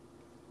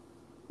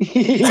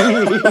 And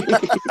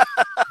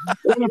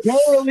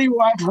apparently,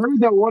 I've heard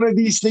that one of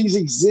these things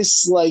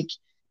exists, like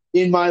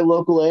in my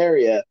local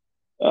area.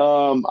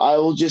 I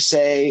will just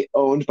say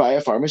owned by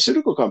a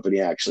pharmaceutical company,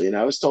 actually, and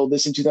I was told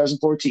this in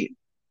 2014.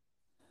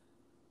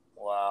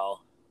 Wow.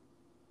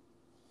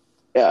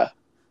 Yeah,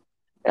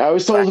 I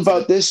was told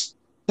about this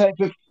type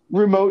of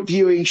remote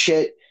viewing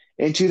shit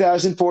in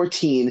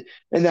 2014,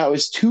 and that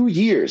was 2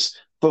 years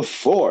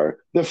before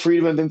the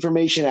Freedom of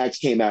Information Act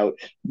came out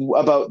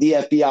about the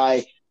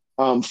FBI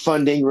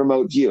funding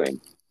remote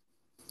viewing.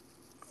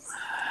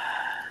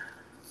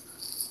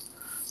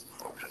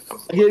 I'll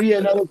give you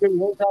another good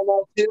hint on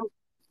that too.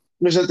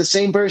 Was that the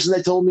same person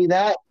that told me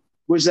that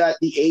was that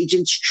the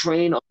agents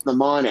train on the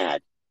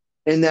monad,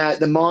 and that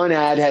the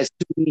monad has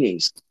two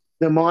meanings.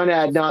 The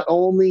monad not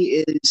only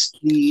is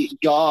the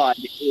god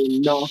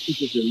in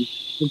Gnosticism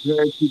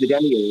compared to the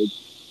demiurge,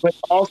 but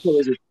also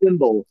is a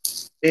symbol.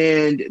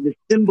 And the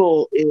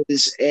symbol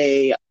is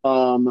a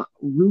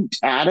root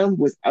atom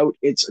without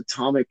its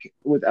atomic,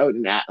 without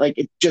an like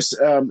it's just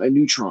a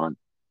neutron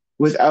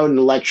without an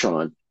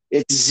electron.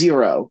 It's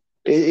zero.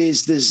 It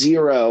is the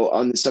zero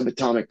on the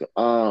subatomic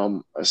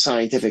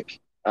scientific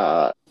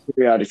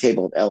periodic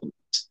table of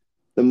elements.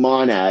 The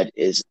monad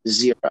is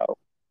zero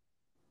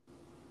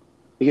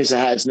because it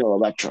has no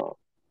electron.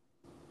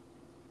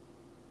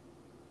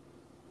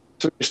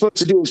 So what you're supposed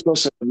to do is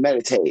supposed to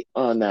meditate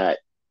on that.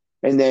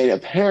 And then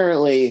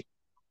apparently,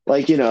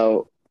 like, you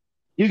know,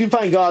 you can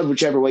find God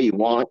whichever way you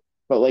want,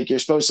 but like you're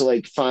supposed to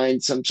like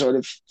find some sort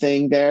of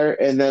thing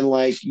there and then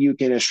like you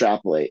can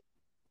extrapolate.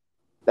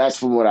 That's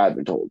from what I've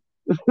been told.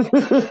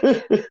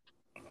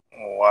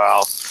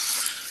 Wow.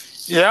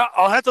 Yeah,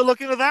 I'll have to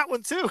look into that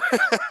one too.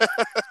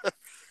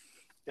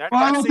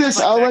 Well, this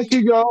I'll let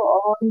you go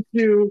on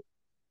to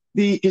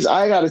because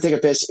I got to take a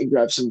piss and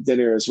grab some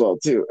dinner as well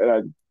too. And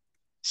I'm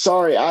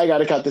sorry, I got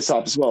to cut this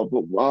off as well.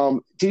 But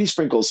TD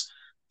Sprinkles,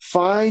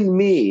 find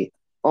me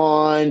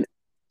on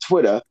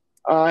Twitter.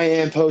 I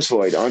am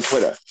Postvoid on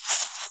Twitter.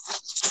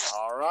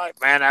 All right,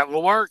 man, that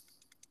will work.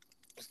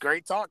 It's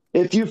great talk.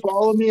 If you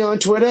follow me on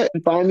Twitter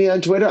and find me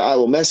on Twitter, I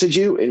will message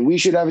you, and we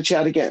should have a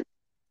chat again.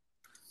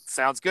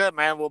 Sounds good,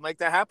 man. We'll make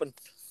that happen.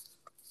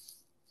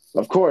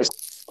 Of course.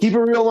 Keep it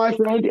real, my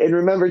friend. And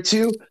remember,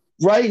 too,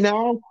 right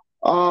now,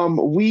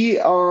 we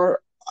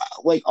are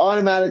like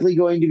automatically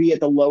going to be at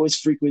the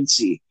lowest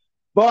frequency.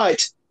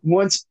 But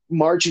once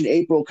March and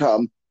April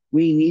come,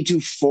 we need to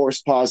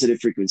force positive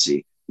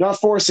frequency. Not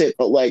force it,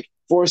 but like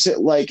force it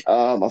like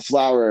a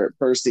flower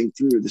bursting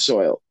through the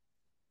soil.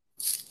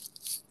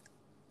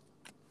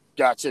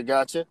 Gotcha.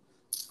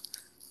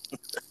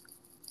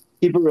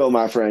 Keep it real,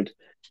 my friend.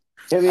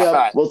 Hit me up.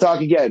 Right. We'll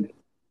talk again.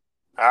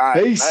 All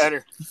right. Peace.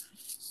 Later.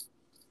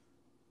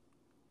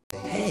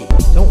 Hey,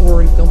 don't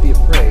worry, don't be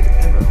afraid,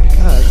 ever,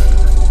 because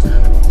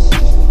this is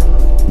just a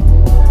ride,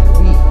 and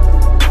we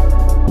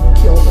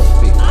kill those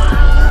people.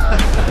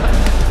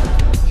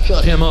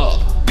 Shut him up.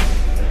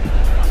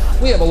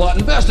 We have a lot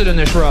invested in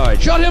this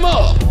ride. Shut him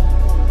up.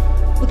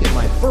 Look at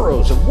my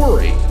furrows of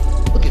worry.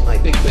 Look at my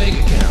big bank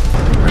account.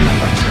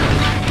 Remember,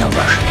 no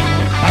rushing.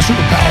 My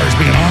superpower is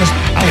being honest.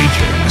 I'll eat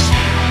your ass.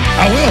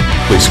 I will.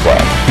 Please,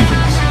 Squad.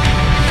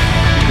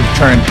 We've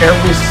turned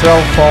every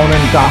cell phone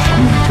and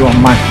document to a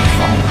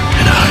microphone.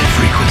 And a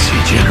high-frequency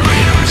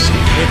generator receiver.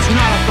 It's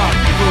not about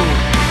food.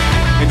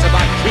 It's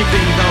about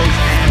keeping those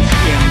ants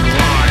in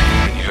line.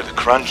 When you hear the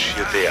crunch,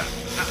 you're there.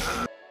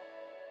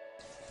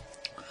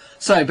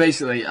 So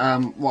basically,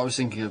 what I was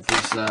thinking of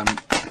was,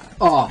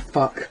 oh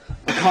fuck,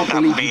 I can't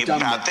believe you've done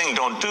that.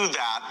 Don't do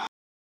that.